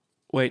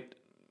 "Wait,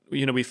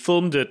 we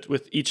filmed it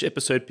with each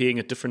episode being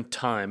a different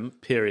time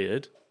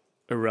period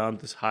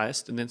around this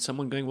heist," and then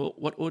someone going, "Well,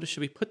 what order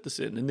should we put this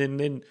in?" And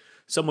then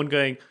someone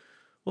going,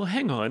 "Well,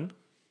 hang on.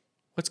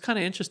 What's kind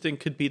of interesting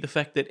could be the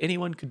fact that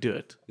anyone could do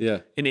it. Yeah.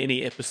 In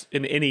any episode,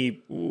 in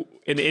any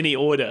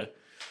order,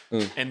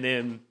 and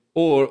then."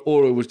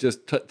 Or it was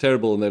just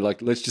terrible, and they're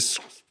like, let's just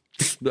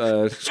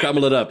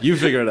scramble it up. You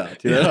figure it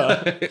out.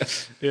 Yeah.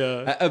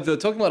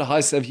 Talking about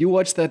heists, have you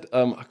watched that?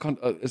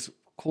 It's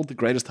called The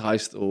Greatest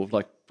Heist, or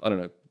I don't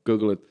know.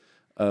 Google it,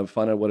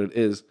 find out what it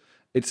is.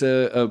 It's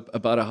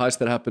about a heist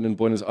that happened in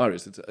Buenos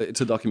Aires.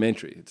 It's a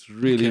documentary. It's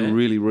really,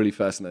 really, really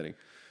fascinating.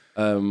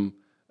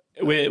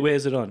 Where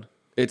is it on?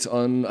 It's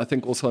on, I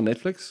think, also on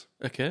Netflix.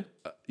 Okay.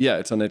 Yeah,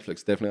 it's on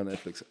Netflix. Definitely on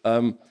Netflix.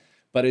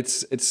 But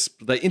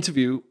they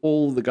interview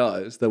all the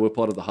guys that were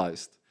part of the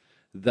heist.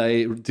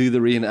 They do the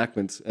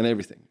reenactments and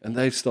everything, and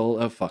they stole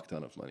a fuck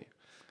ton of money.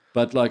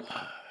 But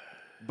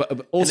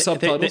all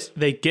subtitles.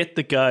 They get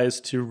the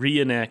guys to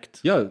reenact.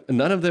 Yeah, and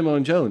none of them are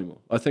in jail anymore.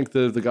 I think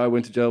the guy who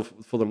went to jail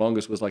for the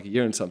longest was like a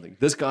year and something.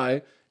 This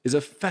guy is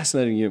a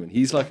fascinating human.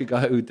 He's like a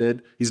guy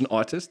he's an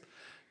artist.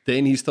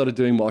 Then he started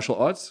doing martial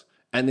arts,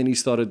 and then he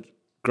started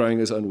growing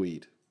his own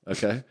weed.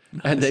 Okay,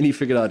 nice. And then he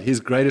figured out his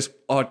greatest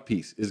art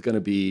piece is going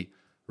to be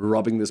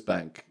robbing this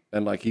bank.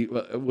 And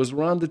it was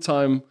around the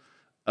time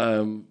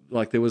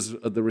there was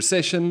the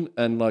recession,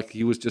 and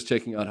he was just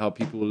checking out how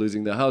people were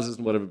losing their houses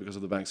and whatever because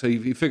of the bank. So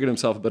he figured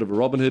himself a bit of a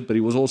Robin Hood, but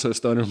he was also a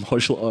stoner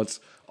martial arts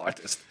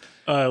artist.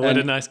 Oh, what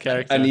a nice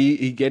character. And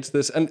he gets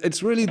this, and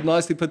it's really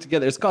nicely put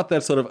together. It's got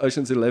that sort of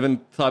Ocean's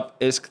 11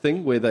 type-esque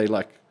thing where they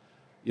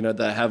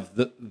they have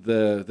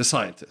the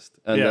scientist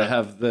and they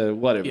have the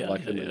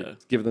whatever,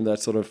 give them that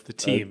sort of the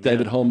team,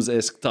 David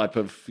Holmes-esque type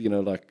of,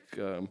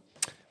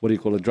 what do you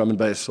call it, drum and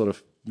bass sort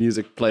of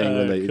music playing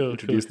when they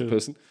introduce the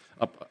person.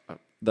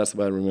 That's the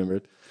way I remember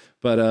it.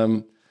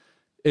 But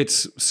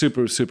it's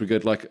super, super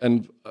good.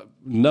 And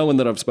no one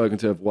that I've spoken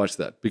to have watched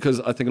that, because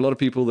I think a lot of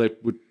people, they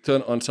would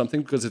turn on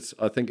something because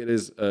I think it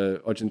is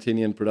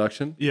Argentinian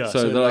production. Yeah.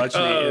 So they're like,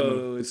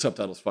 it's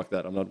subtitles, fuck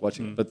that, I'm not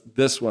watching it. But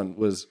this one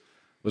was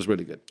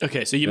really good.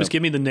 Okay, so you must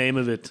give me the name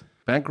of it.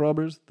 Bank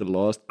Robbers, The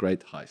Last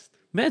Great Heist.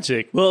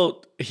 Magic.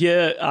 Well,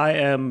 here I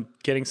am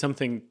getting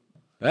something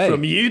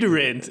from you to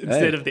rent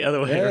instead of the other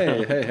way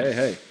around.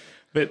 Hey.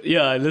 But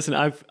yeah, listen,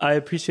 I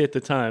appreciate the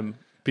time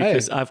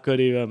because I've got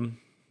to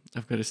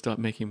start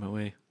making my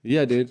way.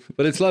 Yeah, dude.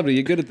 But it's lovely.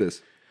 You're good at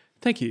this.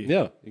 Thank you.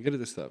 Yeah, you're good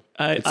at this stuff.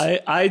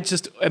 I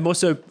just am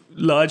also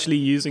largely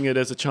using it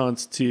as a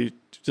chance to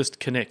just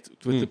connect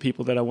with the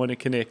people that I want to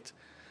connect,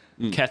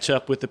 catch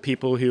up with the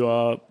people who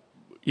are,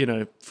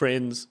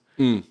 friends,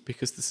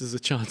 because this is a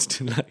chance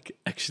to like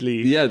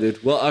actually. Yeah,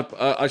 dude. Well,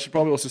 I should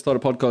probably also start a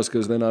podcast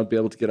because then I'd be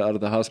able to get out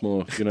of the house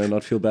more,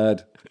 not feel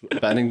bad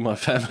banning my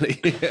family.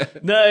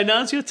 No,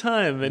 now's your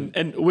time.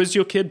 And was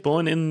your kid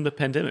born in the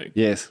pandemic?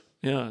 Yes.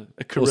 Yeah,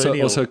 a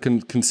coronial. Also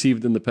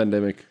conceived in the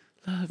pandemic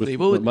with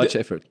much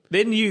effort.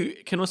 Then you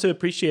can also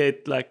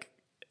appreciate like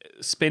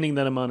spending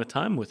that amount of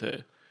time with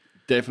her.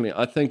 Definitely.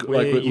 I think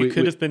Where like you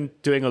could have been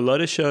doing a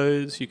lot of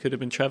shows, you could have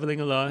been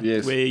traveling a lot,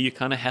 Yes. where you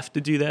kind of have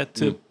to do that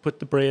to put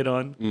the bread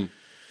on.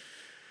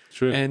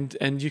 True.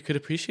 And you could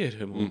appreciate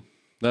her more.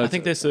 No, I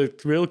think there's a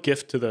real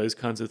gift to those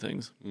kinds of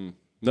things.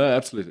 No,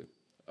 absolutely.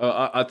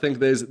 I think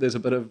there's a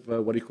bit of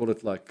what do you call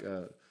it, like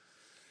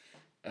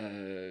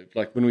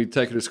when we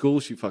take her to school,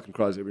 she fucking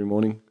cries every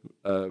morning.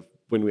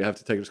 When we have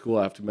to take her to school,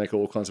 I have to make her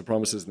all kinds of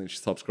promises, and then she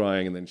stops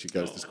crying, and then she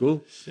goes to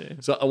school.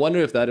 Shit. So I wonder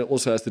if that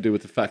also has to do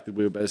with the fact that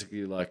we were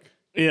basically like,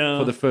 Yeah.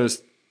 for the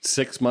first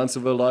 6 months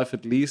of her life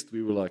at least,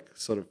 we were like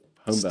sort of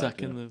homebound.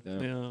 Stuck in the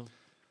yeah.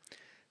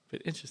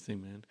 But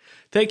interesting, man.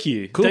 Thank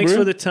you. Cool, Thanks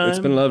bro. for the time. It's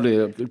been lovely.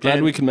 I'm glad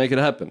And- we can make it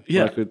happen.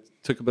 Yeah. Like it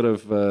took a bit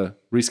of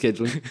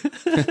rescheduling.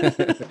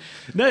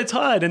 No, it's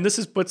hard, and this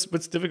is what's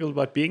difficult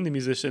about being the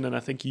musician. And I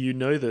think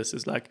this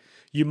is like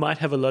you might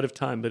have a lot of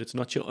time, but it's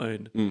not your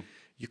own.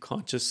 You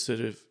can't just sort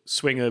of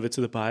swing over to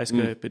the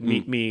bioscope and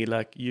meet me.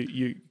 Like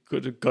you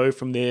got to go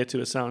from there to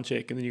a sound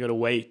check, and then you got to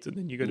wait, and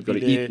then you got to You got be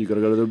to there. eat. You got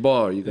to go to the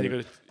bar. You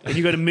got And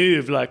you got to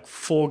move like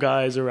 4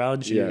 guys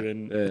around you, yeah.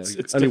 and yeah. it's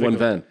only difficult. one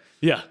van.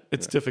 Yeah,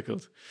 it's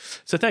difficult.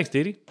 So thanks,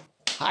 Didi.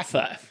 High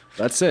five.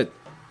 That's it.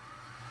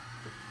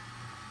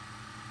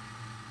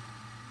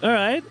 All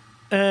right,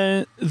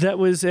 that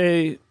was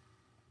a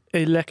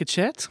lekker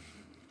chat.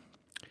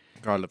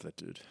 I love that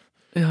dude.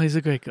 Yeah, he's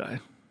a great guy,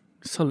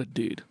 solid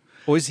dude.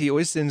 He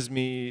always sends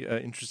me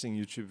interesting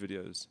YouTube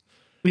videos.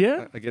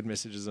 Yeah. I get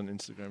messages on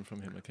Instagram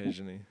from him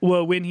occasionally.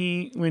 Well, when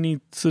he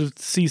sort of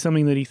sees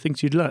something that he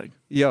thinks you'd like.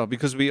 Yeah,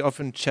 because we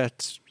often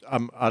chat.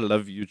 I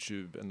love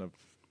YouTube and I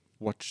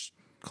watch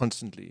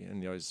constantly,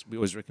 and we're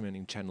always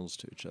recommending channels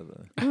to each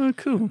other. Oh,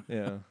 cool.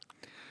 Yeah.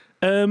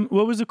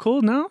 What was it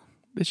called now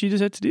that you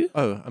just had to do?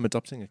 Oh, I'm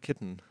adopting a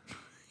kitten.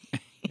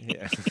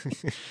 Yeah.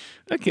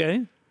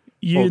 Okay.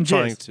 You Or and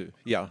trying Jess. to.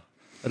 Yeah.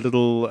 A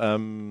little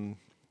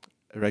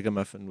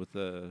ragamuffin with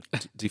a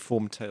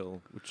deformed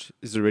tail, which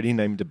is already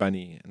named a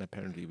bunny, and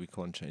apparently we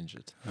can't change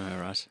it. All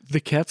right. The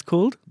cat's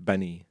called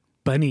Bunny.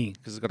 Bunny.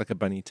 Because it's got like a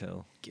bunny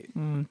tail.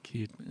 Oh,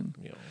 cute, man.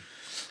 Yeah.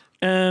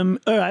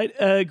 All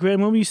right,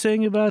 Graham, what were you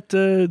saying about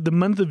the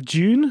month of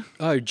June?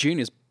 Oh, June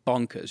is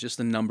bonkers. Just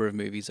the number of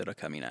movies that are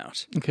coming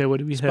out. Okay, what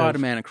do we have?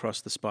 Spider-Man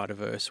Across the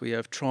Spider-Verse. We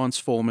have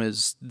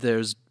Transformers.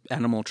 There's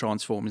Animal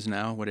Transformers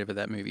now, whatever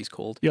that movie's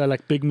called. Yeah,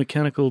 like big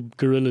mechanical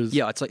gorillas.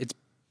 Yeah, it's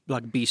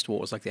like Beast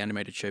Wars, like the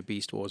animated show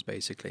Beast Wars,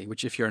 basically.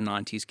 Which, if you're a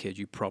 '90s kid,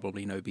 you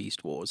probably know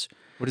Beast Wars.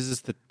 What is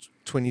this, the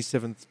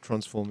 27th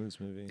Transformers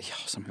movie? Yeah,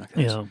 something like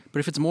that. Yeah. But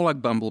if it's more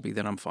like Bumblebee,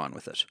 then I'm fine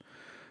with it.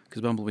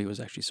 Because Bumblebee was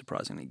actually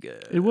surprisingly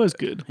good. It was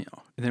good. Yeah.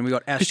 And then we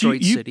got 'Cause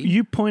Asteroid City.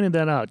 You pointed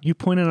that out. You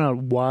pointed out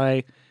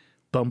why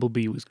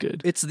Bumblebee was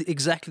good. It's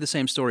exactly the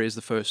same story as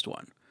the first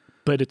one.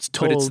 But it's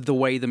But it's told, the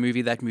way that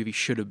movie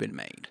should have been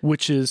made.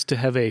 which is to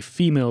have a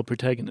female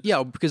protagonist.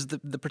 Yeah, because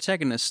the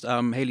protagonist,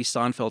 Haley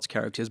Steinfeld's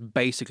character, is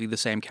basically the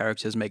same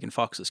character as Megan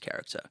Fox's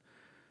character.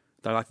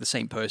 They're like the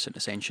same person,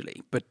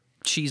 essentially. But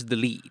she's the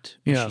lead.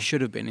 Yeah. She should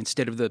have been,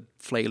 instead of the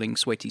flailing,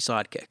 sweaty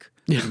sidekick.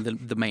 Yeah.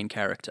 The main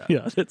character.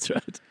 Yeah, that's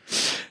right.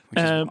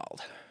 Which is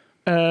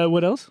wild.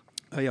 What else?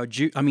 Oh, yeah,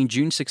 June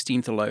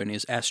 16th alone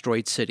is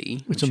Asteroid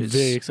City. Which I'm is,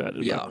 very excited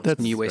about. Yeah, That's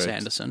new Wes great.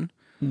 Anderson.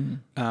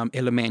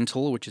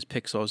 Elemental, which is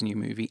Pixar's new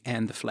movie,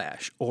 and The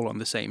Flash, all on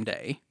the same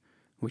day,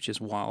 which is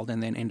wild.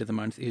 And then end of the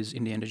month is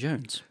Indiana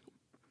Jones.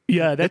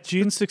 Yeah, that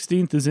June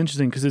 16th is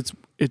interesting because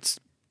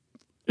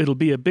it'll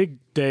be a big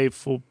day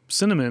for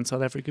cinema in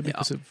South Africa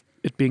because of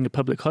it being a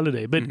public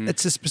holiday. But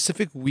It's a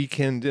specific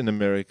weekend in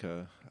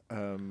America.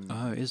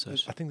 Oh, is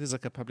it? I think there's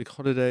like a public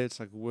holiday. It's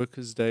like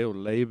Workers' Day or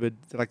Labor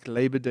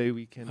Day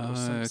weekend or Oh,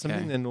 something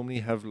okay. they normally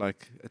have.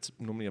 Like it's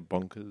normally a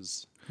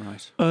bonkers.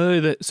 Right.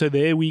 so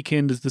their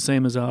weekend is the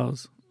same as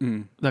ours.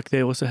 Mm. Like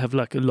they also have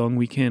like a long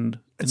weekend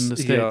in the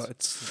states.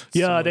 It's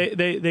Yeah,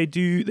 they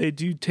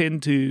do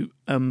tend to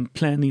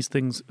plan these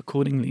things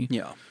accordingly.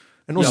 Yeah.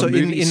 and also Yeah,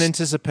 in movies-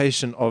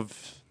 anticipation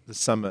of the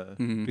summer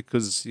Mhm.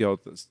 because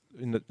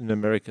in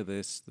America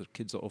the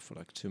kids are off for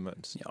like 2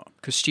 months. Yeah.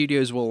 Because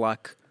studios will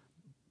like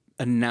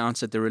announce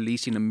that they're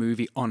releasing a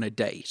movie on a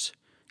date,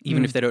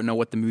 even if they don't know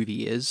what the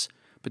movie is.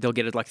 But they'll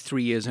get it like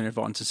 3 years in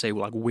advance to say,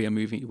 well, like we're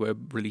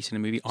releasing a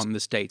movie on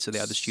this date, so the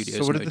other studios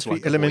So what know are the to, three?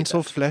 like, avoid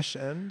Elemental, that. Flash,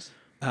 and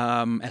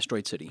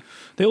Asteroid City.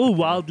 They're all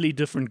wildly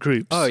different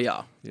groups. Oh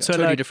yeah, So,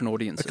 totally like- different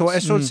audiences. okay. Well,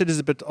 Asteroid City is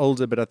a bit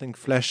older, but I think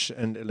Flash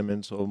and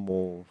Elemental are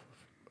more.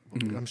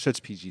 Mm. I'm sure it's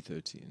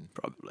PG-13.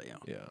 Probably, yeah.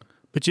 Yeah.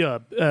 But yeah,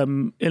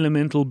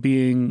 Elemental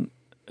being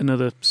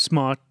another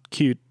smart,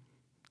 cute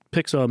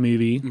Pixar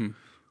movie Mm.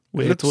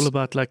 where It it's all looks-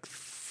 about like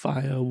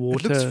fire,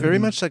 water. It looks very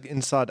much like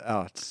Inside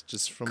Out,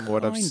 just from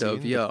what I've Kind seen.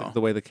 of, yeah.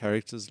 The way the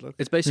characters look.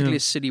 It's basically Yeah. a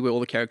city where all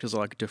the characters are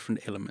like different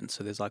elements.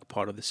 So there's like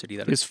part of the city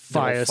that There's is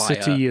they're all fire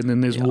city, and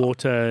then there's Yeah.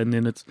 water, and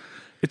then it's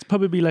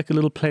probably like a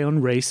little play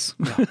on race.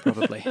 Yeah,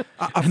 probably.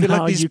 I and feel how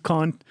like these you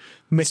can't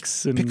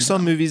mix and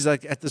Pixar movies,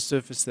 like at the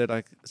surface, they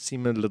like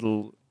seem a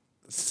little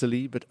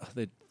silly, but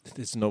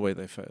there's no way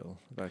they fail.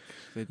 Like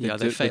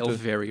They fail do-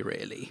 very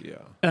rarely.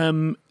 Yeah,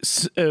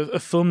 a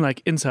film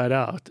like Inside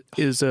Out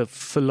is a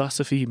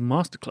philosophy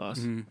masterclass.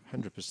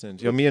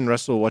 100%. Yeah, me and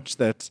Russell watched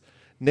that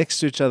next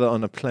to each other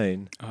on a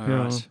plane, Oh,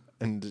 Yeah. right.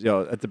 and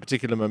at the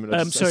particular moment,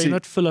 I Sorry, see-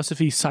 not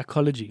philosophy,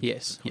 psychology.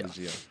 Yes. Yeah.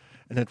 Yeah.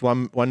 And at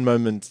one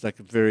moment, like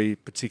a very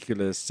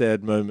particular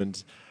sad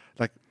moment,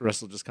 like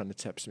Russell just kind of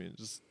taps me and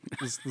just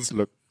this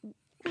look.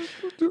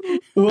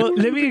 Well,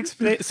 let me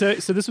explain. So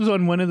this was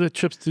on one of the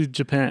trips to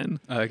Japan,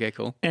 Okay,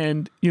 cool.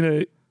 and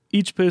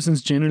each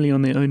person's generally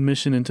on their own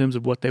mission in terms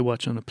of what they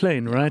watch on a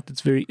plane, right?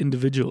 It's very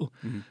individual.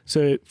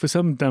 So for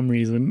some dumb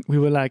reason, we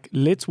were like,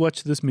 let's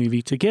watch this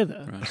movie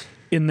together. Right.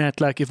 In that,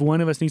 like, if one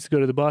of us needs to go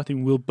to the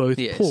bathroom, we'll both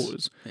Yes.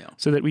 pause Yeah.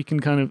 so that we can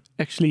kind of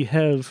actually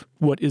have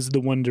what is the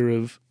wonder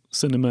of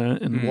cinema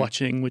and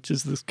watching, which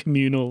is this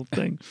communal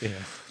thing. Yeah.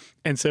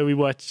 And so we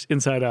watched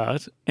Inside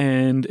Out,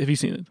 and have you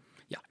seen it?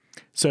 Yeah.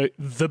 So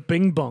the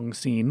Bing Bong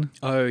scene,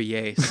 Oh,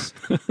 yes.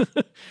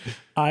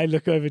 I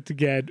look over to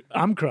Gad,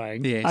 I'm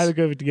crying. Yes. I look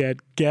over to Gad,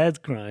 Gad's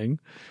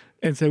crying.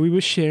 And so we were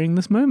sharing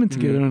this moment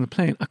together on a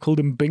plane. I called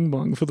him Bing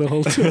Bong for the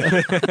whole tour.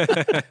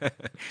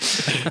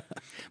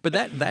 But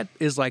that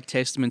is like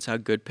testament to how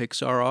good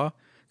Pixar are.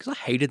 Because I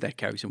hated that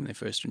character when they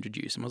first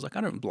introduced him. I was like,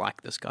 I don't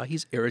like this guy.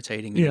 He's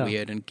irritating and Yeah.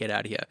 weird and get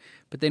out of here.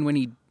 But then when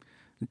he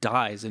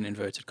dies, in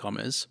inverted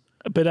commas,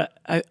 But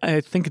I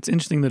think it's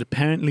interesting that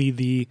apparently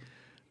the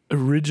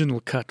original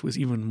cut was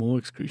even more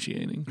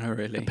excruciating. oh,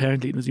 really?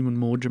 Apparently it was even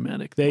more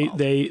dramatic. They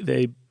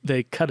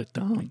cut it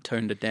down.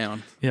 Toned it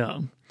down. Yeah.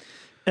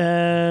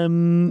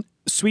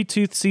 Sweet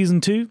Tooth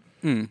season 2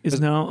 is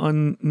now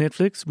on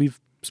Netflix. We've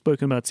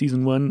spoken about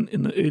season 1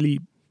 in the early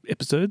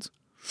episodes.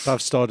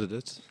 I've started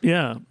it.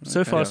 Yeah.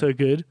 So far Yeah. so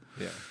good.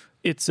 Yeah.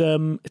 It's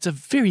a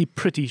very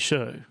pretty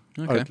show.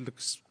 Oh, Okay. it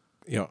looks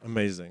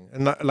amazing.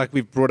 And like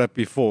we've brought up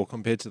before,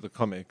 compared to the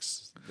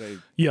comics,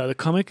 Yeah, the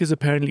comic is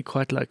apparently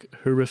quite like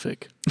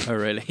horrific. Oh,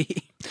 really?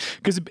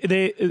 Because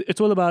it's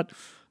all about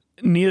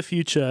near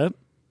future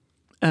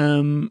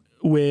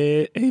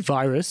where a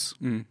virus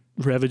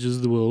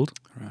ravages the world,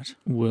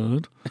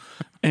 Right.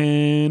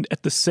 and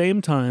at the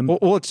same time,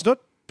 or it's not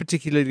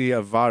particularly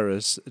a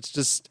virus. It's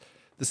just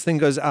this thing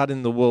goes out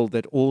in the world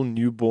that all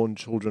newborn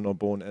children are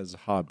born as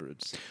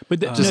hybrids.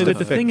 but the, Just no, the but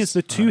the thing effects. is,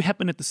 the two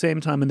happen at the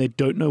same time, and they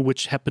don't know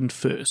which happened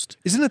first.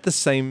 Isn't it the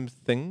same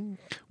thing?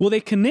 Well,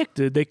 they're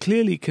connected. They're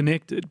clearly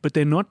connected, but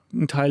they're not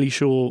entirely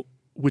sure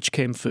which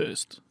came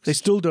first. They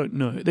still don't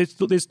know.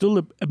 There's still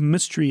a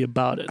mystery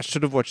about I it.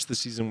 should have watched the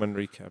season 1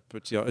 recap,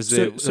 but yeah,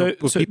 So-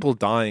 were so- people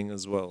dying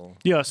as well?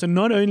 Yeah, so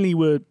not only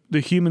were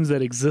the humans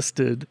that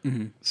existed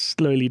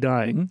slowly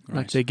dying, like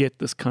Right. they get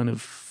this kind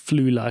of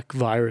flu-like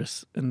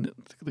virus, and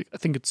I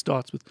think it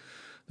starts with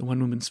the one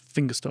woman's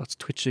finger starts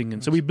twitching,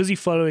 and so we're busy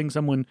following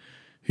someone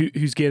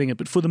who's getting it.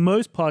 But for the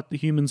most part, the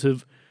humans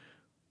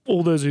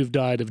all those who've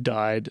died,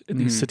 and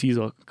these cities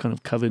are kind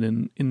of covered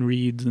in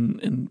reeds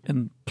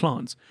and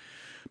plants.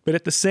 But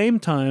at the same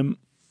time,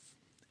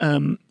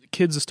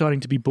 kids are starting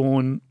to be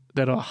born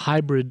that are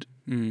hybrid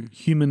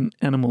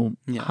human-animal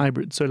Yeah.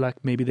 hybrid. So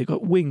like maybe they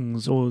got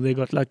wings, or they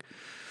got like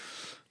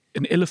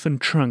an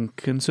elephant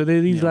trunk. And so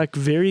they're these like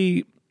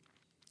very,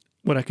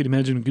 what I could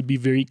imagine could be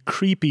very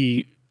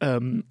creepy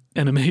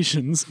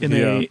animations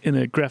in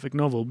a graphic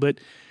novel. But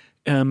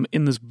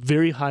in this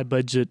very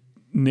high-budget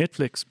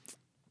Netflix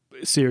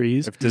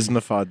series, I've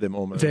Disneyfied them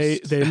almost.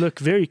 they look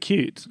very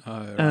cute. Oh,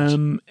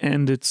 right.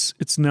 And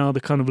it's now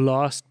the kind of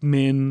last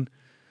men,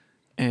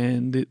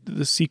 and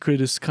the secret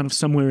is kind of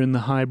somewhere in the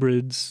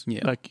hybrids,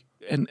 Yeah. like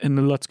and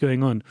a lot's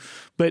going on.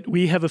 But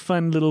we have a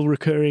fun little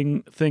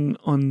recurring thing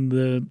on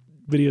the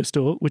video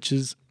store, which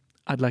is,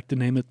 I'd like to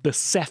name it the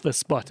Sapphire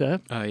Spotter,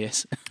 Oh,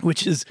 yes.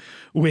 which is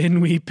when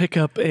we pick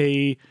up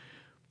a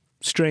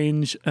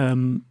strange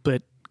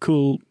but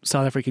cool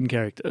South African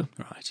character,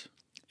 Right.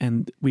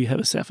 and we have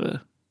a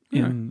Sapphire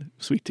in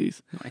Sweet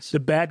Tooth. Nice. The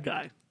bad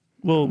guy.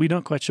 Well, we're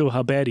not quite sure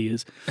how bad he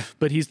is,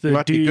 but he's the It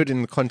might be dude. good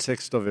in the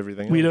context of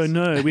everything We else. don't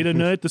know. We don't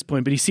know at this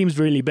point, but he seems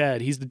really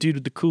bad. He's the dude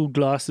with the cool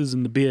glasses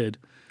and the beard.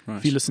 Right.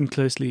 If you listen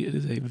closely, it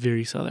is a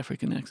very South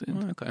African accent.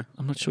 Oh, okay.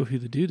 I'm not sure who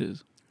the dude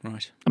is.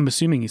 Right. I'm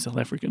assuming he's South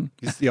African.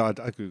 Yeah, I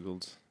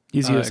googled.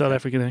 Is he Oh, a South okay.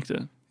 African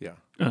actor? Yeah.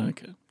 Oh,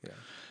 okay. Yeah.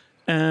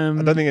 I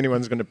Um, don't think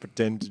anyone's going to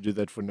pretend to do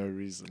that for no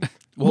reason.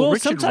 Well,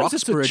 Richard sometimes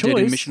it's a Roxburgh did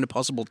in choice. Mission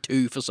Impossible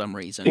 2 for some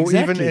reason. Or even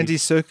Exactly. Andy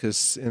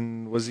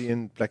Serkis was he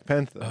in Black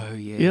Panther? Oh,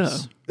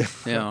 yes.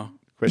 Yeah.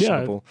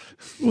 Questionable.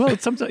 well,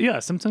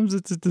 sometimes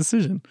it's a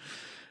decision.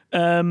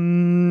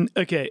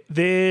 Okay,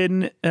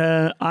 then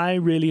I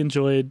really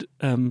enjoyed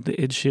the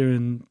Ed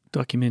Sheeran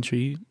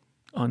documentary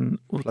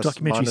Plus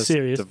documentary minus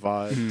series.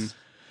 Divide.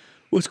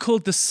 Well, it's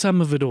called The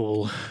Sum of It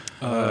All.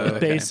 Oh, It okay.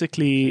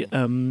 basically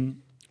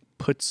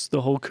puts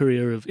the whole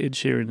career of Ed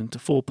Sheeran into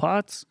 4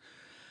 parts.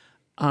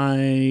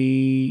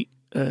 I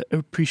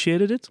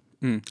appreciated it.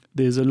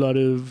 There's a lot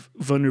of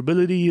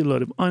vulnerability, a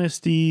lot of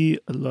honesty,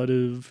 a lot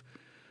of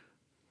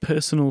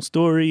personal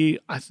story.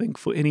 I think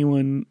for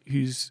anyone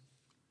who's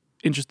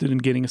interested in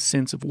getting a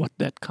sense of what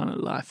that kind of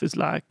life is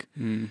like.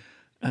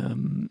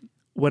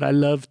 What I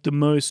loved the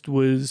most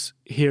was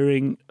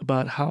hearing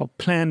about how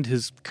planned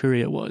his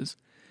career was.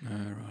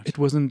 Right. It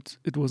wasn't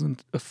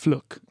a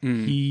fluke.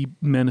 He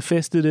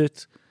manifested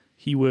it.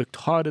 He worked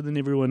harder than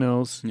everyone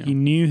else. Yeah. He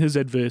knew his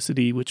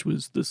adversity, which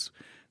was this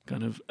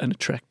kind of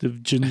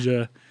unattractive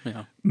ginger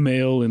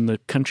male in the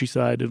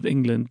countryside of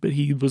England. But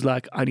he was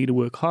like, I need to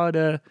work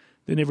harder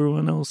than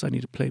everyone else. I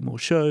need to play more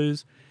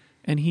shows.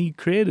 And he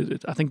created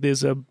it. I think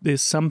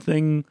there's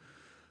something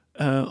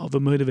of a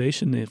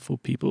motivation there for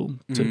people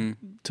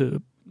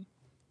to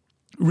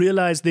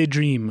realize their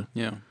dream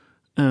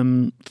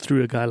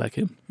through a guy like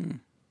him.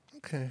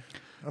 Okay.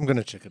 I'm going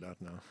to check it out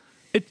now.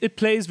 It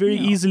plays very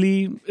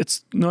easily.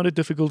 It's not a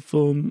difficult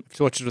film.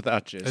 To watch it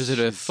without Jess. Is it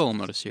a film,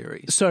 not a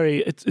series?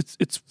 Sorry,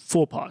 it's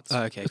 4 parts.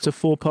 Oh, okay, it's a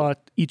 4-part.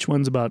 Each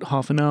one's about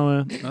half an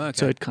hour. Oh, okay.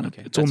 So it kind of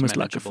it's That's almost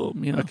like a manageable.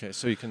 film. Yeah. Okay,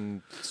 so you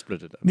can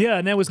split it up. Yeah,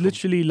 and that was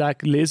literally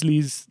like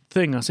Leslie's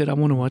thing. I said I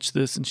want to watch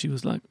this, and she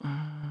was like,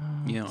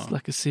 "It's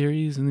like a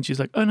series." And then she's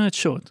like, "Oh no, it's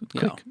short, it's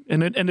quick."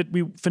 And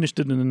we finished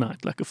it in a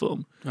night, like a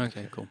film.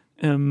 Okay, cool.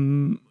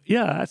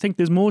 I think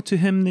there's more to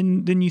him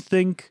than you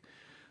think.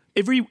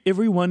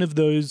 Every one of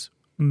those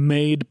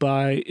made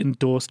by,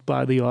 endorsed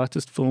by the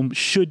artist film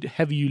should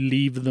have you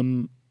leave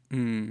them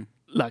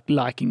like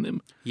liking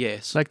them.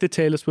 Yes. Like the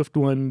Taylor Swift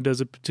one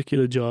does a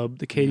particular job,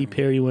 the Katy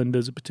Perry one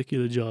does a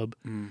particular job.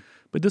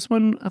 But this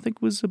one I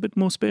think was a bit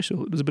more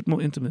special. It was a bit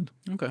more intimate.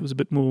 Okay. It was a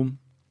bit more,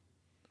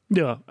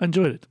 I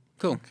enjoyed it.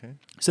 Cool. Okay.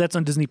 So that's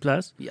on Disney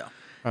Plus. Yeah.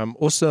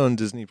 Also on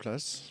Disney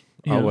Plus,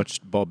 Yeah. I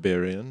watched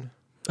Barbarian.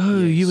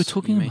 Oh, you were Yes,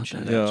 talking you about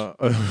mentioned that.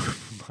 that. Yeah.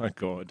 Oh my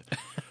God.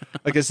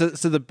 Okay, so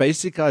the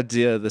basic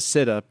idea, the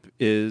setup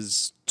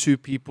is 2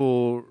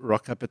 people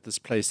rock up at this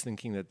place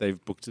thinking that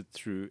they've booked it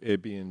through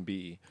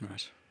Airbnb,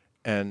 Right.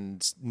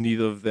 and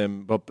neither of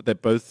them, but they're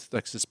both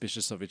like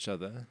suspicious of each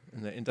other,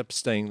 and they end up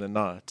staying the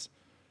night,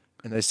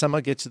 and they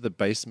somehow get to the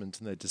basement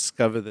and they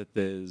discover that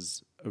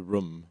there's a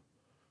room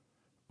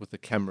with a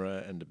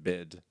camera and a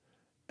bed,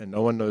 and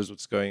no one knows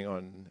what's going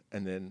on,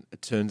 and then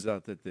it turns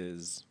out that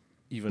there's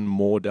even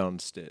more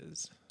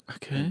downstairs.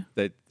 Okay.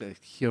 They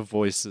hear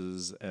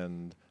voices,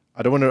 and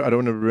I don't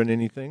want to ruin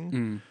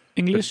anything.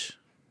 English?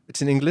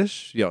 It's in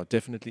English, yeah,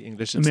 definitely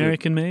English.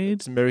 American made?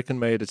 It's American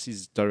made. It's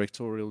his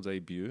directorial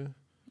debut.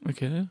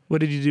 Okay. What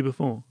did you do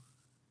before?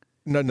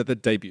 No, the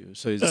debut.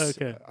 So he's,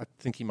 okay. I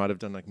think he might have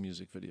done like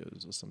music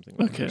videos or something.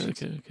 Like that.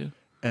 Okay.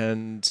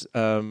 And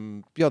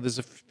there's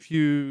a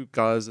few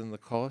guys in the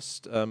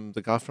cast.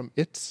 The guy from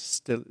It,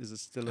 still in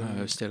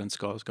Stellan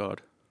Skarsgård.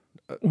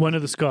 One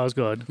of the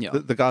Skarsgård. Yeah.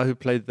 the guy who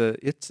played the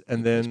It,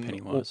 and then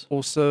Pennywise.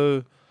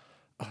 also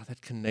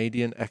that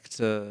Canadian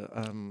actor.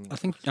 I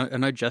think I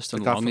know Justin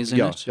the guy Long from, is in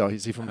yeah, it. yeah,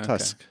 is he from Okay.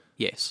 Tusk?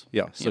 Yes.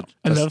 Yeah, so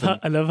Yeah.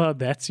 I love how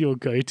that's your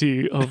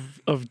go-to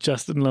of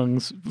Justin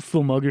Long's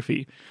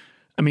filmography.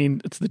 I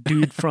mean, it's the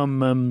dude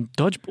from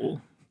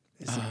Dodgeball.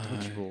 Is it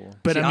Dodgeball?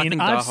 But See, I mean,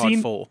 think I've Die Hard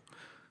seen. 4.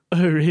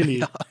 Oh,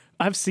 really?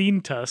 I've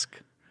seen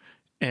Tusk,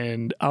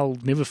 and I'll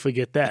never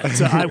forget that.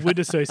 So I would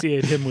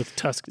associate him with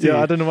Tusk too.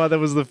 Yeah, I don't know why that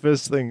was the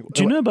first thing.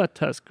 Do you know about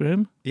Tusk,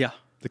 Graham? Yeah.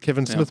 The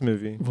Kevin Smith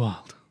movie?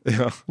 Wild.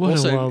 Yeah. What a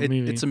also, wild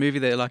movie. it's a movie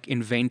they like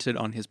invented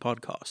on his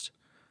podcast.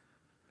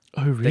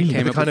 Oh, They really?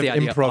 came They up kind with the of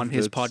idea improv on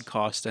his it.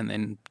 podcast and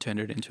then turned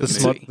it into The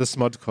a movie.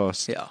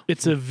 Smodcast. Yeah.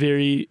 It's a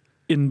very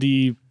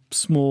indie,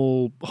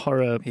 small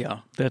horror Yeah.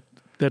 that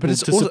But will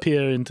it's also-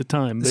 disappear into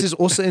time. This But is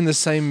also in the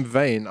same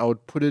vein. I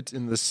would put it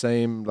in the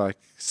same like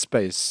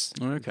space.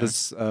 Okay.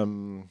 This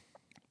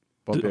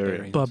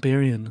Barbarian.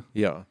 Barbarian.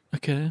 Yeah.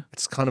 Okay.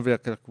 It's kind of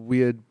like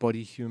weird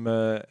body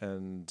humor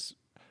and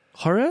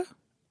Horror?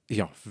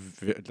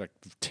 like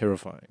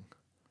terrifying.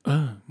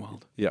 Oh.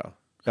 Wild. Yeah.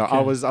 Yeah, Okay.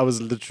 I was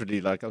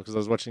literally like, because I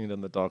was watching it in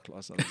the dark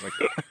last night. I was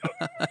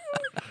like,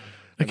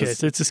 Okay, this-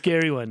 so it's a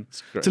scary one.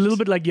 It's great. a little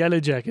bit like Yellow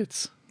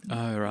Jackets.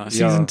 Oh, right.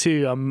 Yeah. Season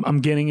 2, I'm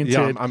getting into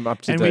yeah, it. I'm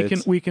up to And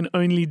date. we can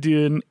only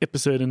do an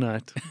episode a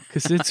night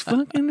because it's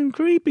fucking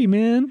creepy,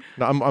 man.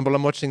 No,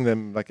 I'm watching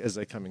them like as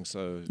they're coming.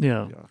 So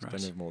Yeah. I Right.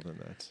 don't have more than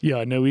that.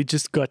 Yeah, no, we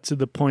just got to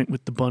the point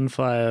with the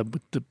bonfire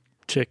with the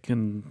chick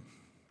and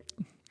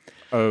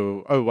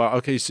Oh wow.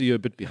 Okay, so you're a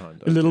bit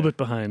behind. a little Okay. bit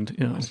behind.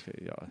 Yeah. Okay,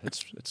 yeah,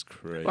 it's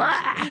crazy.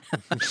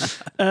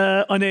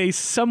 On a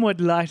somewhat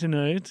lighter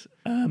note,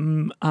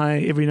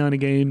 I every now and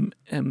again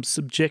am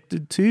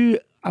subjected to,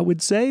 I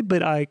would say,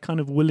 but I kind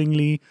of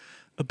willingly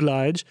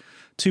oblige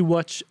to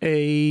watch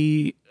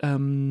a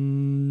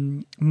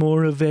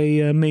more of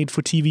a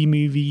made-for-TV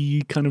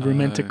movie kind of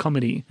romantic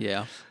comedy.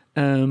 Yeah.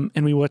 And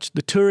we watched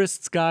The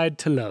Tourist's Guide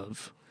to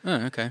Love. Oh,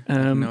 okay. I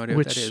have no idea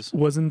what which that is.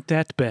 wasn't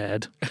that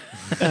bad.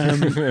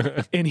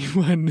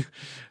 Anyone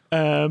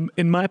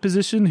in my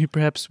position who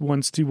perhaps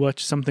wants to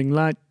watch something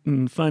light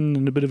and fun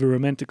and a bit of a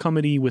romantic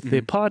comedy with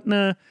their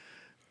partner,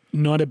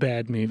 not a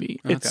bad movie.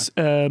 Okay. It's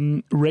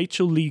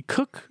Rachel Lee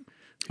Cook,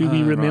 who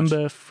we Right.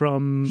 remember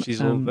from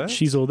She's All That?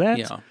 She's All That.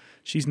 Yeah.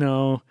 She's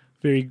now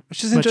very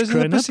She's in much Josie and the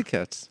grown up.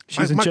 Pussycats.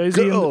 She's in My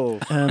Josie. girl.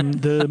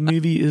 The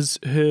movie is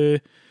her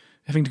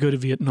having to go to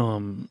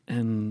Vietnam,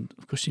 and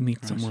of course she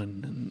meets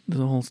someone, and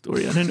there's a whole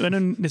story. I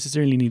don't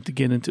necessarily need to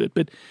get into it,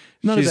 but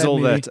not She's a bad All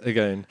movie. That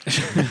again.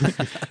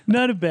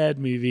 Not a bad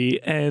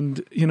movie,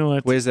 and you know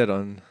what? Where's that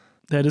on?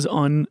 That is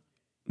on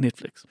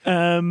Netflix.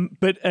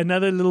 But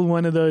another little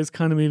one of those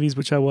kind of movies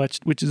which I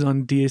watched, which is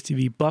on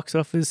DSTV box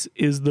office,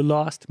 is the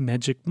last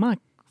Magic Mike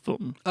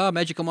film. Oh,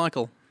 Magical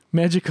Michael.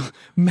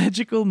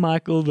 Magical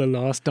Michael, The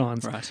Last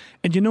Dance. Right.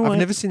 And you know I've what?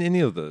 never seen any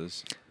of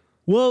those.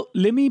 Well,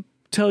 let me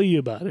tell you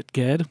about it,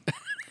 Gad.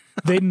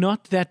 They're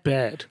not that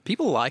bad.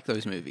 People like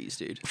those movies,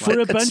 dude. For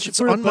Like, a bunch, it's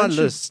for a on my bunch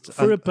list. Of,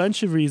 for a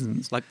bunch of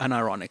reasons. like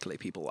unironically,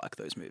 people like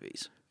those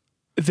movies.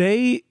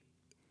 They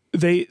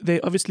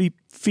obviously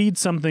feed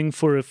something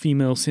for a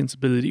female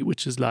sensibility,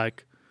 which is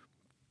like,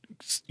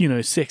 you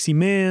know, sexy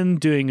men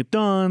doing a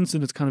dance,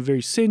 and it's kind of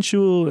very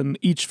sensual, and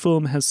each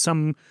film has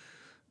some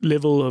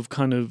level of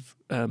kind of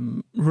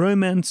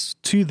romance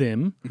to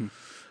them.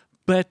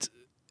 But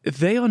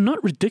they are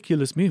not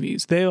ridiculous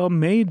movies. They are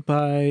made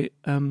by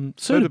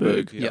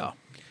Soderbergh. Yeah.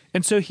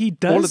 And so he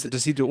All does. of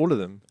does he do all of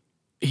them?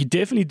 He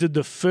definitely did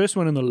the first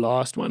one and the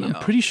last one. I'm Yeah.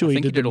 pretty sure I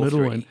he think did the all middle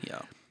three. one.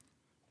 Yeah.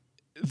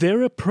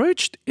 They're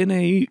approached in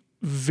a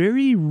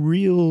very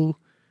real,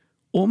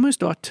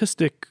 almost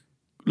artistic,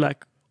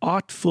 like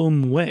art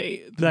film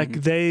way.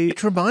 Like they,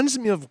 It reminds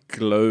me of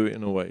Glow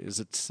in a way. Is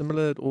it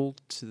similar at all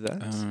to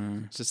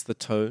that? Just the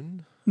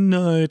tone?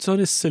 no, it's not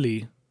as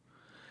silly.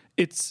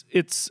 It's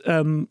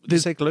Did you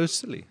say Glow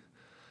silly?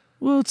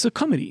 well, it's a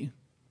comedy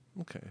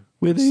Okay.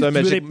 where they, So where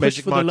they Magic, push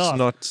Magic for the Mike's laugh.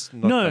 not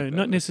No, like that.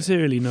 not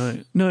necessarily.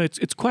 No,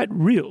 it's quite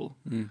real.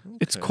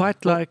 It's Okay.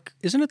 quite like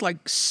Isn't it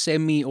like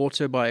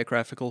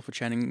semi-autobiographical for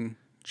Channing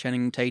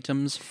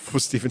Tatum's? For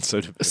Steven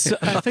Soderbergh. so,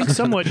 I think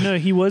somewhat. No,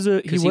 he was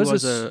a 'Cause he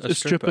was a a stripper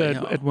stripper, at,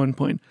 yeah. at one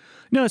point.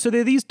 No, so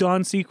there are these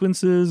dance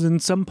sequences,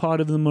 and some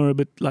part of them are a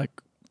bit like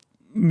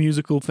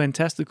musical,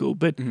 fantastical,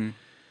 but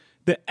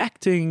the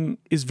acting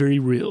is very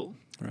real.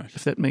 Right.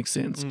 If that makes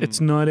sense. It's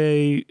not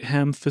a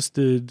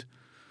ham-fisted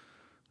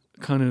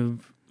kind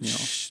of Yeah.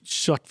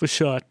 shot for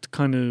shot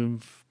kind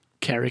of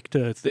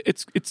character.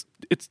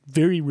 It's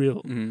very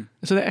real.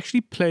 So they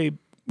actually play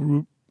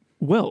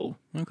well.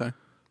 Okay.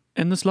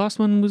 And this last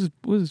one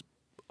was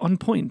on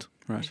point.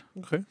 Right.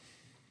 Okay.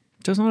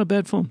 Just not a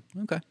bad film.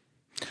 Okay.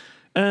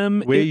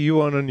 Where are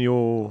you on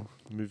your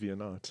movie or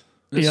not?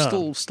 It's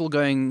Yeah. still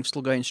going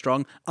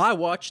strong. I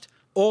watched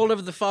all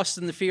of the Fast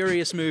and the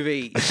Furious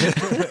movies.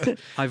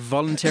 I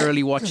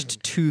voluntarily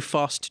watched Too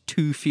Fast,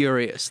 Too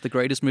Furious, the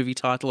greatest movie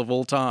title of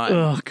all time.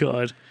 Oh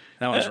God.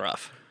 That was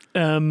rough.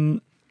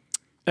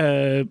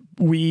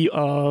 We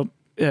are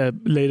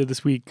later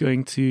this week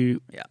going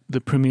to Yeah.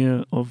 the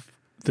premiere of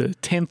the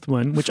 10th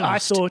one, which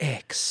Fast I thought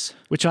X.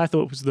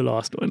 was the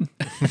last one.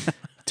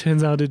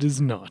 Turns out it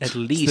is not. At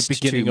least It's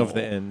the beginning two of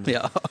the more. end.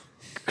 Yeah.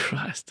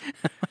 Christ.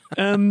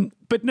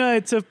 But no,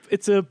 it's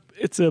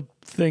a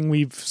thing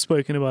we've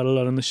spoken about a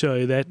lot on the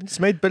show. That It's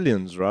made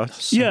billions, right?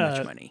 So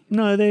much money.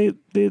 no,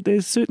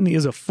 there certainly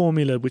is a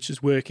formula which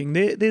is working.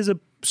 There's a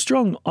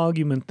strong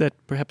argument that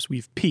perhaps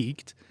we've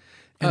peaked,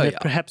 and Oh, that yeah.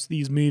 perhaps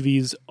these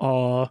movies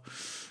are,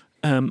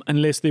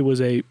 unless there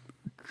was a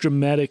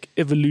dramatic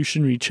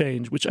evolutionary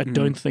change, which I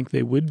don't think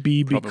there would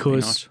be Probably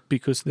not.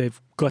 because they've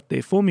got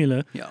their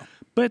formula. Yeah.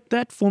 But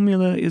that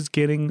formula is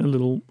getting a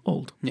little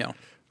old. Yeah.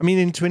 I mean,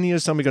 in 20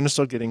 years' time, we're going to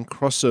start getting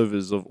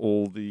crossovers of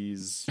all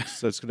these.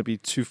 So it's going to be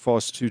Too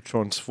Fast, Too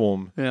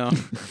Transform. Yeah.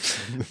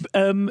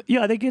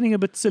 Yeah, they're getting a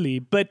bit silly,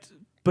 but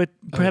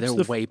perhaps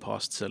they're the way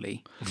past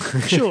silly.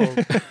 sure,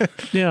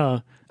 yeah.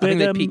 I think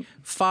But, they peak.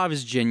 5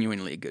 is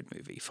genuinely a good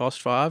movie. Fast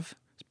 5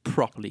 is a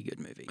properly good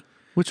movie.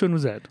 which one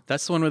was that?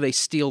 That's the one where they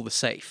steal the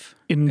safe.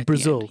 In at the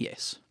Brazil. end.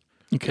 Yes.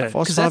 Okay. Fast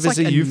 'Cause 5 that's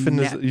is like a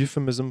a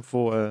euphemism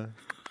for.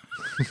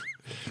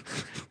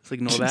 Let's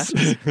ignore that.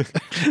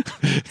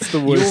 It's the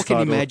You worst all can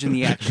title. imagine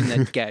the action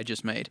that Gad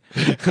just made.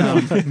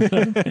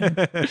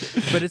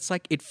 But it's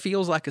like, it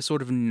feels like a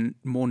sort of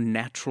more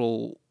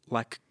natural,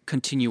 like,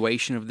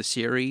 continuation of the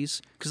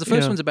series. Because the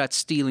first Yeah. one's about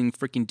stealing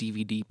freaking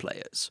DVD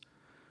players.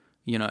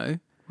 You know?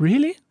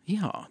 Really?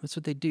 Yeah, that's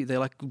what they do. They're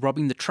like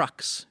robbing the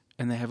trucks.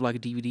 And they have like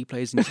DVD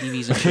players and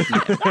TVs and shit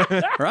in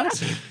them. Right?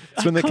 So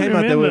when they can't came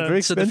out, they were remember.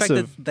 very So the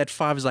expensive. fact that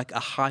 5 is like a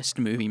heist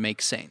movie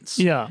makes sense.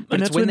 Yeah, But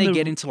and it's that's when when they the-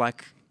 get into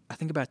like, I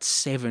think about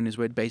 7 is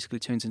where it basically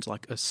turns into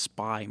like a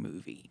spy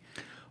movie.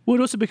 Well,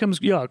 it also becomes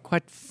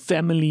quite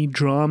family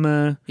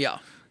drama Yeah.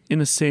 in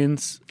a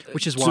sense,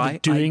 Which is sort why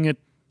of doing it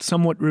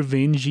somewhat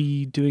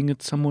revengey, doing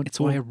it somewhat. It's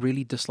why I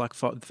really dislike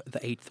the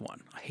 8th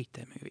one. I hate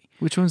that movie.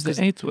 Which one's the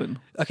 8th one?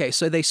 Okay,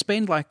 so they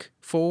spend like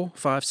 4,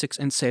 5, 6,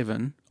 and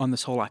 7 on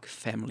this whole like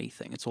family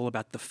thing. It's all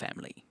about the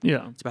family.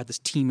 Yeah. It's about this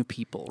team of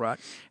people, right?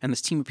 And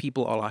this team of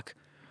people are like,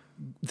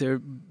 they're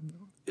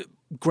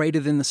greater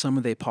than the sum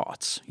of their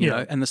parts, you Yeah.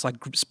 know, and this like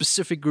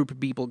specific group of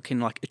people can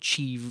like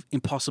achieve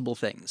impossible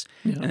things.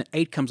 Yeah. And then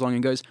 8 comes along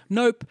and goes,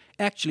 nope,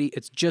 actually,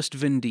 it's just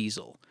Vin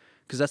Diesel,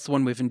 because that's the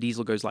one where Vin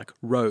Diesel goes like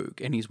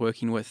rogue, and he's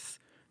working with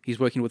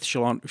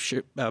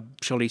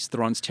Charlize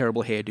Theron's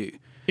terrible hairdo.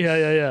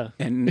 Yeah.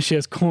 And she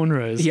has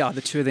cornrows. yeah,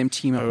 the two of them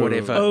team up,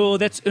 whatever. Oh,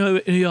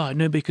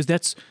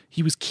 because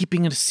he was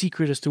keeping it a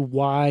secret as to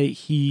why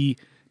he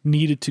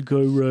needed to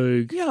go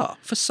rogue. Yeah,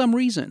 for some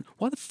reason.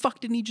 Why the fuck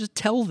didn't he just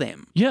tell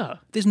them? Yeah.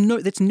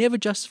 That's never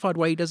justified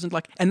why he doesn't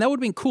like, and that would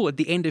have been cool at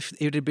the end if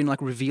it had been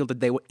like revealed that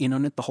they were in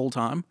on it the whole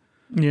time.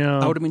 Yeah.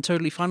 I would have been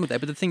totally fine with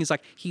that. But the thing is,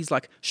 like, he's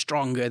like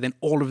stronger than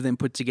all of them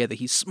put together.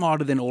 He's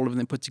smarter than all of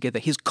them put together.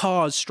 His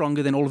car's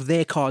stronger than all of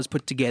their cars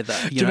put together.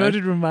 Do you know what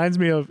it reminds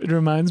me of? It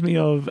reminds me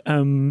of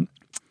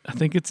I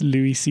think it's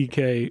Louis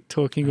C.K.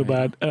 talking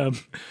about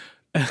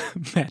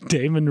Matt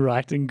Damon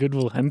writing Good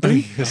Will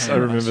Hunting. Yes, I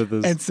remember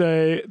this. And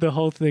so the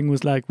whole thing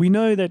was like, we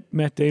know that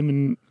Matt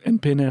Damon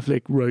and Ben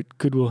Affleck wrote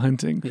Good Will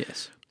Hunting.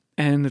 Yes.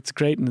 And it's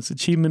great and it's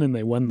achievement and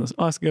they won this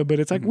Oscar. But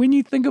it's like, when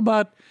you think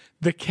about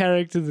the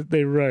character that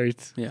they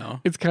wrote, Yeah.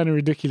 it's kind of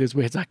ridiculous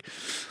where it's like,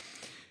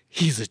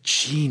 he's a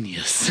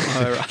genius.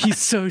 Oh, right. He's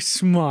so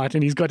smart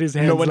and he's got his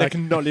hands No one like...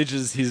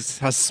 acknowledges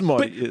how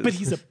smart he is. But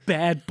he's a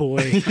bad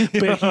boy.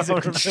 But he's a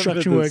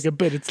construction this. worker.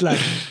 But it's like,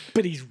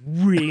 but he's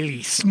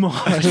really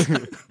smart.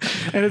 And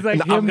it's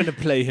like, And I'm going to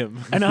play him.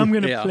 and I'm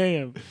going to Yeah. play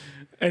him.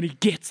 And he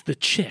gets the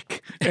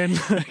check. And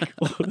like,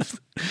 all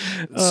of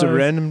So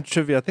random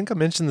trivia. I think I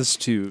mentioned this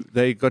too.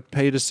 They got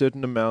paid a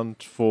certain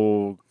amount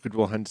for Good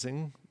Will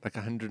Hunting, like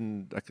 100,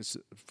 and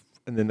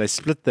then they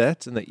split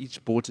that, and they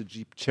each bought a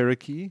Jeep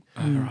Cherokee,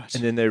 Right.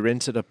 and then they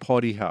rented a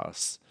party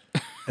house,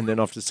 and then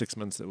after 6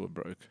 months they were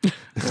broke.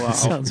 Wow.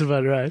 sounds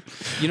about right.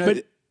 You know,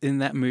 But- in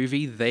that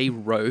movie, they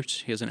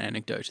wrote, here's an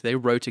anecdote, they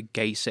wrote a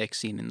gay sex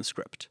scene in the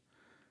script.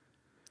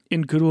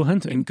 In Good Will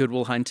Hunting. In Good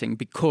Will Hunting,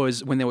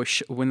 because when they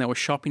were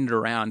shopping it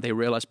around, they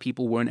realized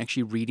people weren't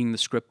actually reading the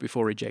script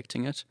before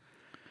rejecting it.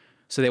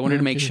 So they wanted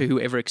to make sure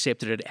whoever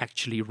accepted it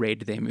actually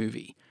read their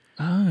movie.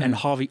 And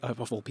Harvey,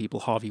 of all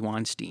people, Harvey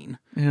Weinstein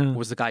Yeah.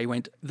 was the guy who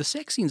went, the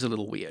sex scene's a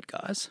little weird,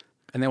 guys.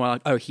 And they were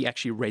like, oh, he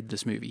actually read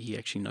this movie. He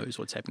actually knows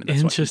what's happening. That's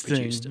why he Interesting.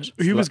 produced it.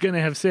 Who was going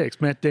to have sex?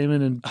 Matt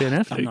Damon and Ben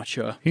Affleck? I'm not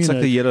sure. Who It's like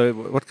knows? the yellow.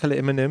 What color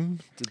M&M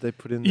did they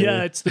put in there?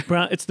 Yeah, it's the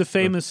brown. It's the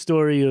famous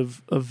story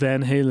of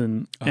Van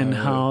Halen and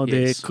how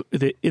yes.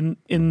 they in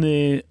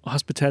the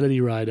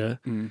hospitality rider,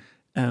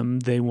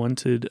 they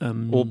wanted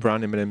all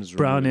brown M&Ms.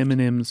 brown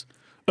removed. M&Ms,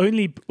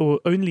 only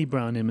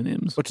brown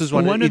M&Ms. Which is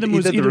Or one- of them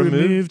was either either the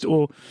removed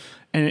or,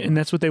 and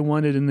that's what they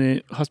wanted in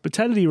the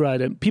hospitality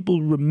rider.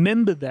 People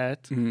remember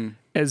that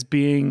as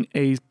being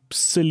a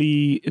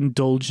silly,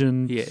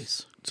 indulgent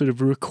Yes. sort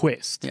of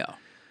request. Yeah.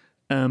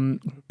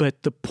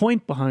 But the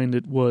point behind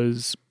it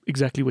was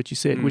exactly what you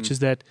said, which is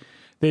that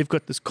they've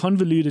got this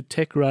convoluted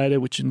tech rider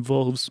which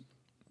involves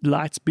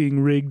lights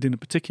being rigged in a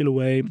particular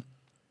way.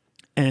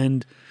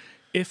 And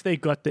if they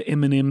got the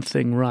M&M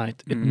thing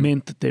right, it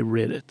meant that they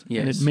read it. And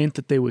Yes. it meant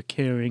that they were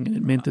caring and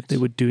it meant that they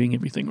were doing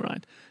everything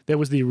right. That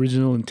was the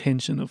original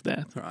intention of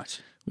that,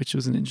 Right. which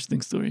was an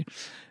interesting story.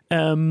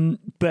 Yeah,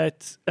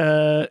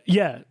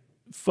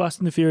 Fast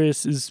and the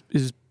Furious is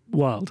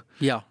wild.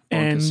 Yeah.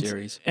 And Bonkers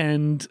series.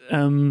 and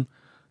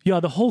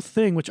the whole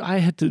thing, which I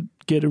had to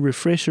get a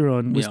refresher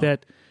on, was Yeah.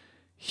 that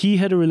he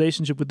had a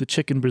relationship with the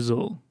chick in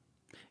Brazil,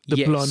 the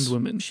Yes. blonde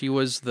woman, She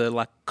was the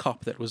like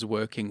cop that was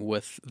working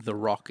with The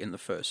Rock in the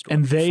first one.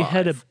 and they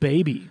had a 5.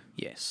 baby.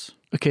 Yes.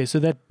 Okay, so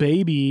that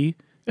baby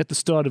at the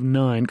start of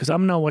 9, because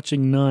I'm now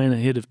watching 9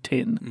 ahead of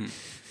 10.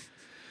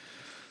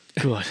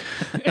 God,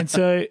 and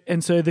so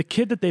the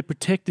kid that they're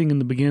protecting in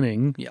the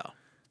beginning Yeah.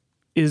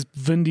 is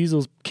Vin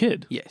Diesel's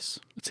kid. Yes.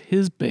 It's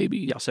his baby.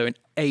 Yeah. So in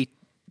 8,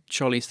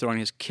 Charlize Theron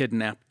has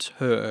kidnapped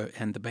her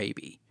and the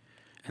baby,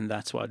 and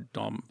that's why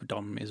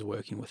Dom is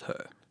working with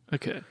her.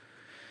 Okay,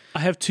 I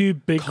have two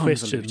big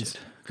questions. Convoluted.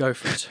 Go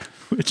for it.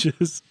 Which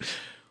is,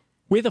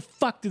 where the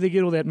fuck do they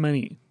get all that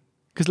money?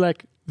 Because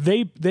like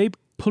they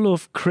pull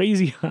off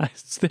crazy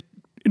heists that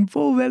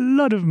involve a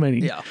lot of money.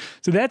 Yeah.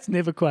 So that's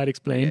never quite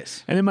explained.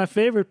 Yes. And then my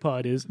favorite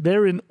part is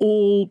they're in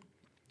all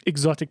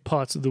exotic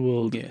parts of the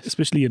world, Yes.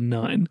 especially in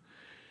 9.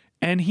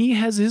 And he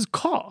has his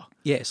car,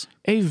 Yes.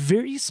 a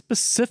very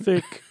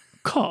specific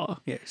car.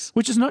 Yes.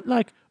 Which is not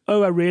like,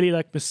 oh, I really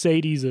like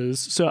Mercedeses,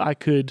 so I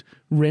could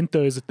rent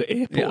those at the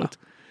airport.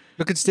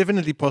 Look, it's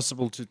definitely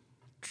possible to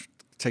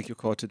take your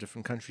car to a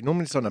different country.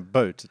 Normally it's on a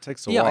boat. It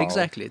takes a Yeah. while.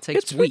 Exactly. It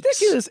takes It's weeks.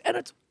 ridiculous, and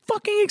it's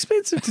fucking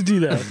expensive to do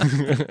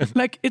that.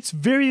 Like, it's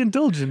very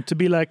indulgent to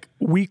be like,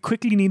 we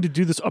quickly need to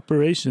do this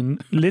operation.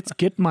 Let's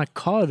get my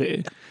car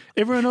there.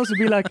 Everyone else would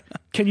be like,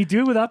 can you do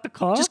it without the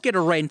car? Just get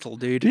a rental,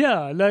 dude.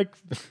 yeah, like,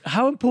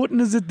 how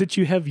important is it that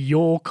you have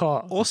your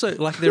car? Also,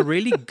 like they're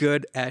really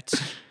good at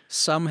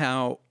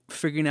somehow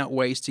figuring out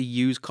ways to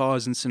use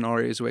cars in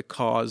scenarios where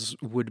cars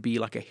would be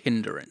like a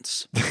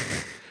hindrance.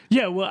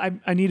 Yeah, well,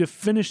 I need to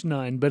finish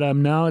 9, but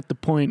I'm now at the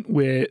point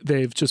where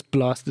they've just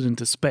blasted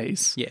into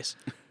space. Yes.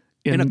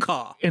 In a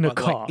car. In a by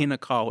the way. car. In a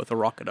car with a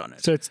rocket on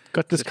it. So it's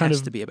got this it kind has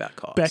of to be about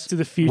cars. Back to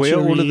the Future. Where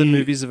are all of the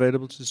movies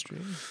available to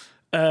stream?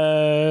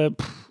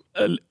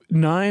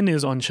 9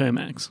 is on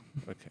Showmax.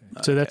 Okay.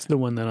 So that's the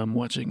one that I'm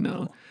watching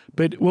now.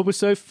 But what was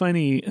so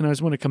funny, and I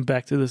just want to come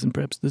back to this, and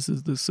perhaps this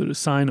is the sort of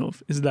sign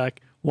off, is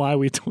like why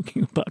we're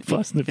talking about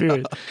Fast and the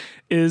Furious,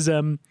 is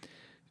in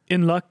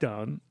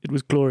lockdown, it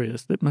was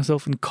glorious that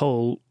myself and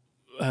Cole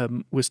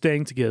were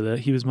staying together.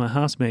 He was my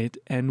housemate,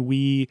 and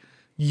we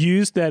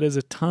used that as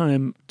a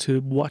time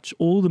to watch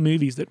all the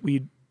movies that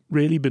we'd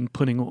really been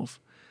putting off.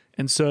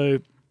 And so,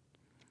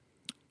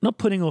 not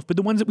putting off, but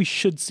the ones that we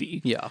should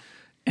see. Yeah.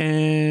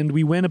 And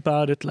we went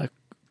about it like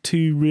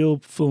two real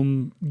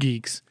film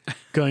geeks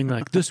going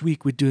like, this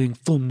week we're doing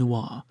film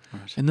noir.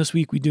 Right. And this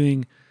week we're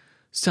doing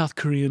South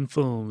Korean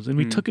films. And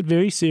we took it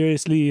very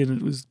seriously, and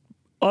it was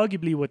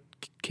arguably what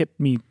kept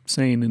me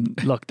sane in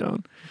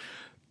lockdown.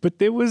 But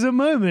there was a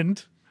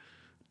moment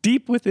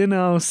deep within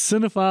our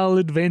cinephile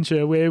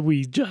adventure where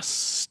we just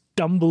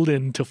stumbled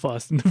into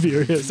Fast and the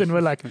Furious and we're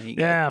like,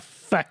 yeah,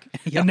 fuck.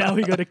 And now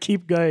we got to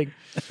keep going.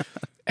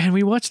 And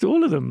we watched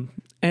all of them.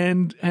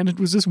 And it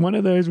was just one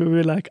of those where we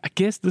were like, I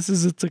guess this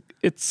is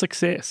its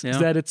success. Is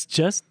that it's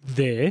just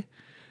there,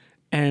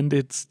 and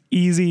it's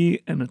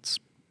easy, and it's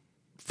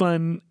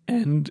fun,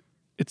 and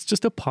it's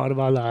just a part of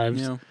our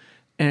lives. Yeah.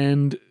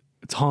 And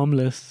it's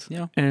harmless.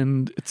 Yeah.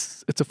 And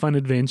it's a fun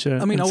adventure.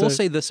 I mean, and I will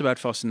say this about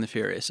Fast and the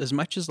Furious. As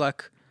much as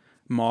like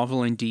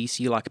Marvel and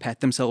DC like pat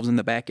themselves in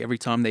the back every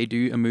time they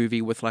do a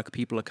movie with like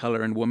people of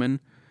color and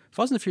women,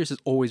 Fast and the Furious has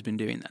always been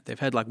doing that. They've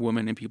had like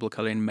women and people of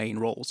color in main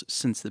roles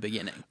since the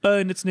beginning. Oh,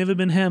 and it's never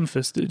been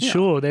ham-fisted. Yeah.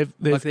 Sure, they've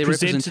Like their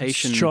presented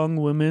representation- strong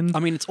women. I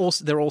mean,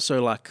 they're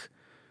also like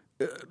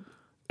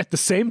At the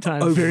same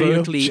time, very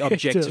overtly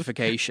objective.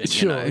 objectification. You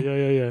Sure,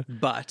 know? yeah.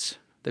 But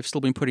they've still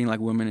been putting like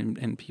women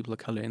and people of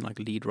color in like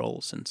lead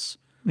roles since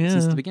Yeah.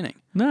 the beginning.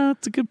 No,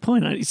 that's a good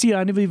point.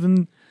 I never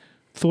even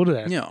thought of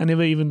that. Yeah. I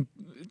never even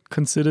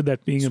considered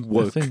that being a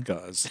Woke, thing.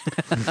 guys.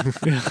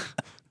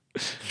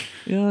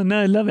 Yeah,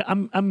 no, I love it.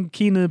 I'm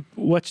keen to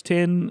watch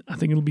 10. I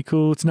think it'll be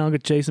cool. It's now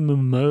got Jason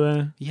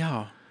Momoa.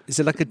 Yeah. Is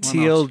it like a Why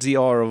not?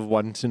 TLDR of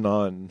 1 to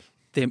 9?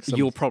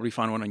 You'll probably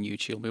find one on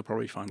YouTube. You'll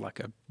probably find like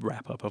a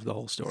wrap up of the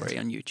whole story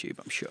on YouTube,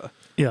 I'm sure.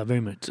 Yeah, very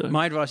much so.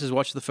 My advice is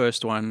watch the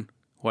first one,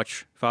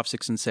 watch 5,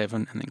 6, and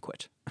 7, and then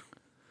quit.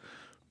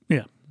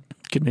 Yeah,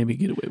 could maybe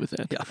get away with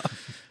that. Yeah.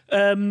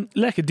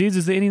 Lekker dudes,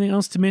 is there anything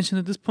else to mention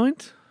at this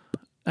point?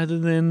 Other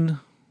than...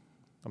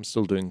 I'm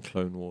still doing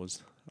Clone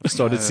Wars. I've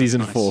started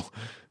season nice. 4.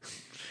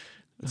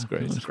 That's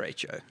great. It's a great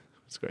show.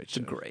 It's a great It's a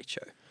show. great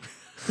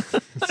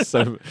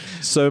show.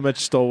 So much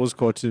Star Wars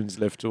cartoons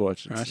left to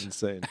watch. It's Right.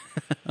 insane.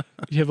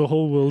 You have a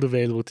whole world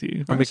available to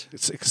you. I mean,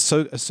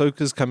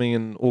 Ahsoka's coming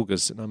in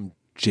August, and I'm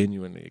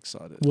genuinely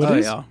excited. What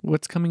is? yeah.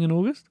 What's coming in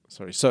August?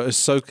 Sorry. So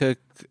Ahsoka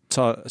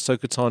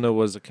Tano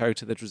was a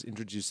character that was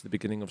introduced at the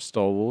beginning of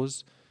Star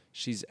Wars.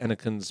 She's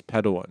Anakin's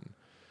Padawan.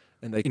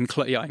 And they In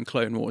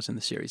Clone Wars in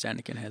the series,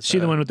 Anakin has. She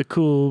the one with the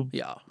cool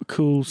Yeah.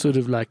 sort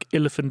of like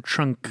elephant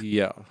trunk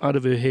yeah. out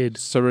of her head.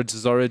 So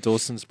Rosario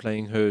Dawson's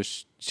playing her.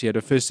 She had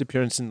her first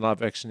appearance in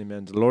live action in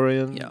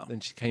Mandalorian. Yeah. Then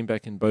she came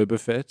back in Boba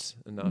Fett,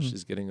 and now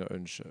she's getting her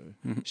own show.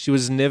 Mhm. She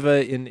was never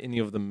in any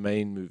of the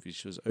main movies.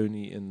 She was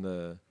only in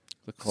the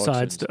cartoons.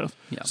 Side stuff.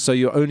 Yeah. So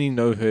you only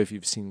know her if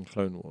you've seen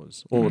Clone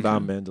Wars or now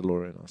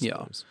Mandalorian, I Yeah.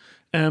 suppose.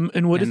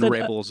 And what is and that?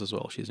 Rebels as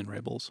well. She's in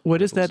Rebels.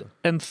 What is that also.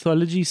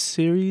 anthology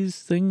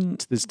series thing?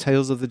 There's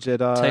Tales of the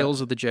Jedi.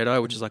 Tales of the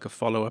Jedi, which is like a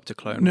follow up to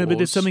Clone Wars. No, but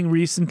there's something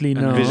recently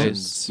And now.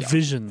 Visions. Yeah.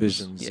 Visions.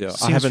 Visions. Yes. Yeah,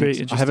 Seems I haven't. very I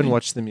haven't interesting.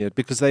 watched them yet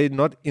because they're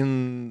not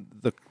in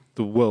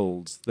the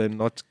worlds. They're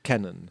not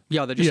canon.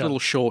 Yeah, they're just Yeah. little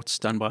shorts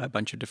done by a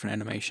bunch of different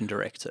animation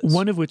directors.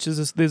 One of which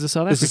is there's a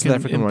South This is the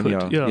African African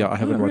one. input. Yeah. I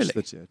haven't Oh, watched really?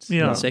 it yet.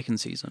 Yeah. The second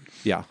season.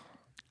 Yeah.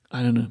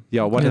 I don't know.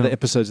 Yeah, one of Yeah. the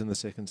episodes in the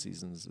second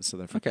season is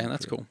South African. Okay,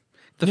 that's crew. cool.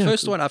 The Yeah,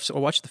 first cool. one, I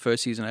watched the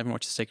first season. I haven't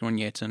watched the second one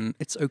yet, and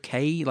it's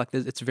okay. Like,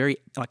 it's very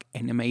like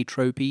anime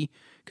tropey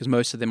because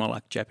most of them are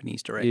like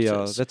Japanese directors.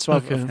 Yeah, that's why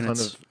Okay. I've And kind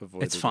it's- of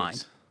avoided it's fine.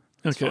 it.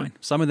 It's Okay. fine.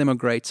 Some of them are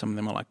great. Some of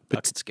them are like, I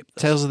could skip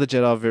this. Tales of the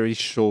Jedi are very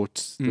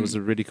short. There was Mm.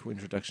 a really cool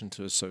introduction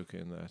to Ahsoka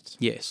in that.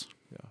 Yes.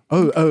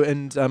 Yeah.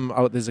 And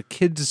there's a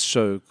kids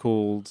show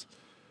called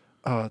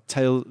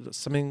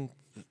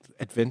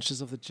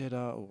Adventures of the Jedi.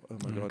 Oh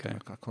my god, Okay.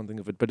 I can't think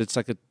of it. But it's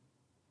like a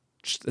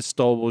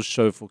Star Wars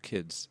show for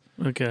kids.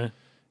 Okay.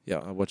 Yeah,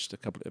 I watched a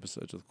couple of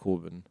episodes with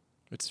Corbin.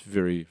 It's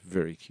very,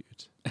 very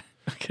cute.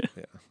 Okay.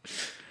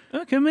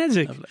 Yeah. Okay,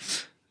 magic. Lovely.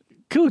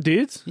 Cool,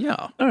 dudes.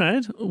 Yeah. All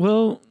right.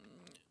 Well,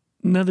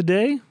 another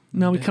day.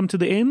 Now we come to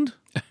the end.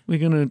 We're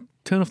going to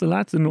turn off the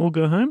lights and all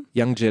go home.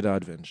 Young Jedi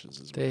Adventures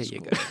is what There it's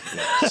you called.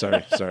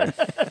 Yeah, sorry.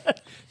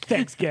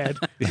 Thanks, Gad.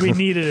 We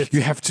needed it.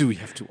 You have to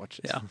watch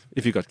it. Yeah.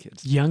 If you got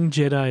kids. Young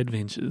Jedi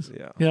Adventures.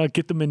 Yeah. Yeah,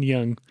 get them in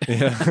young.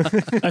 Yeah.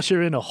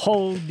 Usher in a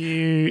whole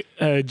new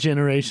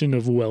generation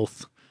of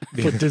wealth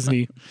for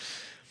Disney.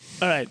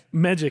 All right,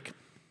 magic.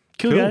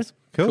 Cool, guys.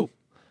 Cool.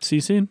 See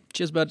you soon.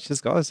 Cheers, bud.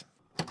 Cheers, guys.